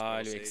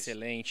trabalho,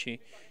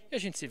 excelente. E a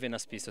gente se vê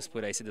nas pistas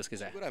por aí, se Deus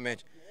quiser.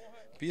 Seguramente.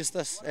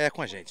 Pistas é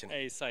com a gente, né?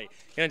 É isso aí.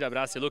 Grande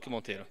abraço e Luke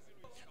Monteiro.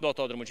 Do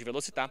Autódromo de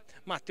Velocitar,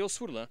 Matheus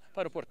Furlan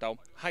para o portal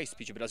High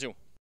Speed Brasil.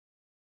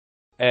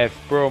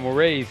 F-Promo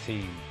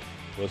Racing.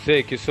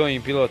 Você que sonha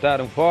em pilotar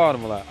um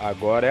Fórmula,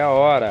 agora é a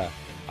hora.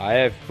 A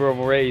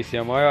F-Promo Racing,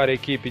 a maior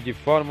equipe de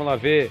Fórmula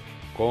V,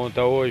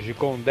 conta hoje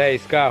com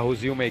 10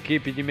 carros e uma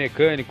equipe de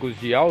mecânicos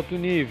de alto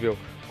nível,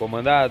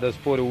 comandadas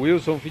por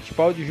Wilson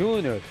Fittipaldi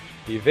Jr.,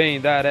 e vem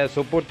dar essa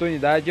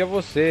oportunidade a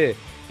você.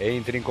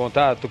 Entre em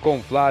contato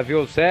com Flávio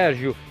ou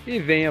Sérgio e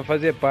venha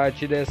fazer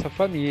parte dessa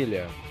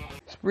família.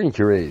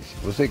 Sprint Race,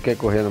 você quer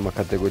correr numa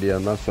categoria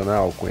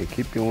nacional com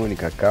equipe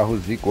única,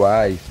 carros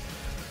iguais,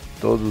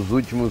 todos os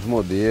últimos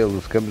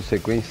modelos, câmbio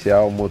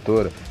sequencial,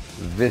 motor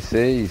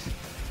V6,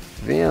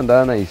 vem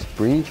andar na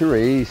Sprint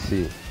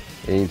Race.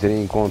 Entre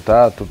em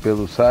contato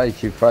pelo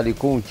site e fale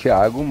com o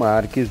Thiago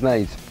Marques na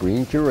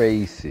Sprint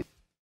Race.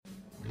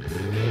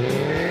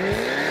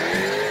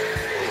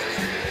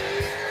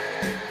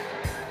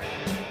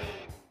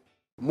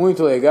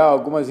 Muito legal,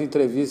 algumas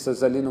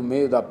entrevistas ali no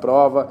meio da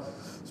prova,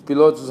 os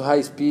pilotos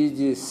High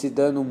Speed se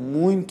dando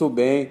muito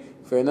bem.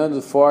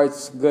 Fernando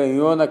Fortes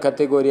ganhou na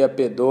categoria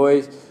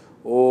P2,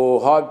 o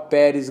Rob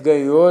Pérez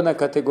ganhou na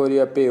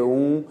categoria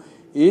P1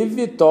 e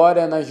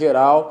vitória na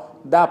geral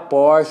da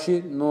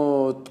Porsche,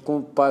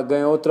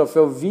 ganhou o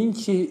troféu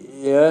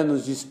 20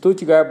 anos de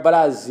Stuttgart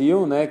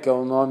Brasil, né, que é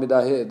o nome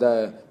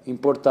da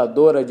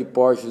importadora de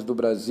Porsches do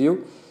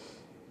Brasil.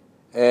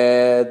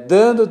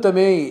 Dando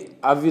também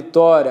a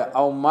vitória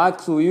ao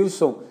Max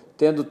Wilson,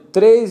 tendo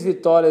 3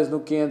 vitórias no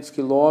 500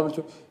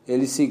 km,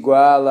 ele se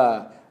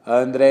iguala a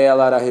Andréa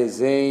Lara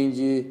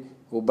Rezende,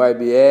 o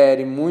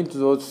Barbieri,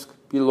 muitos outros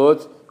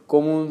pilotos,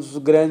 como um dos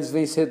grandes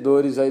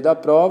vencedores aí da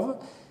prova,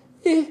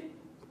 e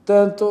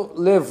tanto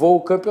levou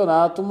o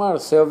campeonato o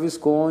Marcel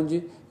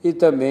Visconde e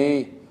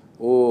também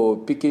o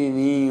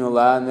pequenininho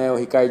lá, né, o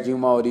Ricardinho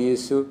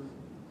Maurício,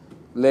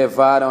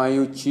 levaram aí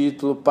o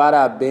título.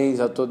 Parabéns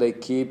a toda a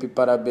equipe,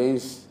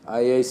 parabéns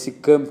aí a esse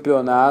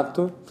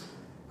campeonato.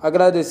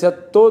 Agradecer a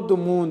todo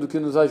mundo que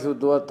nos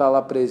ajudou a estar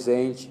lá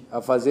presente,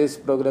 a fazer esse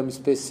programa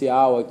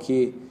especial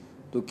aqui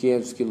do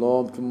 500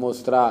 km,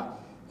 mostrar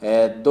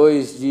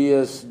 2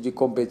 dias de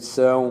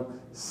competição,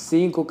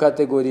 5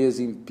 categorias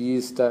em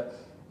pista.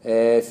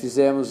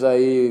 Fizemos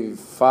aí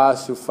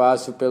fácil,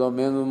 pelo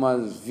menos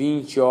umas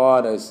 20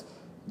 horas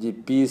de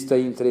pista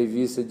e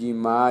entrevista de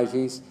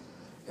imagens.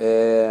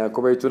 A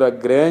cobertura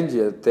grande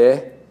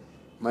até,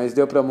 mas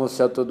deu para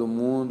mostrar todo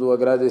mundo.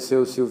 Agradecer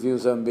o Silvinho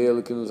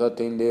Zambello que nos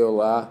atendeu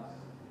lá.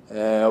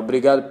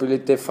 Obrigado por ele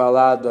ter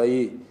falado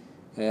aí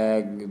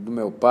do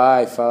meu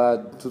pai, falar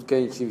tudo que a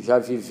gente já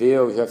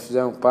viveu, já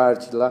fizemos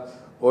parte lá.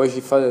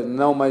 Hoje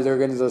não mais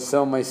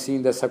organização, mas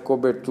sim dessa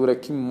cobertura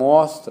que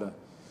mostra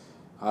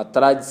a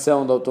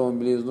tradição do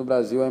automobilismo no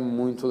Brasil. É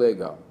muito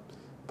legal.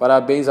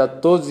 Parabéns a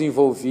todos os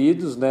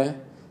envolvidos, né?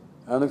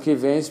 Ano que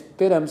vem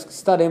esperamos que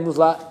estaremos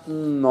lá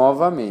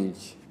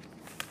novamente.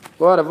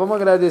 Agora vamos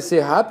agradecer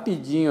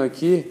rapidinho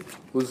aqui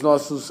os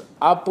nossos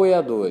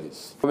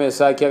apoiadores. Vou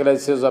começar aqui a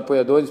agradecer os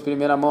apoiadores.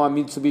 Primeira mão a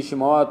Mitsubishi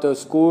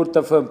Motors,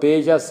 Curta,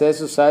 fanpage,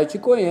 acesse o site e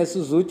conheça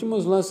os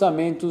últimos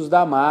lançamentos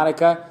da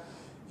marca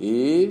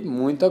e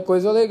muita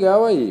coisa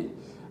legal aí.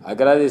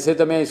 Agradecer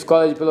também a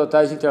Escola de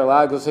Pilotagem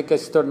Interlagos. Você quer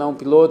se tornar um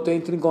piloto,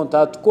 entre em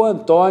contato com o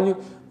Antônio.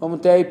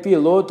 Vamos ter aí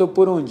piloto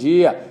por um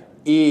dia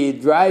e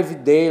Drive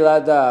Day lá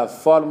da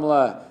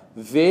Fórmula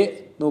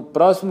V no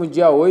próximo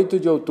dia 8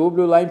 de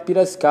outubro lá em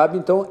Piracicaba,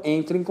 então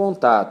entre em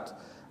contato.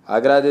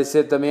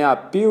 Agradecer também a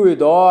Pure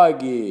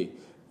Dog,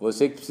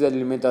 você que precisa de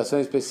alimentação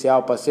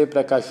especial, passeio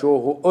para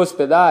cachorro,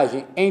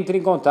 hospedagem, entre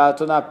em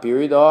contato na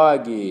Pure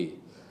Dog.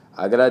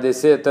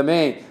 Agradecer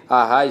também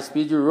a High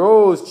Speed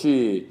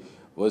Roast,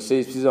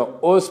 vocês precisam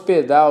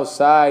hospedar o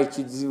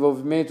site,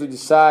 desenvolvimento de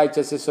site,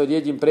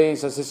 assessoria de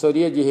imprensa,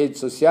 assessoria de redes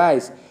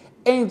sociais,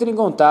 entre em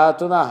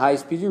contato na High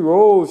Speed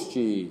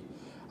Roast.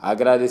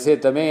 Agradecer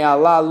também a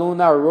La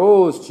Luna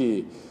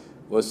Roast.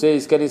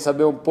 Vocês querem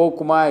saber um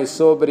pouco mais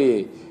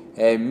sobre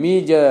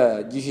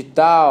mídia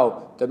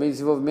digital, também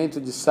desenvolvimento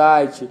de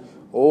site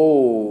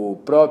ou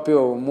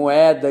próprio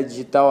moeda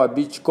digital, a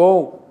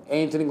Bitcoin,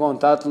 entre em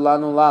contato lá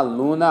no La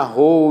Luna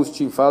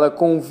Hosting, fala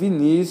com o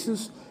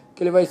Vinícius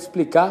que ele vai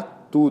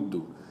explicar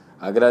tudo.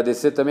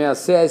 Agradecer também a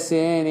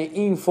CSN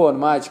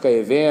Informática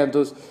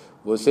Eventos,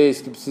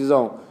 vocês que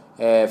precisam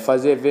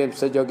fazer evento,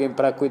 precisa de alguém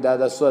para cuidar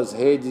das suas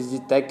redes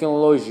de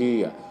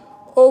tecnologia,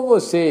 ou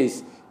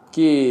vocês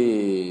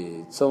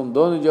que são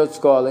donos de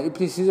autoescola e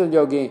precisam de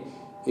alguém,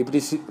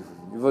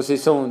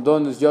 vocês são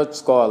donos de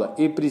autoescola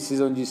e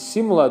precisam de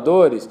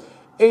simuladores,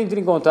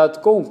 entre em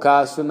contato com o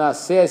Cássio na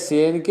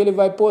CSN que ele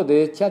vai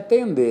poder te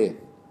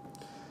atender.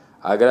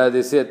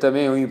 Agradecer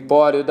também o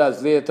Empório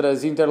das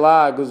Letras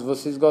Interlagos,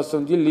 vocês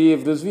gostam de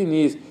livros,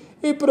 vinis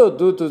e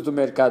produtos do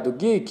mercado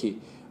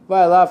geek?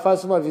 Vai lá,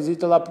 faça uma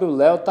visita lá para o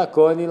Léo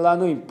Taconi, lá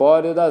no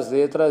Empório das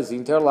Letras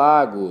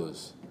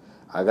Interlagos.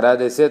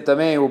 Agradecer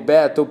também o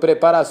Beto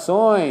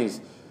Preparações,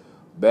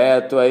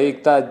 Beto aí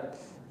que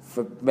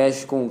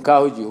mexe com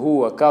carro de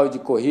rua, carro de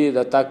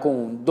corrida, tá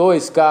com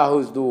 2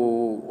 carros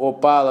do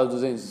Opala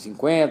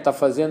 250, tá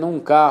fazendo um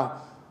carro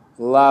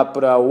lá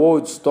para o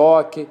Old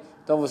Stock.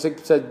 Então você que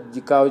precisa de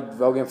carro,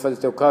 alguém fazer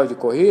seu carro de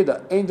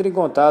corrida, entre em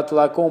contato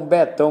lá com o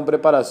Betão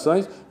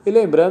Preparações, e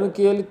lembrando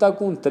que ele tá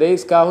com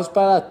 3 carros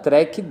para a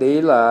track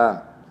dele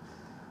lá.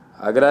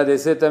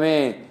 Agradecer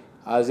também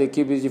as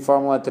equipes de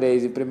Fórmula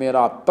 3, em primeiro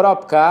a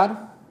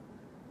Propcar,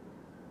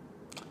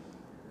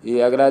 e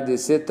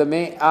agradecer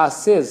também a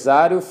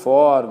Cesário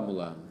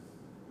Fórmula.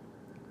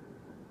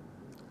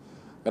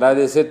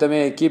 Agradecer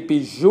também a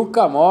equipe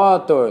Juca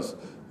Motors.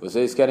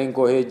 Vocês querem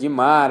correr de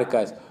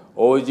marcas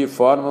ou de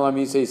Fórmula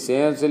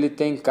 1600, ele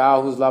tem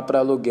carros lá para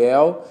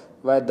aluguel,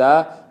 vai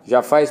dar,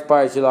 já faz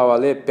parte lá o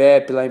Ale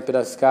Pepe lá em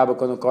Piracicaba,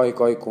 quando corre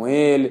com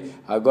ele.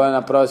 Agora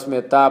na próxima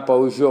etapa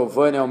o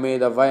Giovanni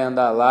Almeida vai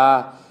andar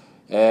lá,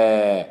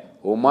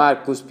 o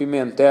Marcos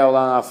Pimentel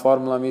lá na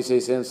Fórmula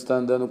 1600 está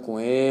andando com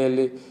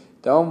ele.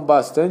 Então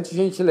bastante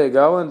gente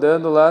legal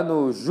andando lá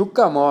no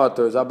Juca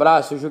Motors.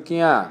 Abraço,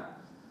 Juquinha.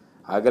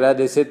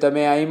 Agradecer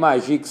também a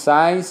Imagem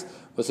Signs.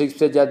 Você que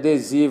precisa de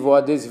adesivo ou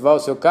adesivar o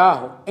seu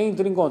carro,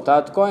 entre em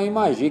contato com a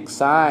Imagem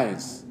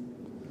Signs.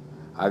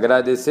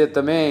 Agradecer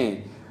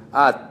também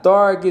a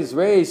Torgs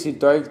Racing.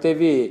 Torg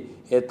teve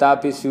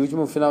etapa esse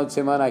último final de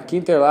semana aqui em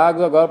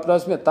Interlagos, agora a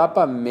próxima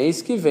etapa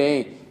mês que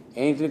vem.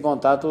 Entre em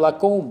contato lá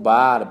com o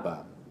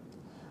Barba.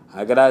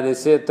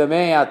 Agradecer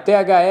também a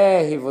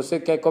THR. Você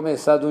quer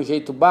começar de um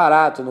jeito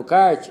barato no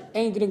kart?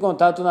 Entre em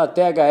contato na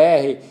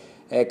THR.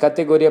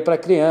 Categoria para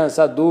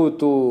criança,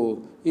 adulto,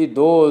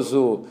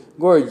 idoso,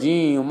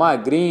 gordinho,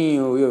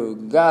 magrinho,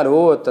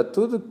 garota,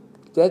 tudo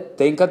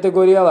tem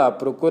categoria lá.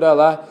 Procura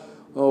lá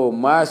o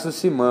Márcio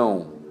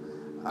Simão.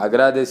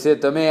 Agradecer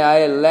também a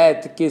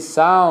Electric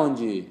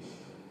Sound.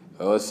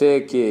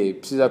 Você que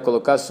precisa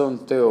colocar som no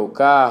teu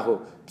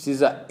carro,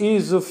 precisa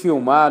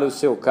isofilmar o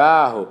seu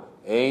carro,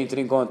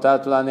 entre em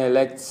contato lá na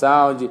Electric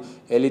Sound.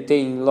 Ele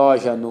tem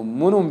loja no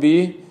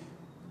Morumbi,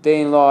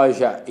 tem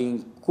loja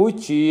em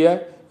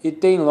Cotia e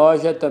tem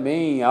loja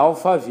também em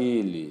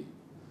Alphaville.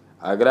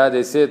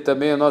 Agradecer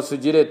também ao nosso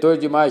diretor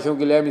de imagem, o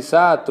Guilherme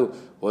Sato.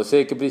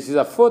 Você que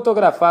precisa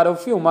fotografar ou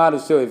filmar o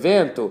seu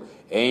evento,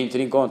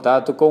 entre em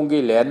contato com o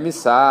Guilherme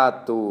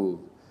Sato.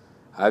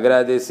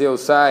 Agradecer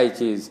os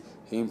sites,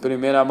 em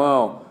primeira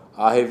mão,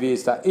 a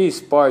revista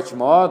Sport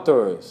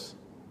Motors,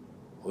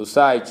 o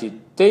site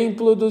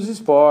Templo dos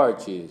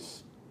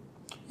Esportes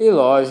e,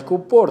 lógico, o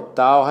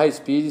portal High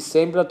Speed,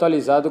 sempre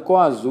atualizado com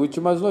as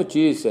últimas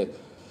notícias.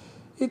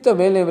 E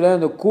também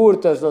lembrando,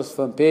 curta as nossas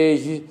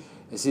fanpages,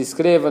 se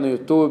inscreva no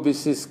YouTube,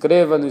 se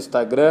inscreva no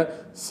Instagram,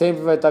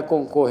 sempre vai estar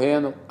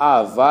concorrendo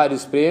a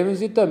vários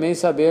prêmios e também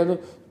sabendo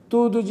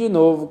tudo de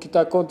novo que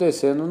está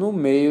acontecendo no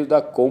meio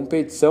da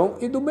competição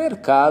e do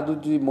mercado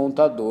de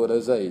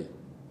montadoras aí.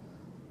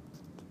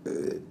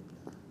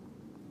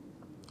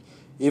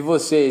 E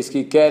vocês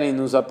que querem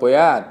nos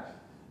apoiar,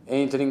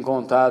 entre em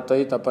contato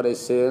aí, está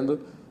aparecendo.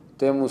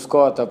 Temos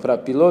cota para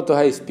piloto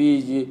high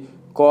speed,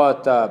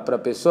 cota para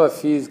pessoa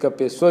física,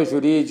 pessoa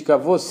jurídica.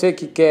 Você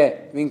que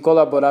quer vir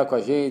colaborar com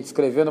a gente,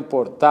 escrever no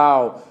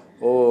portal,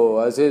 ou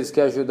às vezes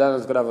quer ajudar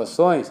nas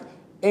gravações,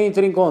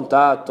 entre em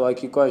contato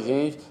aqui com a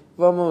gente.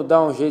 Vamos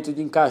dar um jeito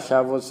de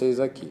encaixar vocês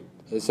aqui.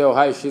 Esse é o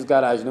Raio X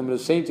Garage número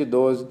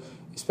 112.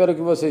 Espero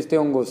que vocês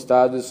tenham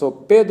gostado. Eu sou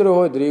Pedro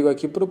Rodrigo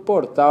aqui para o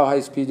portal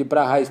High Speed,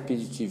 para High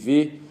Speed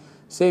TV.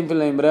 Sempre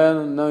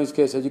lembrando, não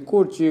esqueça de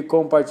curtir,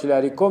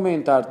 compartilhar e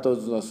comentar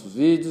todos os nossos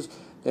vídeos.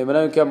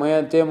 Lembrando que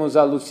amanhã temos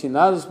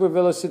Alucinados por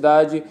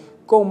Velocidade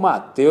com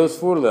Matheus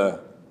Furlan.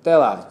 Até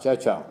lá, tchau,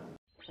 tchau.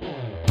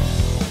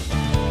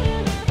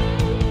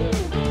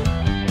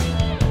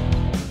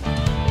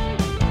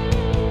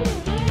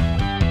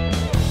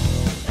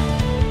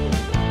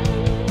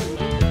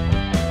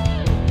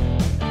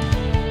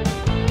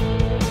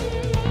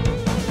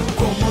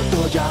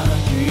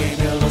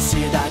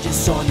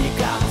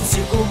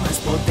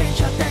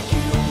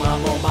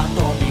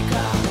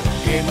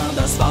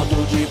 asfalto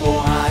de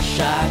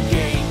borracha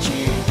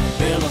quente.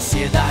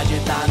 Velocidade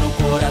tá no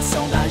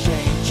coração da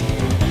gente.